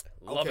elite yet.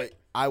 Love Okay, it.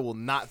 I will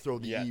not throw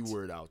the Yet. E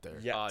word out there.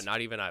 Yet.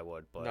 Not even I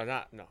would, but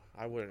No,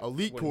 I wouldn't.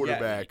 Elite wouldn't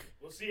quarterback. yet.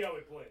 We'll see how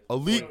he plays.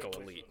 Elite. Go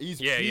elite. He's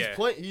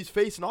he's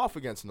facing off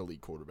against an elite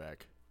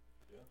quarterback.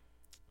 Yeah.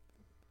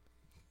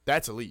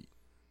 That's elite.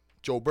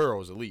 Joe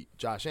Burrow's elite.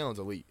 Josh Allen's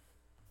elite.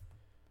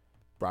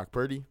 Brock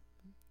Purdy,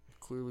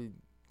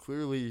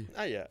 clearly,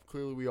 Not yet.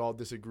 clearly, we all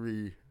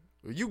disagree.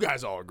 Well, you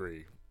guys all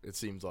agree. It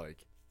seems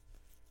like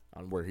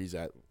on where he's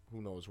at.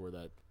 Who knows where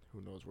that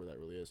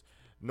really is.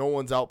 No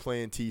one's out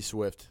playing T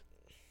Swift.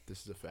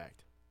 This is a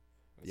fact.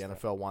 The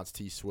NFL wants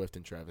T Swift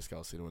and Travis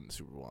Kelce to win the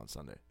Super Bowl on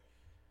Sunday.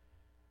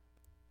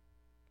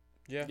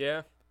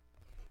 yeah.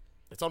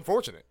 It's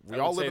unfortunate. We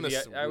all live in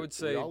the I would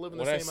say we all live in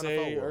the What I same say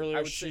NFL world. earlier,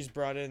 I would she's say-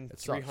 brought in It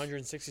sucks.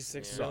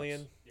 $366 Yeah.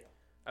 million.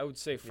 I would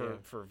say Yeah.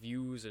 for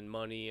views and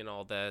money and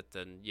all that,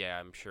 then yeah,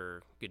 I'm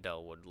sure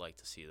Goodell would like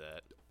to see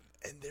that.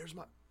 And there's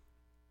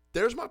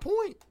my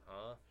point.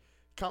 Huh?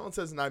 Colin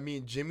says, and I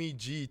mean Jimmy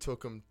G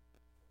took him.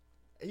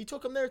 He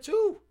took him there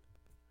too.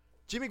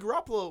 Jimmy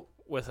Garoppolo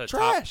With a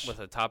Trash.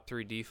 top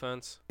 3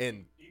 defense.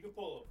 and You can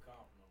pull up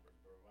comp numbers,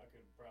 bro. I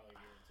could probably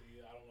guarantee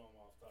you. I don't know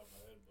them off the top of my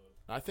head,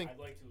 but I think I'd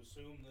like to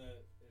assume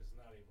that it's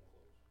not even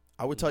close.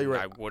 I would tell you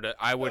right.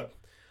 I would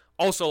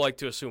also like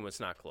to assume it's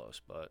not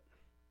close, but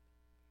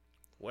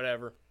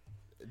whatever.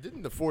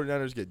 Didn't the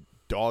 49ers get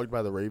dogged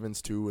by the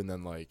Ravens too? And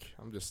then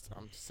I'm just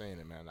saying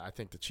it, man. I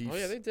think the Chiefs. Oh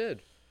yeah, they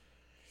did.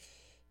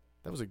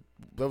 That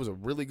was a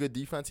really good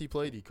defense he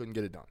played. He couldn't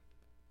get it done.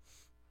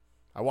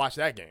 I watched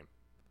that game.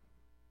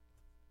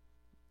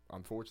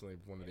 Unfortunately,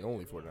 one of the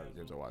only 49ers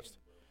games I watched.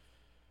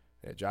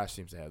 Yeah, Josh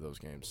seems to have those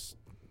games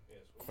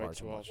far Quite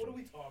too too much. What are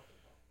we talking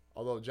about?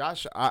 Although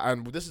Josh,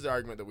 and this is the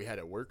argument that we had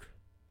at work.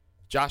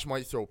 Josh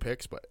might throw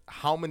picks, but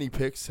how many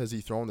picks has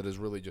he thrown that has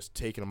really just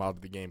taken him out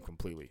of the game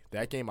completely?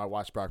 That game I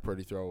watched Brock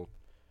Purdy throw.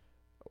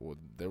 Well,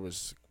 there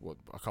was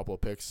a couple of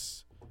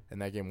picks in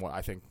that game.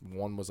 I think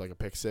one was like a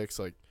pick six.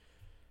 Like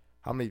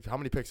how many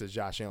picks does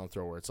Josh Allen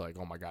throw where it's like,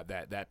 oh my god,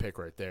 that pick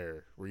right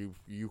there where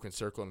you can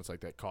circle and it's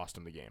like that cost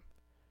him the game.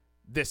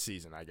 This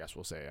season, I guess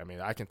we'll say. I mean,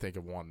 I can think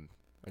of one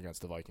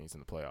against the Vikings in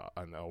the playoff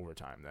in the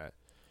overtime that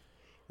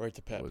Right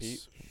to Pat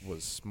Pete.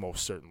 was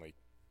most certainly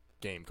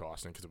game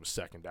costing because it was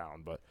second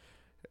down, but.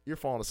 You're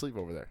falling asleep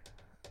over there.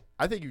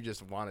 I think you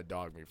just want to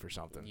dog me for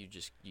something.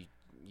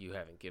 You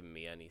haven't given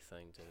me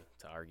anything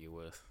to argue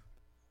with.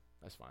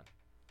 That's fine.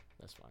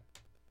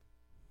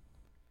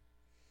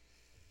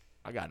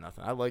 I got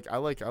nothing. I like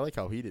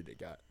how heated it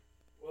got.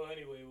 Well,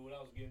 anyway, what I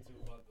was getting to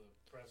about the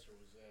presser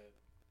was that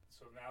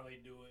so now they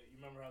do it.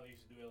 You remember how they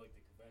used to do it like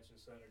the convention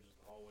center,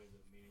 just the hallway, the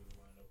meeting would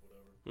line up,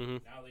 whatever.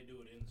 Mm-hmm. Now they do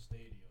it in the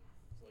stadium.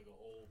 It's like a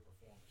whole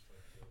performance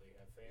thing. So they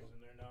have fans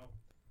in there now.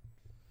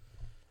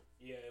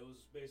 Yeah, it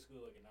was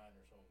basically like a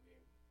Niners home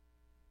game.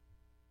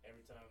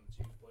 Every time the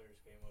Chiefs players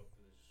came up,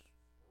 it just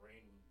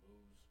rained with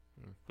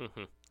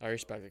boos. I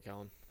respect it,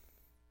 Colin.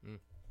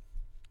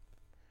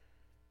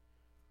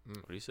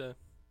 What do you say?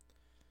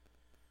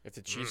 If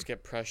the Chiefs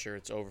get pressure,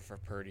 it's over for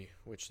Purdy,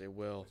 which they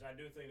will. Which I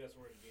do think that's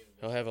where the game is.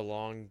 He'll have a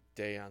long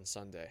day on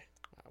Sunday.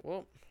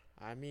 Well,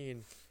 I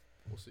mean,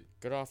 We'll see.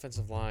 good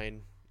offensive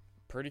line.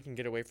 Purdy can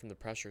get away from the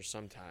pressure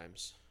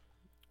sometimes.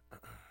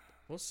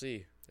 We'll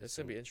see. It's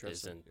going to be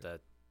interesting. Isn't that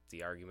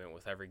the argument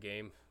with every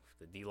game? If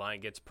the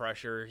D-line gets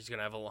pressure, he's going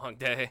to have a long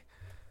day.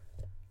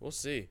 We'll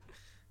see.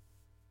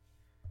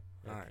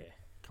 All right.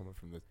 Coming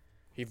from the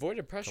He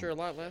avoided pressure a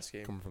lot last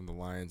game.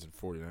 Lions and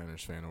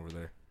 49ers fan over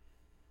there.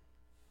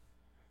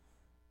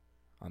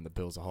 On the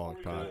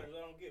BillsAholic pod. I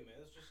don't get, man.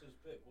 That's just his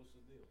pick. What's the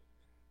deal?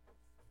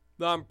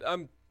 No,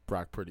 I'm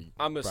Brock Purdy.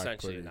 I'm Brock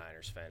essentially Purdy. a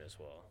Niners fan as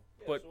well.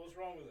 Yeah, But so what's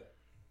wrong with that?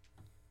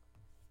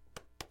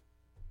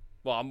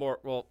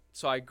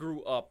 so I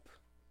grew up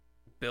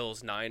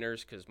Bills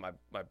Niners because my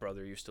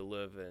brother used to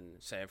live in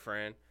San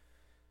Fran.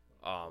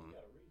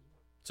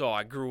 So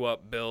I grew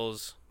up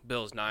Bills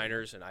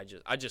Niners, and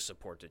I just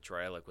support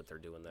Detroit. I like what they're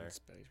doing there.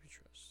 Spags we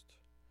trust.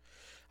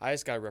 I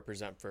just got to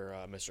represent for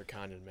Mr.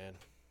 Condon, man.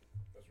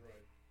 That's right.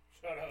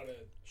 Shout out,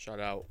 Ed. Shout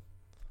out.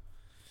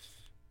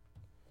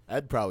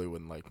 Ed probably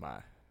wouldn't like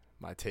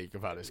my take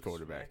about his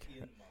quarterback. Smack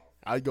you in the mouth.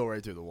 I'd go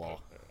right through the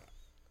wall.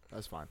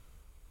 That's fine.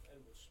 Ed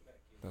will smack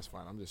you in the That's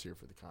fine. I'm just here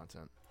for the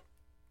content.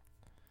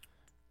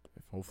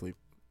 Hopefully,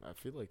 I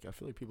feel like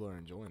people are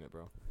enjoying it,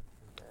 bro.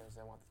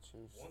 I want the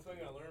Chiefs. One thing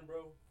I learned,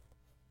 bro,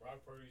 Brock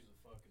Purdy's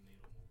a fucking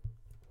needle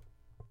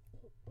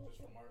mover. Just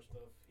from our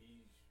stuff,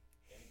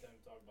 anytime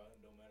you talk about him,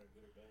 don't matter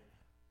good or bad.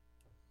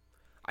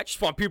 I just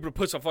want people to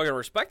put some fucking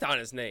respect on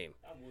his name.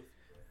 I'm with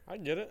you, bro. I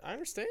get it. I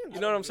understand. You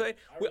know what I'm saying?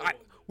 I really don't.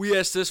 We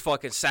asked this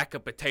fucking sack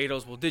of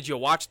potatoes. Well, did you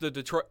watch the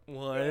Detroit?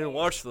 Well, I didn't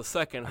watch the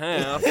second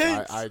half.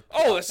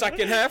 The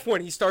second half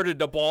when he started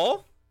the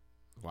ball.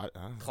 What?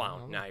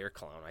 Clown. Nah, you're a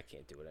clown. I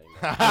can't do it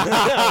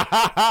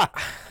anymore.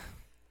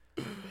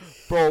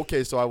 Bro,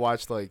 okay, so I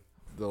watched like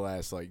the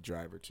last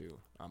drive or two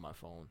on my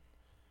phone.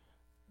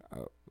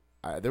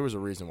 There was a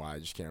reason why I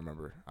just can't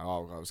remember. I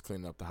was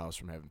cleaning up the house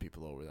from having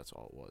people over. That's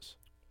all it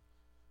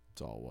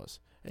was.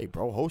 Hey,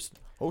 bro,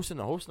 hosting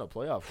a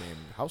playoff game,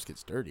 house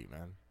gets dirty,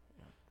 man.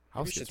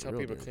 House You should gets tell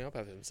real, people to dude. clean up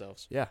after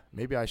themselves. Yeah,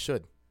 maybe I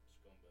should.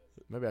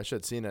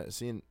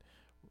 Seeing.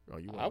 Oh,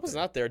 you I was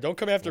not there. Don't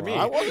come after me.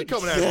 I wasn't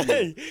coming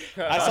after you.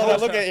 I saw that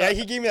look at. Yeah,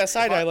 he gave me that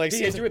side eye. Like, He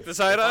hit you with the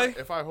side eye?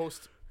 If I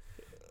host,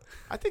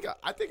 I think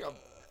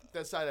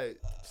that side eye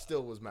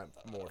still was meant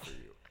more for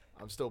you.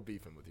 I'm still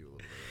beefing with you a little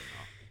bit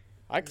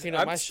right I clean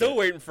up my I'm still shit.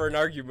 waiting for an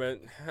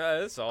argument.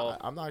 That's now. all.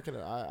 I'm not gonna.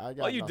 I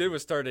got All you nothing. did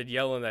was started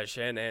yelling that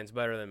Shanahan's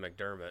better than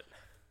McDermott.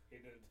 He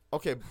did.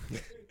 Okay,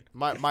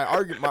 my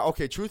argument.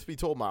 Okay, truth be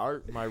told,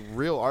 my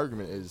real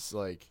argument is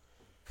like,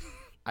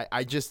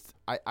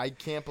 I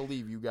can't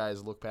believe you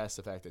guys look past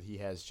the fact that he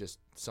has just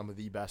some of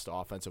the best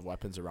offensive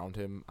weapons around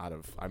him.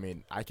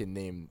 I can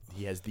name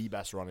he has the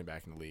best running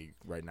back in the league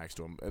right next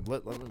to him. And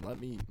let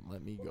me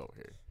go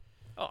here.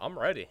 Oh, I'm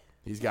ready.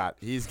 He's got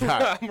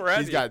I'm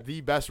ready. he's got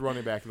the best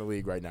running back in the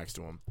league right next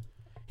to him.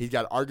 He's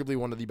got arguably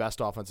one of the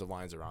best offensive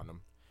lines around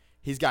him.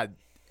 He's got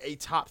a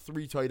top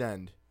 3 tight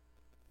end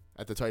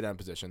at the tight end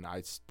position.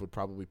 I would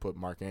probably put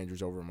Mark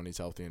Andrews over him when he's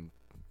healthy, and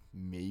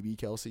maybe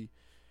Kelsey.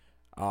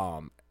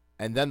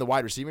 And then the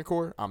wide receiving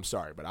core, I'm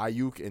sorry, but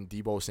Ayuk and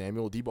Deebo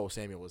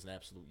Samuel is an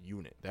absolute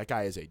unit. That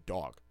guy is a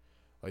dog.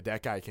 Like,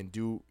 that guy can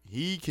do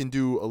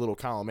a little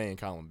column A and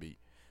column B.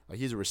 Like,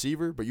 he's a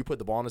receiver, but you put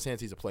the ball in his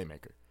hands, he's a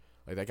playmaker.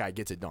 Like, that guy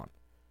gets it done.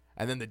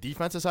 And then the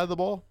defensive side of the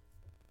ball,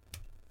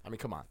 I mean,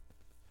 come on.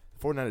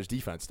 49ers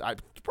defense,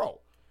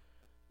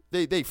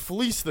 they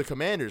fleeced the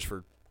Commanders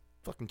for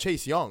fucking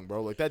Chase Young,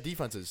 bro. Like, that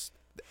defense is,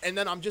 and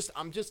then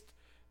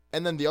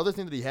and then the other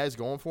thing that he has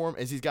going for him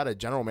is he's got a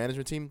general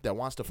management team that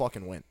wants to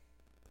fucking win.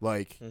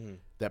 Like,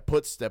 that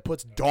puts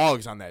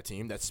dogs on that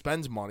team, that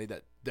spends money,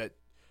 that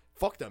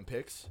fuck them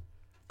picks,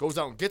 goes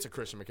out and gets a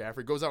Christian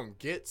McCaffrey, goes out and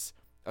gets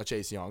a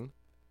Chase Young.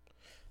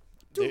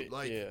 Dude,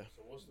 yeah.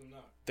 So what's the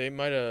knock? They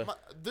might have.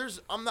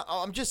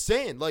 I'm just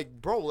saying, like,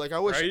 bro, like, I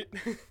wish. Right?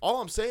 All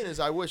I'm saying is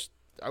I wish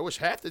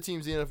half the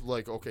teams in the NFL,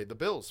 like, okay, the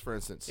Bills, for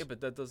instance. Yeah, but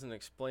that doesn't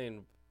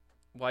explain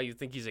why you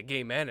think he's a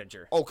game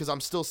manager. Oh, because I'm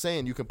still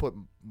saying you can put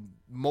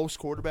most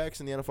quarterbacks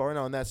in the NFL right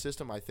now in that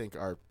system, I think,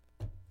 are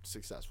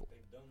successful.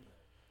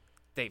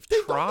 They've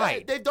They've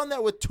tried. They've done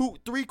that with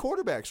 2-3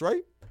 quarterbacks,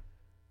 right?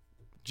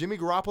 Jimmy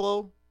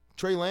Garoppolo,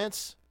 Trey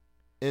Lance,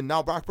 and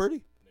now Brock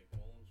Purdy.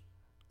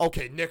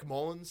 Okay, Nick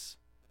Mullins.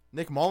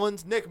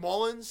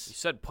 You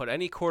said put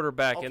any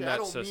quarterback in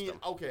that system.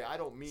 I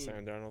don't mean.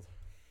 Sam Darnold.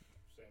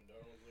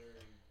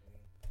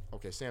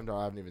 Okay, Sam Darnold,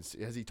 I haven't even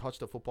seen. Has he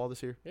touched a football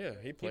this year? Yeah,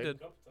 he played. did.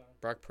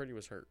 Brock Purdy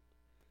was hurt.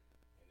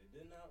 And it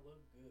did not look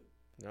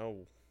good.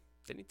 No.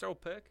 Didn't he throw a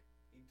pick?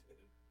 He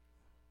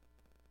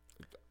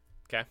did.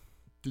 Okay.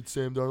 Did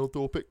Sam Darnold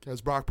throw a pick?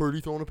 Has Brock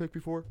Purdy thrown a pick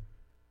before?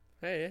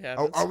 Hey, it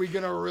happens. Are we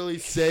going to really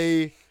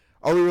say,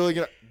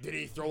 did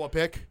he throw a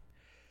pick?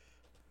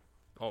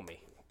 Homie.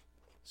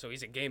 So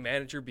he's a game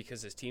manager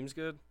because his team's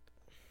good?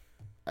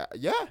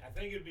 Yeah. I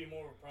think it'd be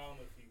more of a problem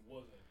if he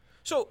wasn't.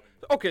 So,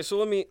 okay, so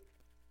let me.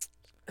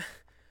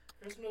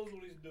 Chris knows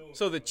what he's doing.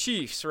 So the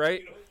Chiefs, right?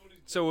 He knows what he's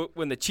So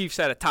when the Chiefs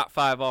had a top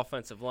 5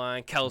 offensive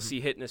line,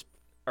 Kelsey hitting his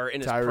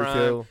in his Tyreek prime,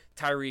 Hill.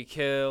 Tyreek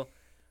Hill.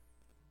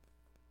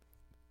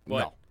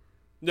 What?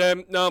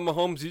 No. No,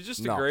 Mahomes, he's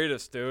just the No.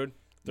 greatest, dude.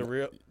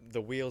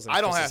 The wheels and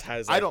I don't emphasis have-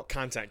 has I like don't-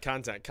 content.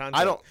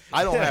 I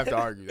don't have to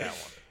argue that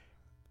one.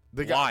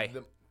 The guy,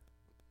 Why?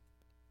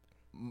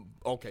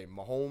 Okay,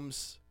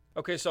 Mahomes.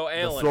 Okay, so The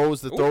Allen.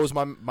 throws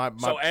my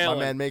So Allen.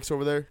 man makes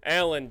over there.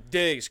 Allen,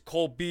 Diggs,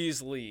 Cole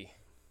Beasley,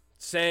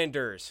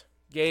 Sanders,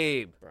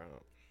 Gabe.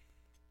 Brown.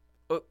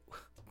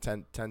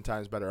 10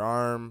 times better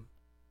arm,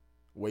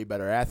 way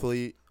better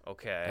athlete at the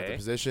Okay.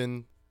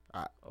 position.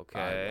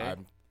 Okay.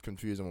 I'm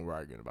confused on what we're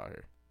arguing about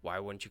here. Why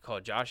wouldn't you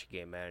call Josh a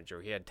game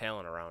manager? He had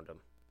talent around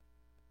him.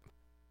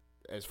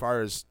 As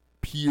far as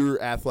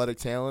pure athletic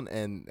talent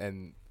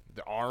and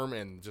the arm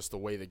and just the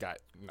way the guy,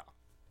 no.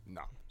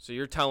 So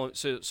you're telling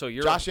so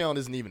you're Josh Allen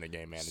isn't even a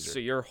game manager. So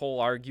your whole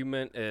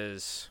argument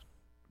is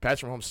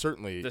Patrick Mahomes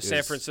certainly the is,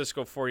 San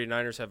Francisco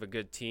 49ers have a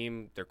good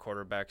team, their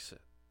quarterback's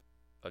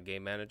a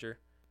game manager?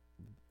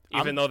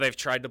 Even though they've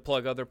tried to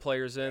plug other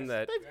players in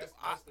that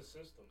That's the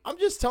system. I'm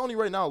just telling you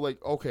right now,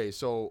 like, okay,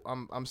 so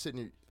I'm sitting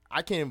here.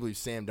 I can't even believe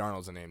Sam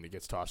Darnold's a name that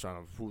gets tossed around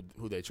of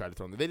who they tried to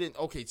throw in there. They didn't.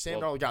 Okay, Sam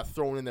Darnold got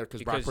thrown in there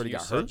because Brock Purdy you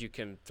got said hurt. you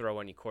can throw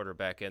any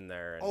quarterback in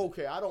there. And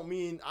Okay,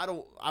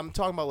 I'm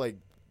talking about like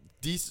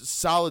decent,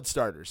 solid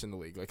starters in the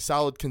league, like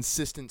solid,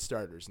 consistent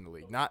starters in the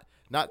league. Not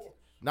Sam.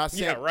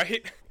 yeah,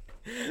 right.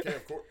 Okay,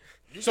 of course.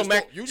 So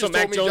Mac Jones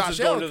is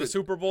going to the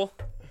Super. Super Bowl.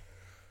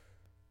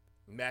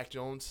 Mac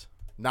Jones,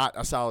 not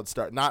a solid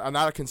start, not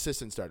a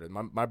consistent starter.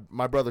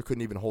 My brother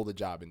couldn't even hold a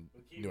job in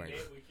New England.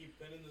 We keep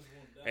pinning this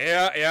one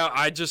down. Yeah.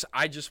 I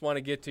just want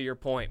to get to your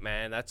point,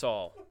 man. That's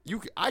all.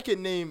 I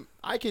can name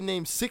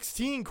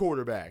 16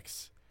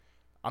 quarterbacks.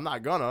 I'm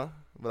not gonna,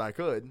 but I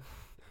could.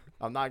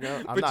 I'm not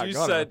gonna. But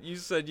you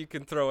said you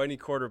can throw any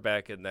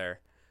quarterback in there.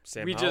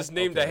 Sam We Howell? just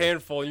named a Okay.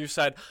 handful, and you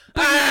said,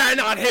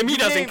 not him. He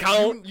doesn't named-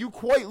 count. You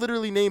quite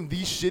literally named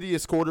the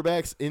shittiest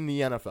quarterbacks in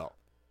the NFL.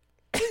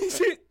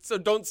 So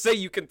don't say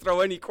you can throw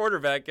any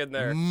quarterback in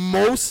there.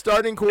 Most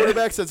starting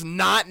quarterbacks that's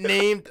not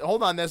named.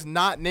 Hold on, that's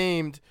not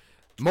named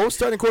Most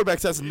starting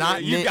quarterbacks, that's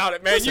not. You got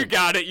it, man. Listen. You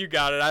got it. You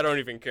got it. I don't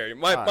even care.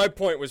 My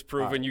point was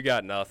proven. Right. You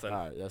got nothing.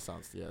 All right, that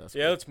sounds. Yeah, that's.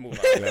 Yeah, cool. let's move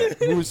on.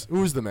 Yeah.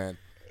 Who's the man?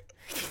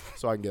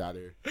 So I can get out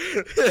of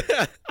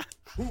here.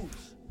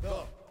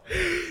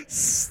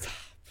 Stop.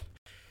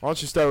 Why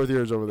don't you start with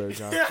yours over there,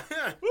 John?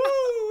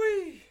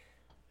 Woo-wee.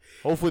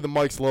 Hopefully the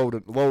mic's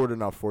lowered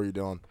enough for you,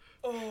 Dylan.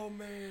 Oh,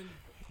 man.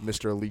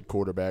 Mr. Elite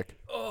Quarterback.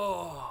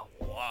 Oh,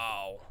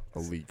 wow.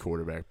 Elite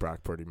Quarterback, Brock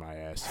Purdy, my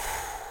ass.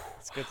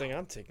 It's a good thing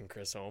I'm taking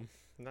Chris home,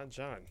 not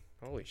John.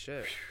 Holy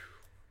shit.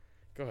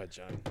 Go ahead,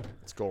 John.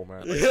 Let's go,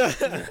 man.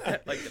 I'd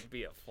like to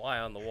be a fly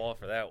on the wall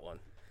for that one.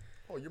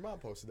 Oh, your mom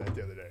posted that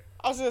the other day.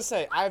 I was gonna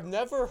say I've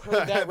never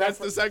heard that That's reference.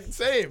 the second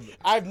same.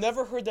 I've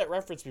never heard that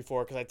reference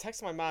before because I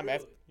texted my mom.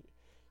 Really?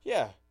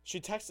 Yeah, she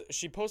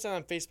posted it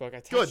on Facebook.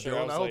 I texted Good, her. Dylan.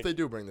 I was hope like, they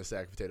do bring the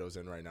sack of potatoes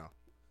in right now.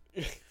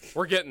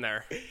 We're getting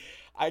there.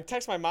 I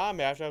texted my mom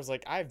after. I was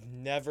like, I've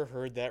never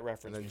heard that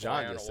reference. And then before.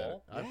 John on just a said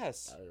wall? it.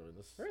 Yes.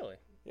 Really?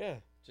 Yeah.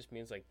 Just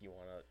means like you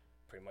want to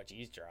pretty much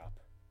eavesdrop.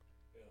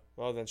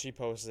 Well, then she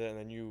posted it, and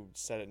then you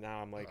said it.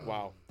 Now I'm like,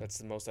 wow, that's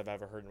the most I've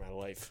ever heard in my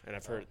life, and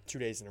I've heard it 2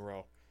 days in a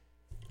row.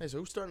 Hey, so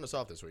who's starting us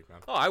off this week, man?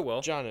 Oh, I will.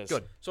 John is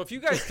Good. So if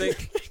you guys think,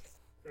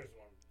 Chris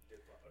won. Did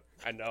product.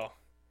 I know,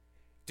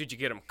 did you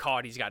get him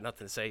caught? He's got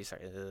nothing to say. He's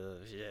like,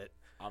 shit.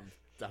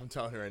 I'm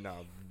telling you right now,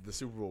 the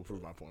Super Bowl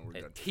proved my point. We're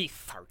And good.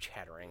 teeth are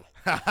chattering.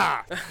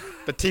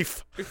 the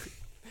teeth.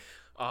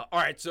 All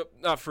right, so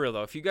not for real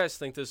though. If you guys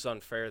think this is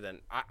unfair, then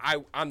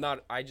I'm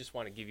not. I just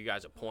want to give you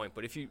guys a point.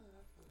 But if you,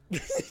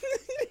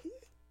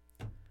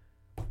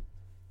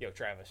 yo,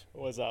 Travis.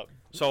 What's up?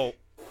 So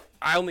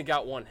I only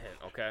got one hint.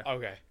 Okay.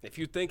 Okay. If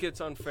you think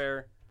it's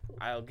unfair,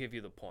 I'll give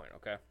you the point.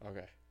 Okay.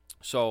 Okay.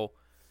 So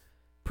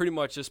pretty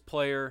much this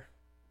player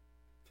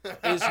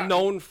is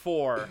known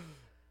for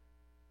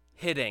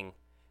hitting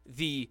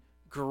the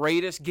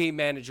greatest game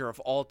manager of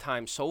all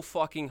time so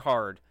fucking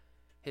hard,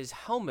 his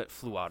helmet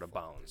flew out of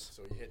bounds.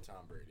 So you hit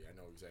Tom Brady. I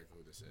know exactly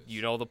who this is.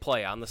 You know the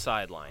play on the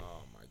sideline.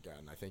 Oh my God!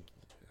 And I think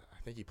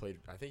he played.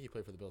 I think he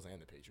played for the Bills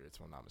and the Patriots,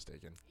 if I'm not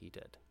mistaken. He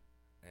did.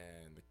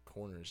 And the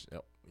corners.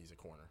 Yep, he's a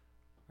corner.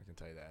 I can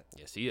tell you that.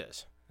 Yes, he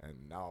is. And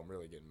now I'm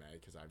really getting mad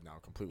because I've now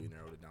completely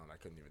narrowed it down. I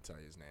couldn't even tell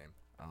you his name.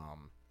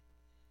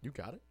 You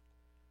got it?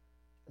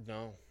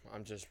 No,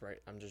 I'm just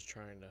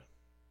trying to.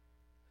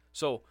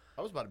 So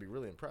I was about to be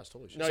really impressed.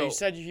 Holy shit! No, So- you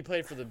said he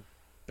played for the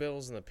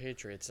Bills and the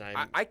Patriots. And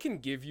I can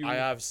give you. I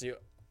obviously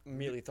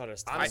immediately thought it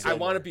was Tom I Brady.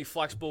 want to be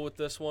flexible with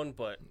this one,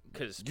 but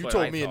because You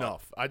told me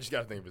enough. I just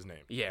got to think of his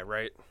name. Yeah,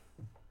 right.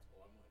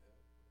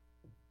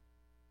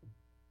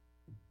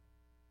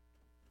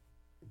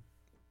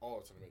 Oh,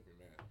 it's gonna make me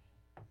mad.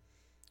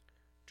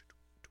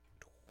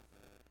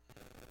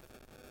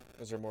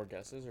 Is there more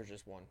guesses or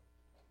just one?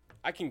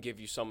 I can give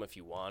you some if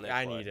you want it.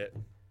 I need it.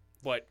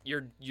 But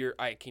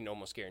I can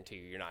almost guarantee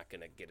you're not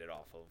gonna get it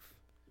off of.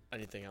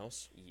 Anything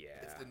else? Yeah.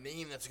 It's the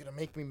name that's gonna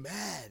make me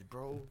mad,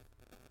 bro.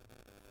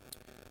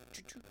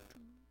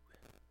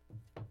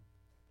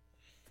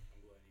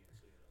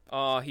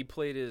 He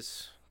played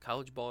his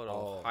college ball at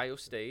Ohio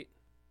State.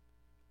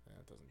 Yeah,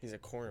 it doesn't. He's a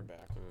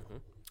cornerback.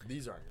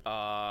 These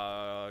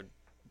aren't.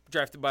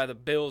 Drafted by the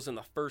Bills in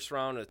the first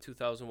round of the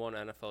 2001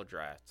 NFL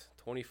Draft,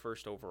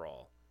 21st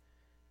overall.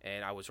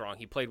 And I was wrong.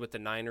 He played with the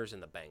Niners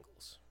and the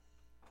Bengals.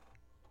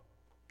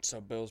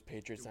 So Bills,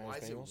 Patriots, Why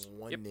Niners, is Bengals. it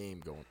one Yep. name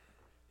going?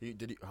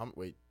 Did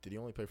he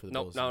only play for the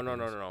No, Bills? no, and no, the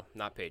no, Bengals? no, no,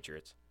 not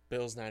Patriots.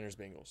 Bills, Niners,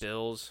 Bengals.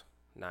 Bills,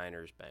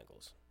 Niners,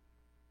 Bengals.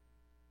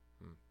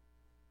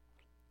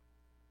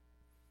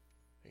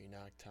 You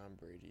knocked Tom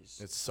Brady's.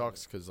 It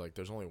sucks because like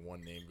there's only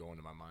one name going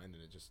to my mind,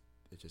 and it just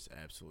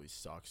absolutely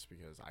sucks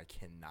because I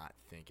cannot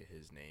think of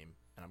his name,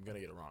 and I'm gonna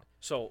get it wrong.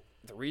 So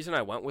the reason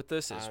I went with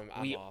this is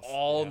I'm we off,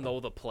 all yeah. know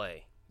the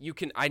play.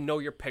 I know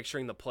you're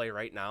picturing the play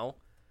right now,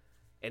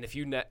 and if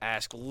you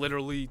ask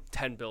literally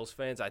 10 Bills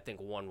fans, I think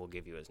one will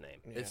give you his name.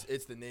 Yeah.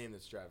 It's the name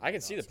that's driving. I me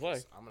can see the nuts,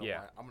 'cause play.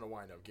 Yeah. I'm gonna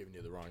wind up giving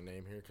you the wrong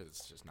name here because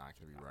it's just not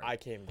gonna be right. I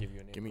can't even give you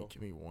a name. give me Cole.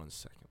 give me 1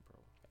 second, bro.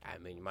 I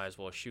mean, you might as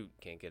well shoot.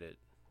 Can't get it.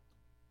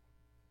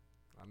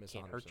 I miss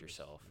Can't 100% hurt of the-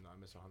 yourself. No, I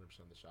miss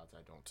 100% of the shots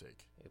I don't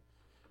take. Yep.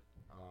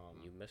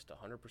 You missed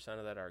 100%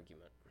 of that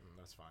argument.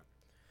 That's fine.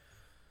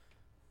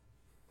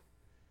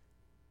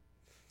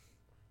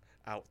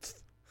 Out.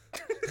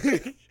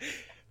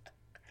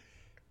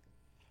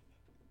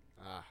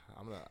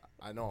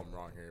 I know I'm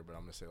wrong here, but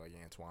I'm gonna say like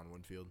Antoine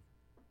Winfield.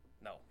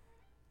 No.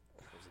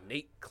 It was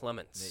Nate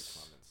Clements. Nate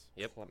Clements.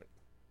 Yep.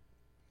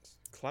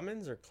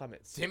 Clemens or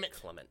Clements? Damn it.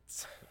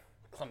 Clements.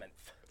 Clement.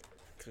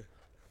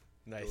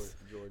 Nice.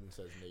 Jordan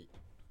says Nate.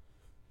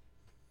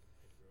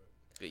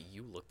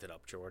 You looked it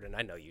up, Jordan.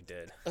 I know you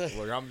did.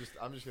 Look, I'm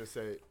just gonna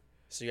say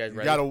So you guys we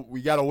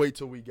ready? gotta wait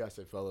till we guess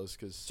it, fellas,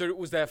 because So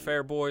was that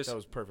fair, boys? that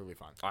was perfectly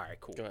fine. All right,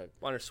 cool. Go ahead.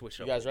 Want to switch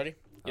it You up? guys ready?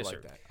 Yes, I sir.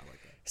 like that. I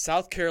like that.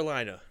 South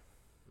Carolina.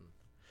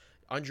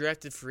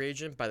 Undrafted free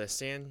agent by the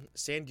San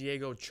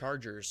Diego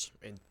Chargers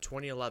in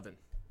 2011.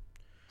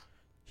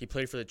 He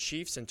played for the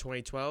Chiefs in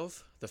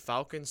 2012, the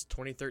Falcons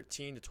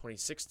 2013 to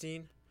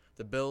 2016,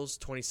 the Bills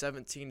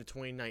 2017 to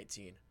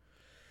 2019.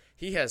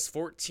 He has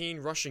 14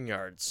 rushing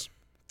yards,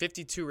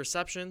 52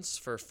 receptions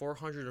for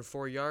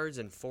 404 yards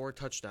and 4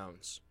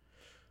 touchdowns.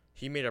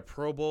 He made a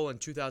Pro Bowl in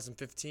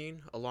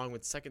 2015 along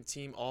with second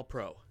team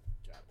All-Pro.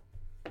 Got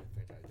it. I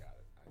think I got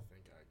it.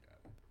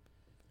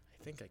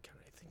 I think I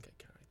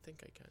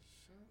can.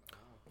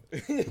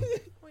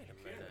 Wait a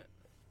minute.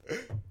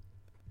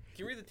 Can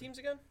you read the teams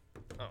again?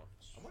 Oh.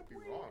 I might be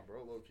wrong,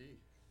 bro. Low key.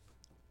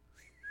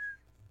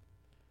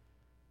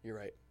 You're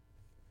right.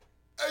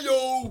 Hey,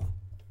 yo!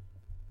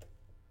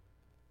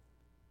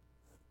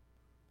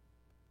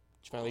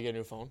 Did you finally get a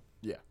new phone?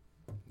 Yeah.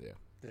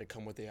 Did it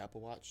come with the Apple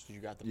Watch? Did you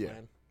got the Yeah.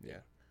 plan? Yeah.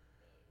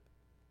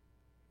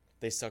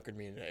 They suckered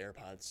me into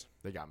AirPods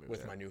They got me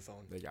with my new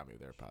phone. They got me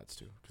with AirPods,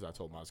 too. Because I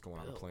told them I was going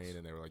on a Bills. plane,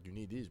 and they were like, you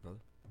need these, brother.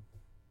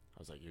 I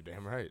was like, you're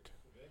damn right.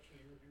 Eventually,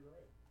 you're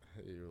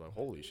right. You were like,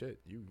 holy shit,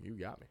 you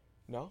got me.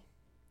 No?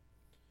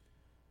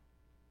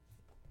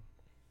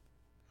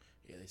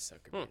 Yeah, they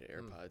suckered me into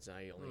AirPods, and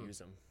I only use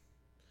them.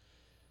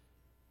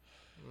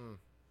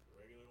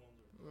 Regular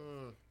ones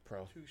are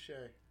Pro. Touche.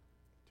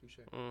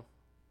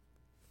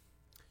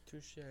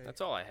 Touche.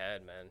 That's all I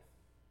had, man.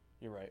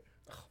 You're right.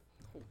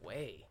 No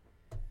way.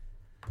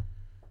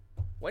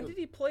 When did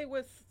he play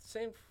with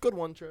San? Good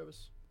one,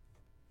 Travis.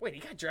 Wait, he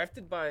got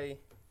drafted by.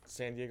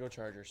 San Diego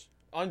Chargers.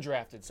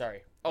 Undrafted,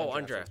 sorry. Oh,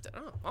 undrafted.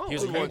 Oh, He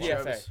was a good good one,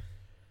 DFA. Travis.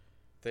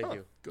 Thank Huh.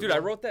 you. Good Dude, I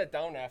one. wrote that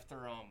down after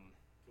Can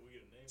we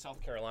get a name?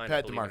 South Carolina.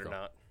 Pat believe it or DeMarco.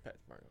 not. Pat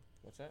Margo.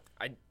 What's that?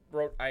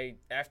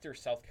 After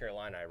South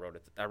Carolina, I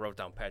wrote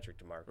down Patrick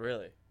DeMarco.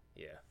 Really?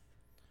 Yeah.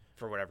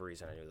 For whatever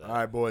reason, I knew that. All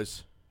right,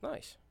 boys.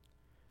 Nice.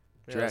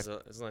 Yeah,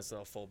 it was a nice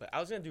little fullback. I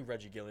was going to do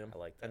Reggie Gilliam. I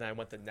like that. And then I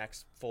went the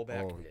next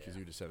fullback. Oh, because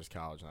you just said his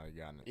college, now you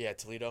got it. Yeah,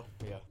 Toledo.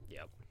 Yeah.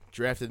 Yep.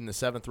 Drafted in the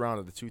 7th round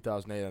of the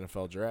 2008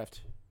 NFL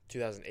Draft.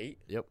 2008.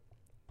 Yep.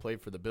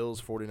 Played for the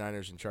Bills,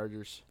 49ers, and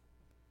Chargers.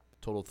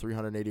 Totaled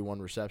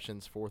 381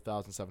 receptions,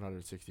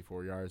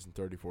 4,764 yards, and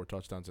 34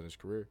 touchdowns in his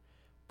career.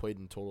 Played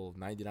in total of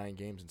 99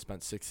 games and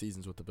spent 6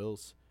 seasons with the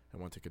Bills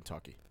and went to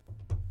Kentucky.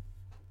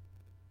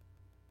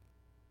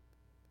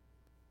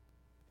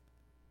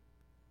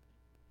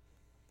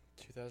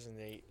 Two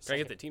 2008. Can I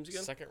get the teams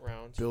again? Second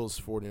round. Bills,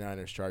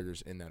 49ers,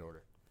 Chargers in that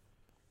order.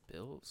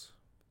 Bills.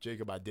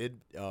 Jacob, I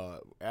did,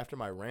 after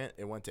my rant,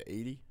 it went to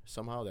 80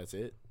 somehow. That's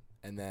it.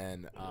 And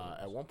then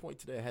at one point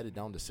today, I had it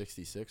down to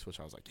 66, which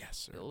I was like, yes,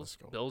 sir, let's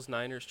go. Bills,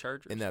 Niners,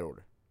 Chargers. In that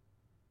order.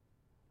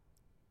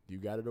 You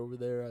got it over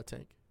there,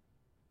 Tank?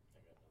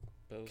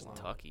 Bills,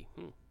 Kentucky.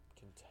 Kentucky.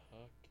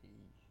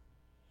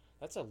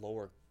 That's a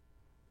lower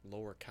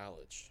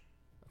college.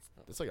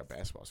 That's like a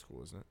basketball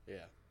school, isn't it?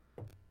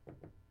 Yeah.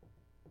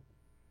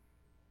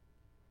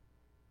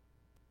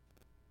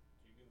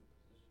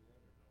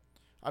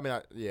 I mean,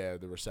 yeah,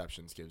 the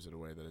receptions gives it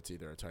away that it's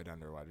either a tight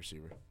end or a wide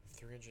receiver.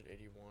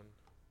 381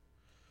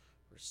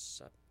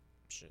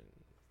 receptions.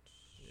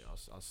 Yeah,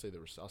 I'll say the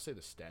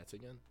stats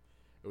again.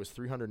 It was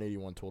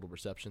 381 total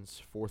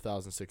receptions,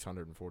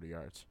 4,640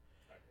 yards,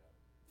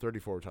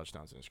 34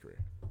 touchdowns in his career.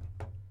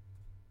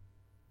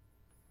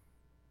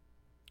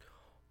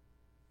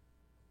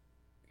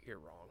 You're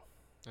wrong.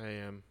 I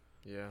am.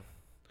 Yeah.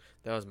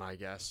 That was my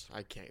guess.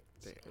 I can't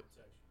think it.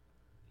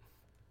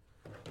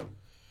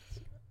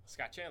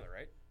 Scott Chandler,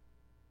 right?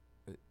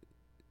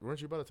 Weren't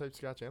you about to type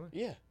Scott Chandler?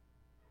 Yeah.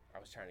 I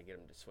was trying to get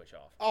him to switch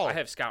off. Oh. I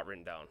have Scott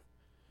written down.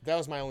 That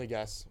was my only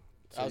guess.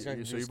 I was going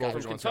to So do you Scott both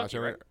are from going Kentucky, Scott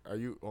Chandler. right? Are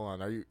you?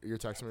 Hold on. You're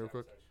texting me real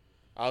quick?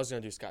 I was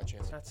going to do Scott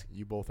Chandler. That's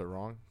You both are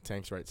wrong.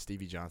 Tank's right.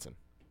 Stevie Johnson.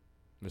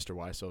 Mr.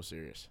 Why So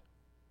Serious.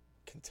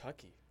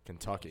 Kentucky.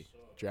 Kentucky.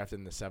 Drafted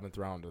in the 7th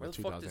round of where the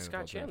the fuck 2000 did NFL Scott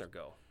draft. Chandler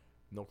go?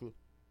 No clue.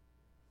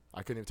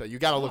 I couldn't even tell you. You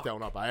got to look that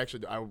one up. I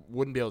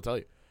wouldn't be able to tell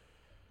you.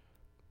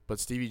 But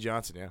Stevie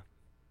Johnson, yeah.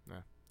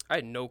 I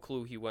had no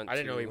clue he went. I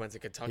didn't know he went to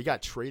Kentucky. He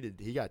got traded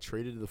to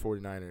the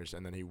 49ers,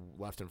 and then he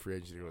left in free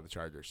agency to go to the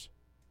Chargers.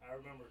 I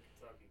remember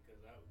Kentucky because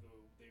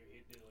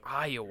they did like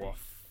Iowa.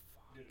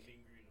 did a meet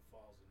and greet in the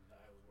falls, and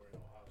I was wearing an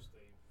Ohio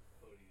State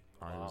hoodie.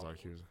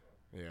 He was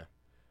yeah.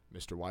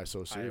 Mr. Why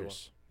So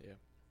Serious.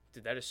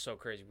 Dude, that is so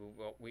crazy.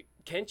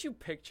 Can't you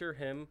picture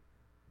him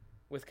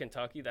with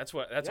Kentucky? That's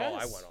all I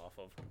Yes. went off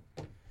of.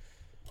 I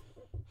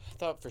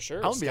thought for sure.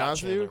 I'm gonna be Scott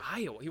honest with you.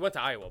 Chandler. Iowa. He went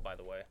to Iowa, by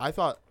the way. I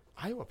thought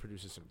Iowa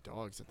produces some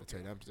dogs at the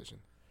tight end position.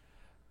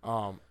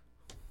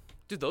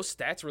 Dude, those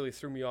stats really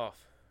threw me off.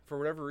 For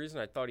whatever reason,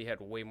 I thought he had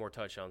way more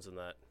touchdowns than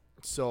that.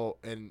 So,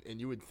 and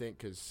you would think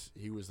because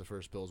he was the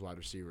first Bills wide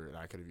receiver, and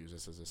I could have used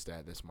this as a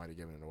stat. This might have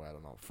given it away. I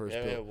don't know.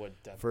 It would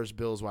definitely. First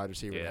Bills wide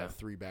receiver to Yeah. have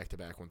 3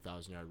 back-to-back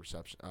 1,000-yard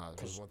reception.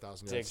 1,000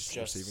 yards Diggs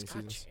just receiving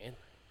Scott seasons.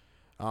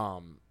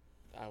 Chandler.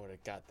 I would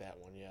have got that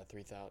one. Yeah,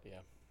 3,000. Yeah.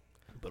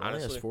 But only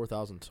has Honestly-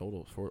 4,000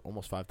 total,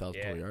 almost 5,000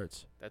 Yeah. total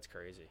yards. That's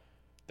crazy.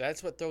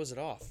 That's what throws it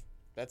off.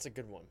 That's a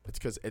good one. It's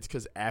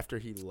because after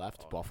he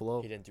left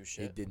Buffalo, He didn't do he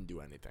shit. didn't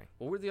do anything.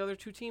 What were the other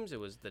two teams? It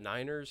was the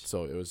Niners.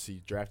 So he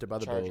drafted by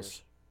the Chargers.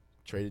 Bills,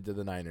 traded to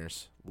the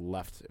Niners,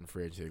 left in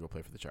free agency to go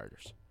play for the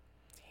Chargers.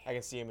 I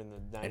can see him in the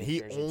Niners And he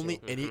jersey, only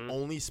too. he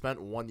only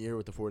spent 1 year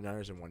with the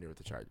 49ers and 1 year with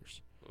the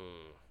Chargers.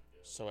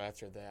 So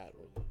after that,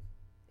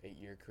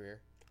 8-year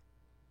career.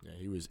 Yeah,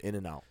 he was in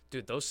and out.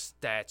 Dude, those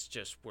stats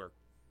just were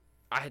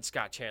I had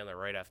Scott Chandler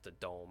right after the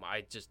dome.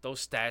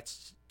 Those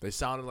stats. They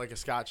sounded like a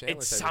Scott Chandler.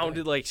 It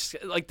sounded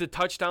like the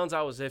touchdowns.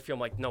 I was iffy. I'm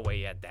like, no way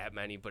he had that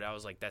many. But I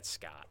was like, that's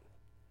Scott.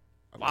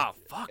 Wow,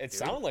 fuck. It dude.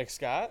 sounded like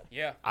Scott.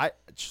 Yeah.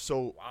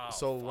 So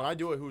when I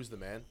do it, who's the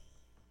man?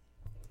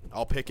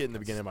 I'll pick it in the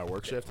beginning of my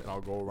work shift, and I'll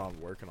go around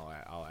work, and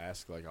I'll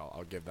ask, like,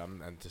 I'll give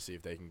them and to see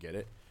if they can get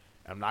it.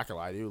 And I'm not gonna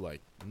lie to you,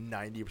 like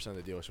 90% of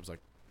the dealerships, like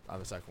on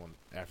the second one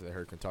after they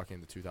heard Kentucky in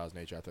the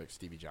 2008 draft, like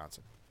Stevie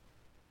Johnson.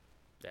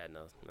 Yeah,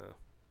 no.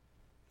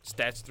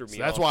 Stats threw me. So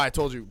that's off. why I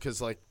told you,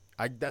 because like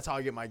that's how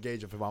I get my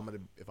gauge of if I'm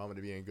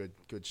gonna be in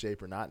good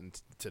shape or not. And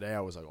today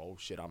I was like, oh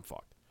shit, I'm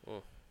fucked.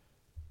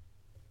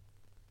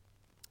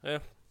 Yeah,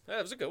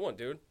 it was a good one,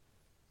 dude.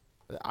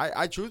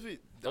 I truthfully,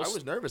 I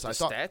was nervous. I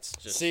thought stats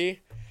just See,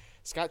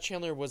 Scott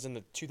Chandler was in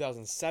the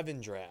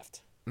 2007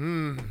 draft.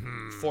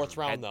 Fourth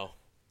round, though.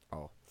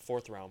 Oh.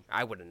 Fourth round.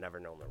 I would have never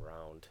known the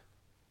round.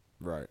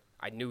 Right.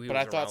 I knew he But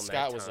was I thought around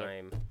Scott that was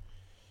time.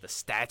 The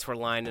stats were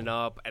lining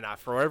up, and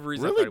for whatever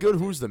reason, I Really thought good.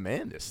 Who's the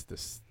man this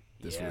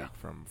Yeah. week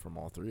from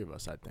all three of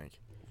us? I think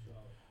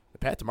the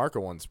Pat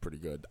DeMarco one's pretty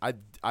good.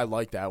 I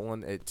like that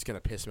one. It's gonna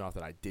piss me off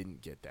that I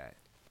didn't get that.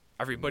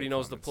 everybody No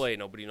knows the comments. play.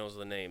 Nobody knows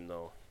the name,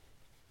 though.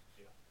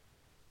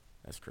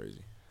 That's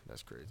crazy. That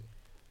is crazy.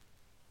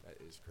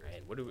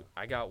 Man, what do we,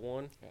 I got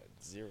one. Got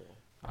 0.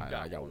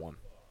 I got one.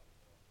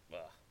 Ugh.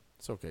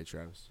 It's okay,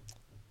 Travis.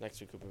 Next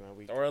week will be my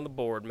week. Throw it on the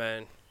board,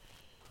 man.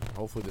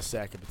 Hopefully the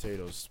sack of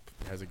potatoes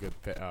has a good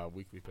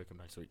weekly pick 'em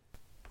next week.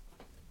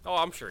 Oh,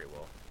 I'm sure he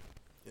will.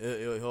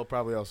 He'll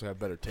probably also have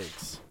better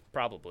takes.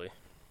 Probably.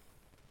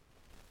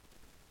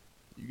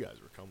 You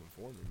guys were coming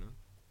for me, man.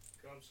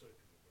 I'm sick of it,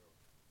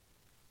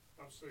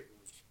 bro. I'm sick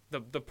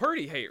of it. The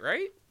Purdy hate,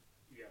 right?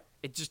 Yeah.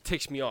 It just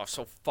ticks me off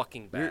so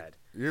fucking bad.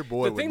 Your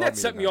boy. The would thing love that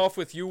set me tonight. off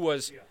with you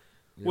was Yeah.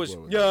 Your was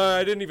boy would yeah, love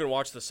me. I didn't even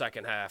watch the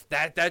second half.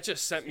 That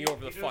just sent me He-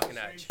 over the he does fucking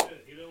same edge.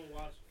 Shit. He don't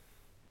watch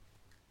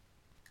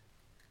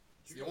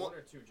it. the only-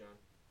 or 2, John?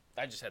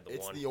 I just had the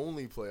It's one. the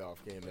only playoff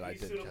game that I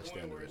He's to didn't the catch the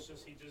point end of where it. it's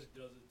just he just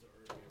does it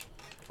to hurt you.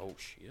 Oh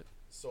shit.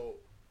 So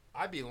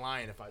I'd be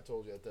lying if I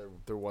told you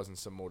that there wasn't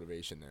some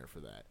motivation there for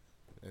that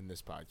in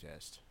this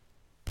podcast.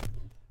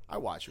 I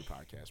watch your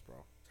podcast,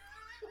 bro.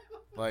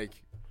 Like,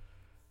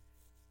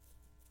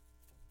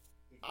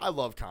 I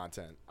love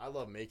content. I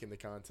love making the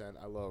content.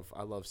 I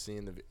love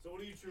seeing the. So what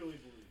do you truly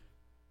believe?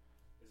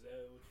 Is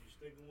that what you're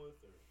sticking with,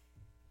 or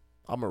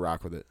I'm gonna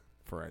rock with it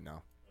for right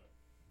now.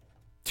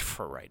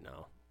 For right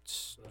now.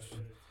 so it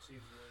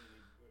seems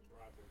when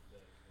Brock was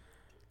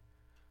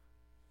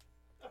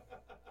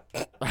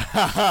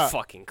dead?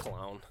 Fucking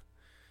clown.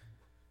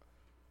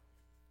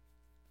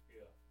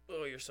 Yeah.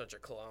 Oh, you're such a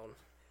clown.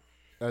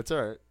 That's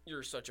all right.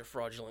 You're such a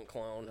fraudulent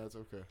clown. That's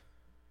okay.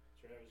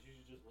 Travis, you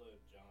should just let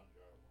John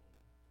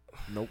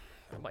drive on. Nope.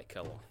 I might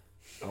kill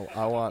him.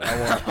 I want.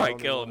 I might don't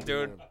kill know him, what I'm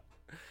dude. doing.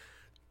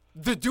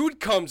 The dude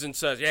comes and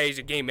says, "Yeah, he's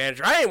a game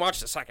manager." I didn't watch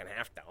the second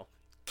half though.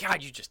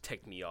 God, you just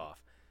ticked me off.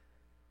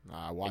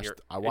 Nah, I And watched. your,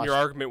 I and watched. your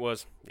argument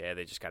was, "Yeah,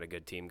 they just got a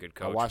good team, good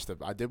coach."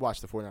 I did watch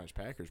the 49ers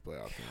Packers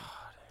playoff game.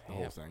 The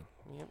whole Yep. thing.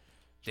 Yep.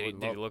 Jordan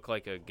Did he Love. look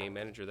like a game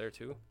manager there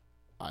too?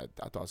 I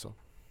thought so.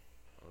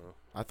 Oh.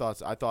 I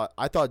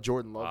thought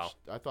Jordan Love.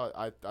 Wow. I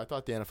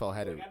thought the NFL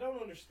had it. Like, I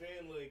don't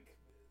understand. Like,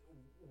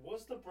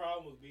 what's the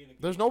problem with being a?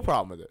 There's no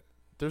problem with it.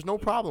 There's no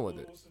problem with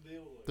it. What's the deal?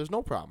 Like, There's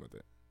no problem with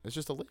it. It's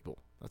just a label.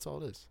 That's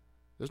all it is.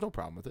 There's no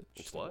problem with it.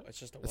 It's what? It's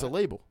just a It's a what?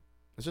 label.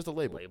 It's just a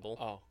label. Label.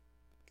 Oh.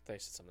 I thought you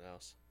said something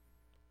else.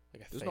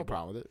 Like a There's fable. no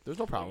problem with it. There's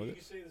no problem you with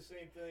it. can say the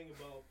same thing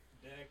about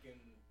Dak and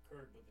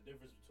Kirk, but the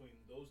difference between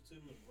those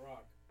two and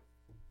Brock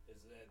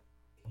is that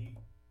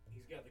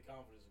he's got the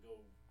confidence to go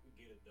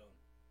get it done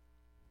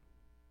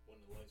when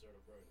the lights are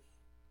the brightest.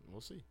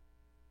 We'll see.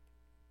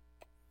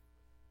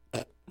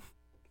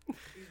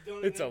 He's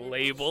done It's it a every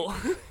label.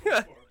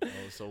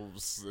 So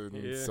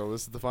Yeah. so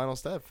this is the final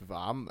step. If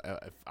I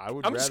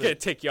would. I'm just rather- gonna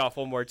tick you off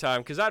one more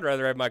time because I'd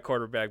rather have my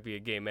quarterback be a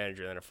game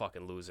manager than a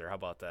fucking loser. How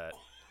about that?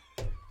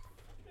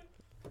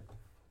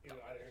 You know,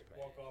 I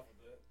walk off of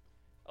that.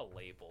 A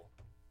label.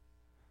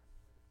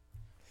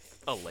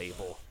 A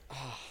label. All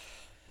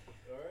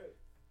right.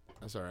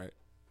 That's all right.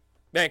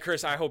 Man,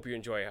 Chris, I hope you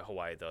enjoy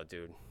Hawaii though,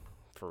 dude.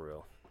 For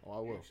real. Oh,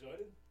 I You will.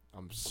 excited?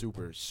 I'm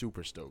super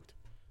stoked.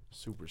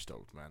 Super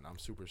stoked, man. I'm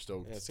super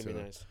stoked. Yeah, it's gonna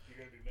be nice. You're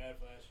gonna be mad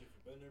if I ask you if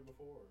you've been there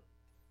before.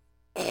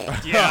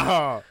 Or?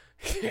 Yeah.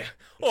 Yeah.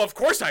 Well, of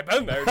course I've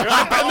been there, dude.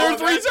 I've been there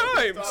 3 times.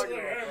 I was like,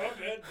 hey, my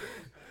bad.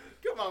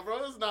 Come on,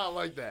 bro. It's not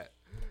like that.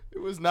 It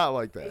was not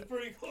like It's that.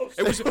 pretty close.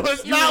 It was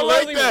you not were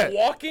like literally that.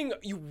 walking.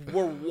 You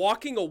were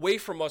walking away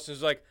from us. And it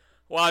was like,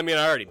 well, I mean,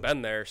 I already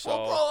been there, so.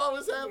 Oh, bro, I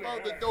was half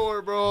out the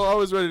door, bro. I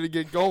was ready to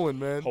get going,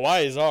 man.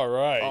 Hawaii's all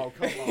right. Oh,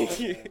 come on,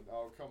 man.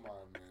 Oh, come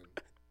on, man.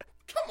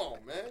 Come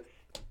on, man.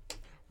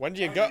 When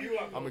do you go?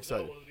 I'm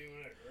excited.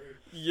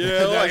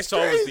 Yeah, all I That's saw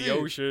was crazy. the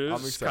ocean. I'm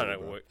It's excited, kind of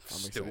bro. I'm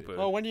excited. stupid.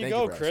 Oh, when do you Thank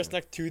go, you for Chris? asking.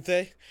 Next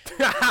Tuesday?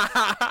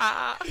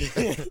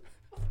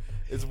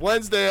 It's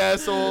Wednesday,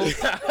 asshole.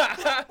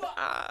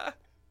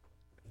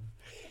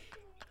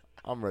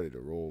 I'm ready to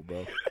roll,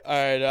 bro. All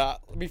right.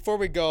 Before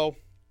we go,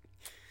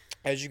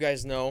 as you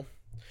guys know,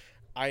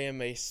 I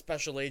am a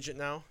special agent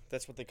now.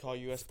 That's what they call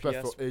USPS.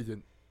 Special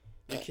agent.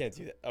 You can't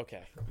do that.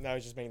 Okay. Now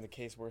he's just making the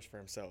case worse for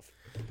himself.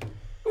 It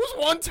was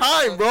one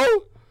time, bro.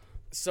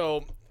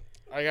 So,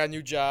 I got a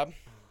new job.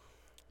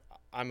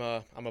 I'm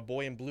a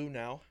boy in blue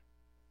now.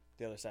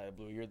 The other side of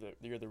blue.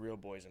 You're the real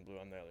boys in blue.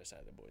 I'm the other side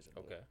of the boys in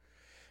blue. Okay.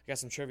 I got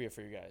some trivia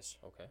for you guys.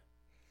 Okay.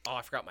 Oh,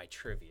 I forgot my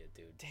trivia,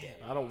 dude.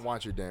 Damn. I don't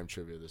want your damn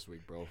trivia this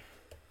week, bro.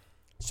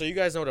 So you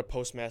guys know what a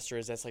postmaster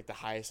is? That's like the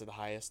highest of the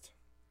highest.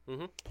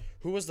 Mm-hmm.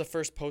 Who was the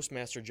first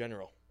postmaster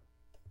general?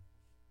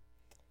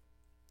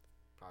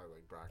 Probably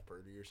like Brock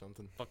Purdy or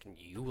something. Fucking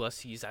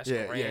Ulysses S.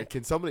 Yeah, Grant. yeah.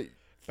 Can somebody?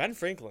 Ben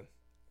Franklin.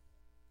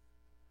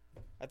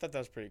 I thought that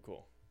was pretty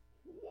cool.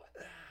 What?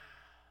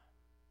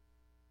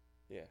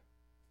 Yeah.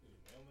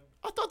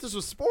 I thought this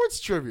was sports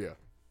trivia.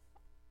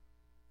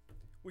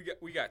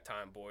 We got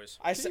time, boys.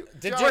 I said,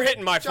 We're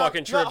hitting my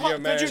fucking trivia,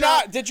 man.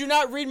 Did you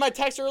not read my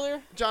text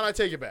earlier? John, I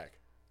take it back.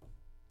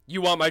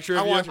 You want my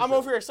trivia? I'm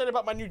over here excited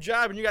about my new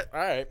job, and you got all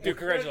right. Dude,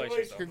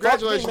 congratulations. though.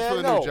 Congratulations Fuck me, for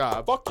the man. new No,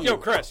 job. Fuck you. Yo,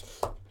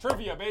 Chris.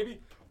 Trivia,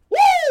 baby. Woo!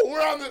 We're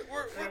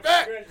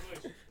back.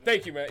 Congratulations.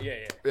 Thank you, man. Yeah.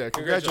 Yeah,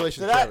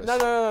 congratulations, Did I? Travis.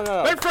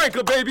 No. Ben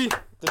Franklin, baby.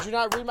 Did you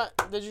not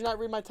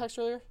read my text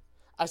earlier?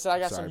 I said I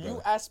got Sorry, some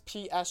brother.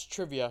 USPS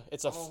trivia.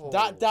 It's a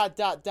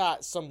Oh.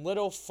 some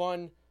little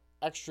fun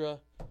extra.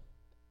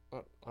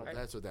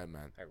 That's what that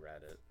meant. I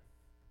read it.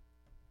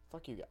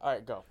 Fuck you guys. All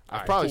right, go. I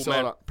right, probably cool, saw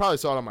man. it. Probably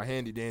saw it on my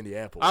handy dandy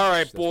Apple. All Watch. right,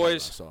 That's probably when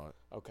boys. I saw it.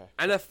 Okay.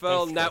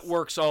 NFL Thanks,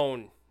 Network's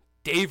own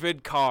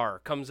David Carr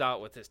comes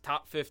out with his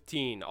top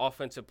 15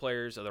 offensive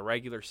players of the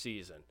regular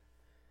season.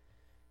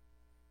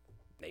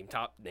 Name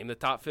the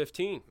top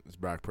 15. Is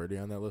Brock Purdy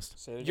on that list?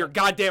 Say it You're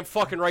again. goddamn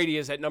fucking right. He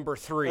is at number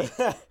 3.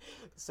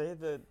 Say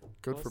the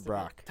Good what's for the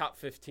Brock. Top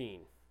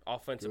 15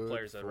 offensive Good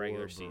players of the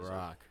regular for season.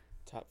 Brock.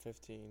 top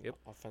 15 Yep.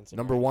 offensive.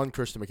 Number 1,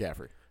 Christian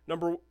McCaffrey.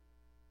 Number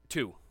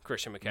 2,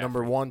 Christian McCaffrey.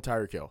 Number 1,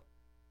 Tyreek Hill.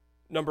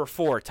 Number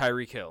 4,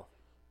 Tyreek Hill.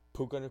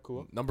 Puka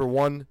Nacua. Number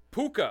 1,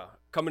 Puka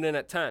coming in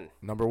at 10.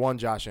 Number 1,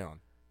 Josh Allen.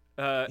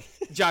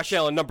 Josh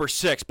Allen, number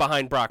 6,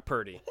 behind Brock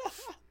Purdy.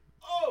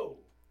 Oh!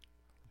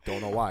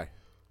 Don't know why.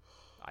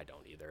 I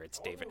don't either. It's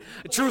David.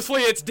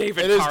 Truthfully, it's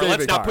David It is Carr. David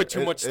Let's not Carr. put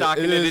too It- much it- stock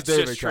it in it. is It's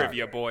David just Carr.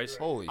 trivia, boys.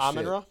 Holy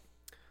Amon-Ra.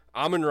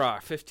 Amon-Ra,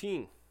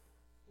 15.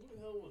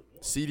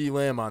 shit. CD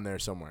Lamb on there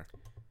somewhere.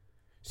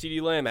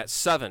 CeeDee Lamb at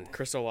 7.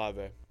 Chris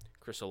Olave.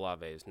 Chris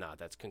Olave is not.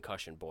 That's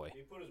concussion boy.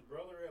 He put his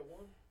brother at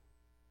 1?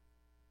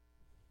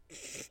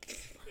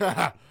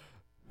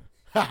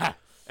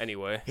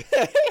 Anyway.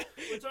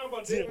 We're talking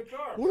about David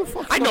Carr. Who the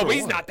fuck? I know, number but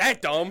he's 1? not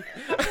that dumb.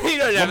 He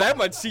doesn't have that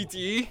much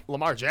CTE.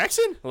 Lamar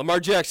Jackson? Lamar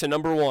Jackson,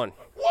 number 1.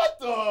 What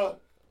the?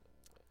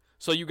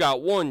 So you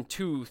got 1,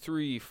 2,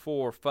 3,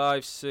 4,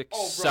 5, 6, Oh,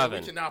 bro,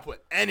 7. we cannot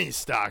put any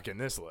stock in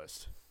this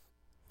list.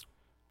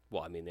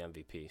 Well, I mean the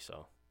MVP,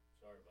 so.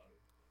 Sorry about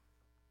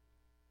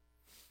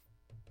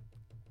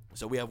it.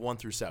 So we have 1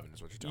 through 7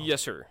 is what you're telling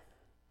Yes, sir.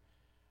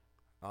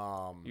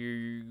 me.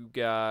 You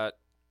got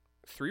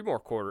 4 more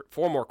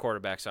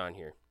quarterbacks on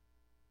here.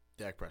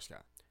 Dak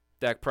Prescott.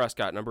 Dak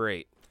Prescott, number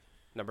 8.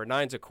 Number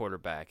 9's a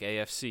quarterback,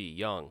 AFC,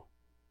 Young.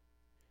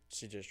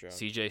 CJ Stroud.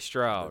 CJ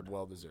Stroud.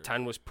 Well deserved.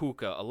 10 was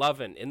Puka.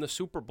 11 in the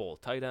Super Bowl,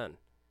 tight end.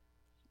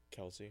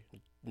 Kelsey.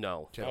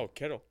 No. Kittle. Oh,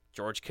 Kittle.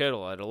 George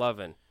Kittle at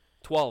 11.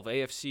 12,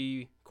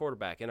 AFC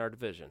quarterback in our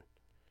division.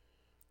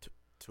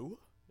 Tua?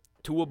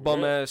 Tua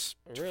bum-ass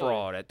Really?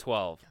 fraud at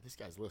 12. Yeah, this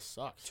guy's list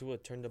sucks. Tua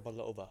turned the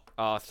ball over.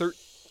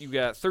 You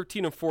got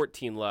 13 and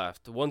 14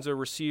 left. One's a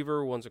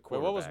receiver, one's a Wait,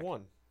 quarterback. what was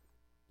one?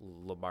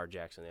 Lamar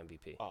Jackson,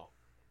 MVP. Oh.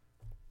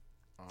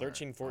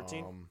 13,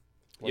 14?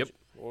 Yep.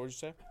 What would you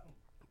say?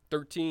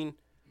 13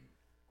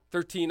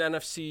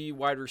 NFC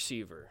wide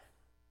receiver.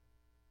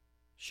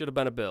 Should have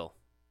been a Bill.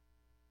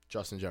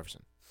 Justin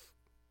Jefferson.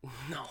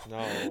 No.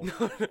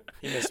 No.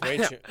 He missed way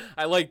too.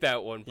 I like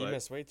that one, He but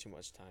missed way too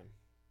much time.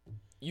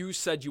 you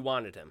said you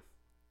wanted him.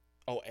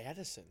 Oh,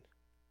 Addison.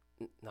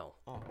 No.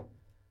 Oh,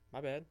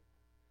 my bad.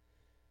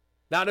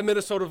 Not a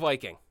Minnesota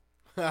Viking.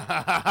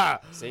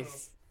 See,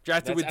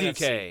 Drafted with That's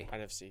DK.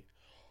 NFC.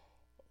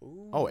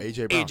 Ooh. Oh,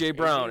 A.J. Brown. A.J.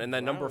 Brown. A.J. And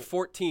then number Brown.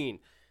 14,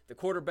 the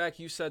quarterback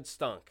you said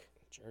stunk.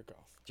 Jared Goff.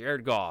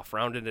 Jared Goff,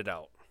 rounding it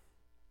out.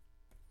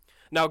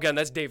 Now, again,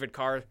 that's David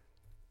Carr.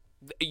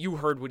 You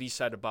heard what he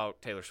said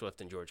about Taylor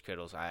Swift and George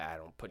Kittle's. I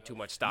don't put too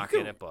much stock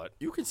in it, but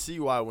You could see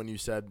why when you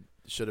said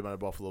should have been a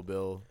Buffalo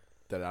Bill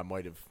that I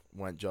might have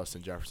went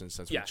Justin Jefferson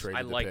since yes, we traded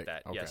I the like pick.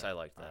 that. Okay. Yes, I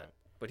like that. All right.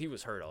 But he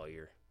was hurt all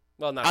year.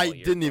 Well, not I all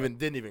year. didn't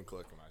but even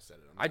click when I said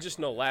it. I just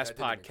know last That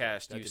didn't even click.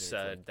 podcast That you didn't even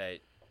said click. that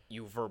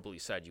you verbally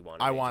said you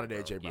wanted. I wanted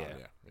A.J. Brown. Brown.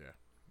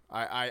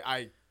 Yeah.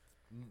 I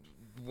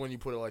when you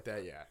put it like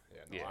that, yeah.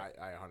 No, Yeah.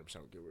 I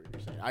 100% get what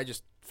you're saying. I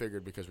just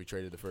figured because we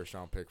traded the first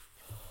round pick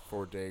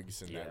for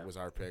Diggs and Yeah. that was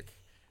our pick.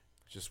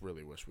 Just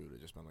really wish we would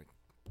have just been like,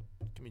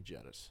 give me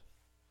Jettis.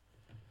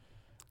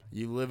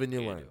 You live and you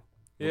Yeah, you learn. do.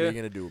 What are you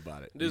gonna do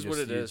about it? It is what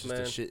it is,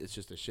 man. It's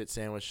just a shit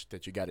sandwich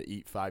that you got to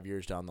eat 5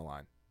 years down the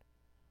line.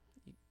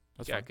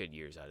 That's Got fine. good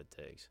years out of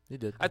Diggs. He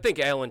did. I think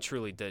Allen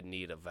truly did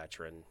need a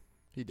veteran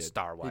He did.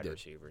 star He wide did.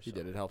 receiver. He so.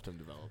 did. It helped him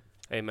develop.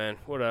 Hey, man,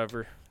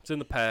 whatever. It's in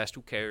the past.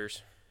 Who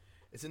cares?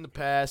 It's in the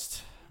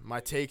past. My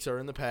takes are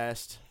in the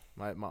past.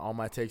 All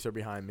my takes are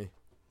behind me.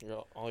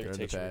 All your They're in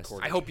takes the are past.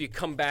 recorded. I hope you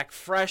come back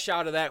fresh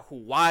out of that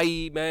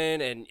Hawaii, man,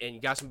 and you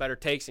got some better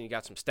takes and you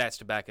got some stats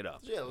to back it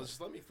up. Yeah,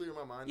 just let me clear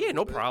my mind. Yeah,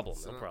 no problem.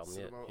 No problem.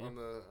 Sit Yeah.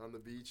 on the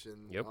beach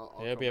and Yep. I'll I hope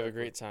come you have a back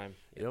great with- time.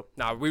 Yep.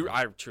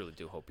 I truly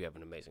do hope you have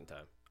an amazing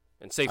time.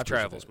 And safe I appreciate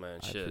travels, that. man.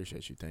 I Shit.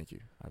 appreciate you. Thank you.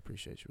 I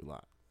appreciate you a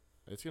lot.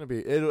 It's gonna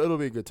be it'll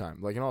be a good time.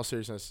 Like in all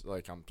seriousness,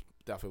 like I'm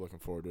definitely looking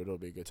forward to it. It'll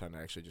be a good time to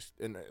actually just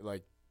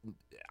like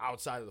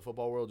outside of the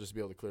football world, just to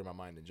be able to clear my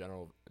mind in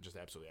general, just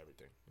absolutely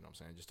everything. You know what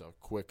I'm saying? Just a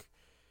quick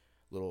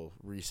little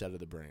reset of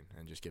the brain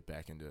and just get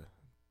back into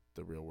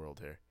the real world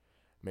here.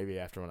 Maybe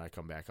after when I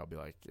come back, I'll be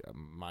like,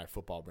 my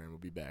football brain will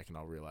be back, and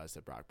I'll realize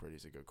that Brock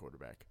Purdy's a good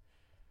quarterback.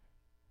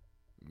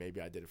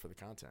 Maybe I did it for the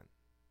content.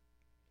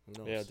 Who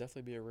knows? Yeah, it'll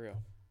definitely be a real.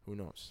 Who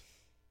knows?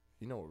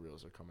 You know what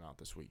reels are coming out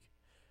this week.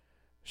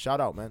 Shout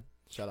out, man.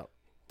 Shout out.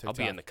 I'll be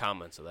TikTok. in the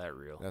comments of that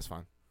reel. That's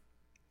fine.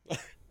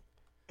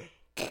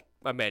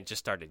 My man just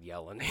started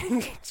yelling.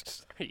 Just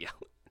started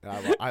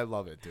yelling. I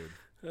love it, dude.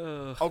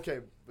 Okay,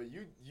 but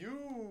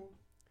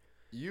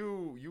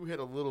you hit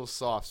a little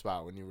soft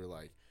spot when you were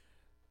like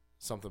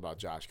something about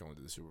Josh going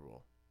to the Super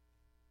Bowl.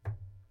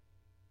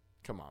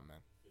 Come on, man.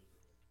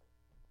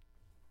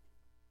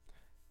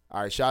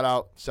 All right, shout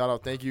out.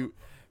 Thank you.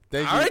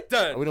 All right,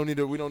 then. We don't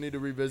need to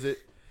revisit.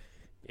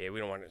 Yeah, we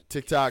don't want to.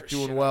 TikTok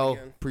doing well.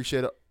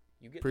 Appreciate it.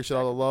 You get Appreciate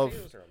all the love.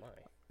 potatoes, or am I?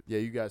 Yeah,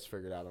 you guys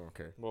figured it out. I don't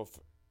care. We'll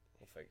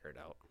We'll figure it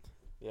out.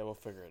 we'll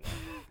figure it out.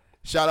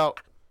 Shout out.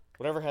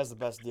 Whatever has the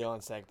best deal on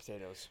sacked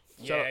potatoes.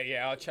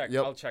 Yeah, I'll check.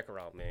 Yep. I'll check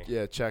around me.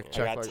 Yeah, check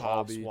got like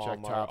Tops, Aldi, check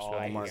Walmart, Tops,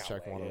 Aldi, Walmart, got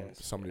check one of them.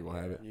 Wegmans. Somebody will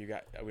have it. We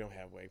don't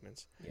have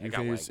Wegmans. Yeah, I You got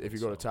can use Wegmans, if you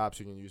go to so. Tops,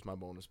 you can use my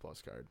bonus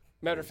plus card.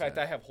 Matter of There's fact,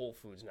 that. I have Whole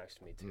Foods next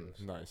to me too.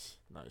 so. Nice.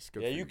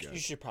 Good Yeah, for you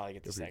guys. should probably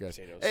get the Good for you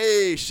stacked guys. potatoes.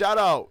 Hey, shout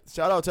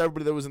out to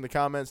everybody that was in the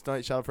comments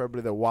tonight. Shout out for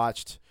everybody that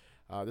watched.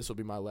 This will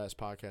be my last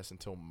podcast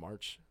until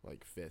March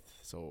 5th,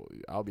 so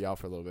I'll be out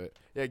for a little bit.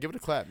 Yeah, give it a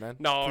clap, man.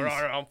 No, Please.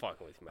 I'm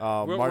fucking with you,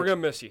 man. We're March- gonna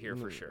miss you here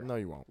for sure. No,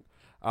 you won't.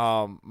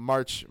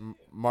 March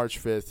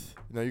 5th.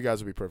 No, you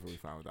guys will be perfectly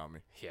fine without me.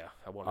 Yeah,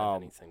 I won't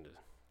have anything to.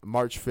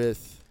 March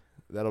 5th.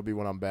 That'll be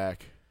when I'm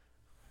back,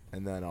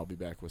 and then I'll be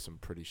back with some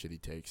pretty shitty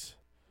takes.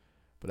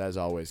 But as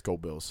always, go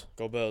Bills.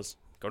 Go Bills.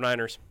 Go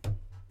Niners.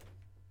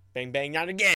 Bang, bang, not again.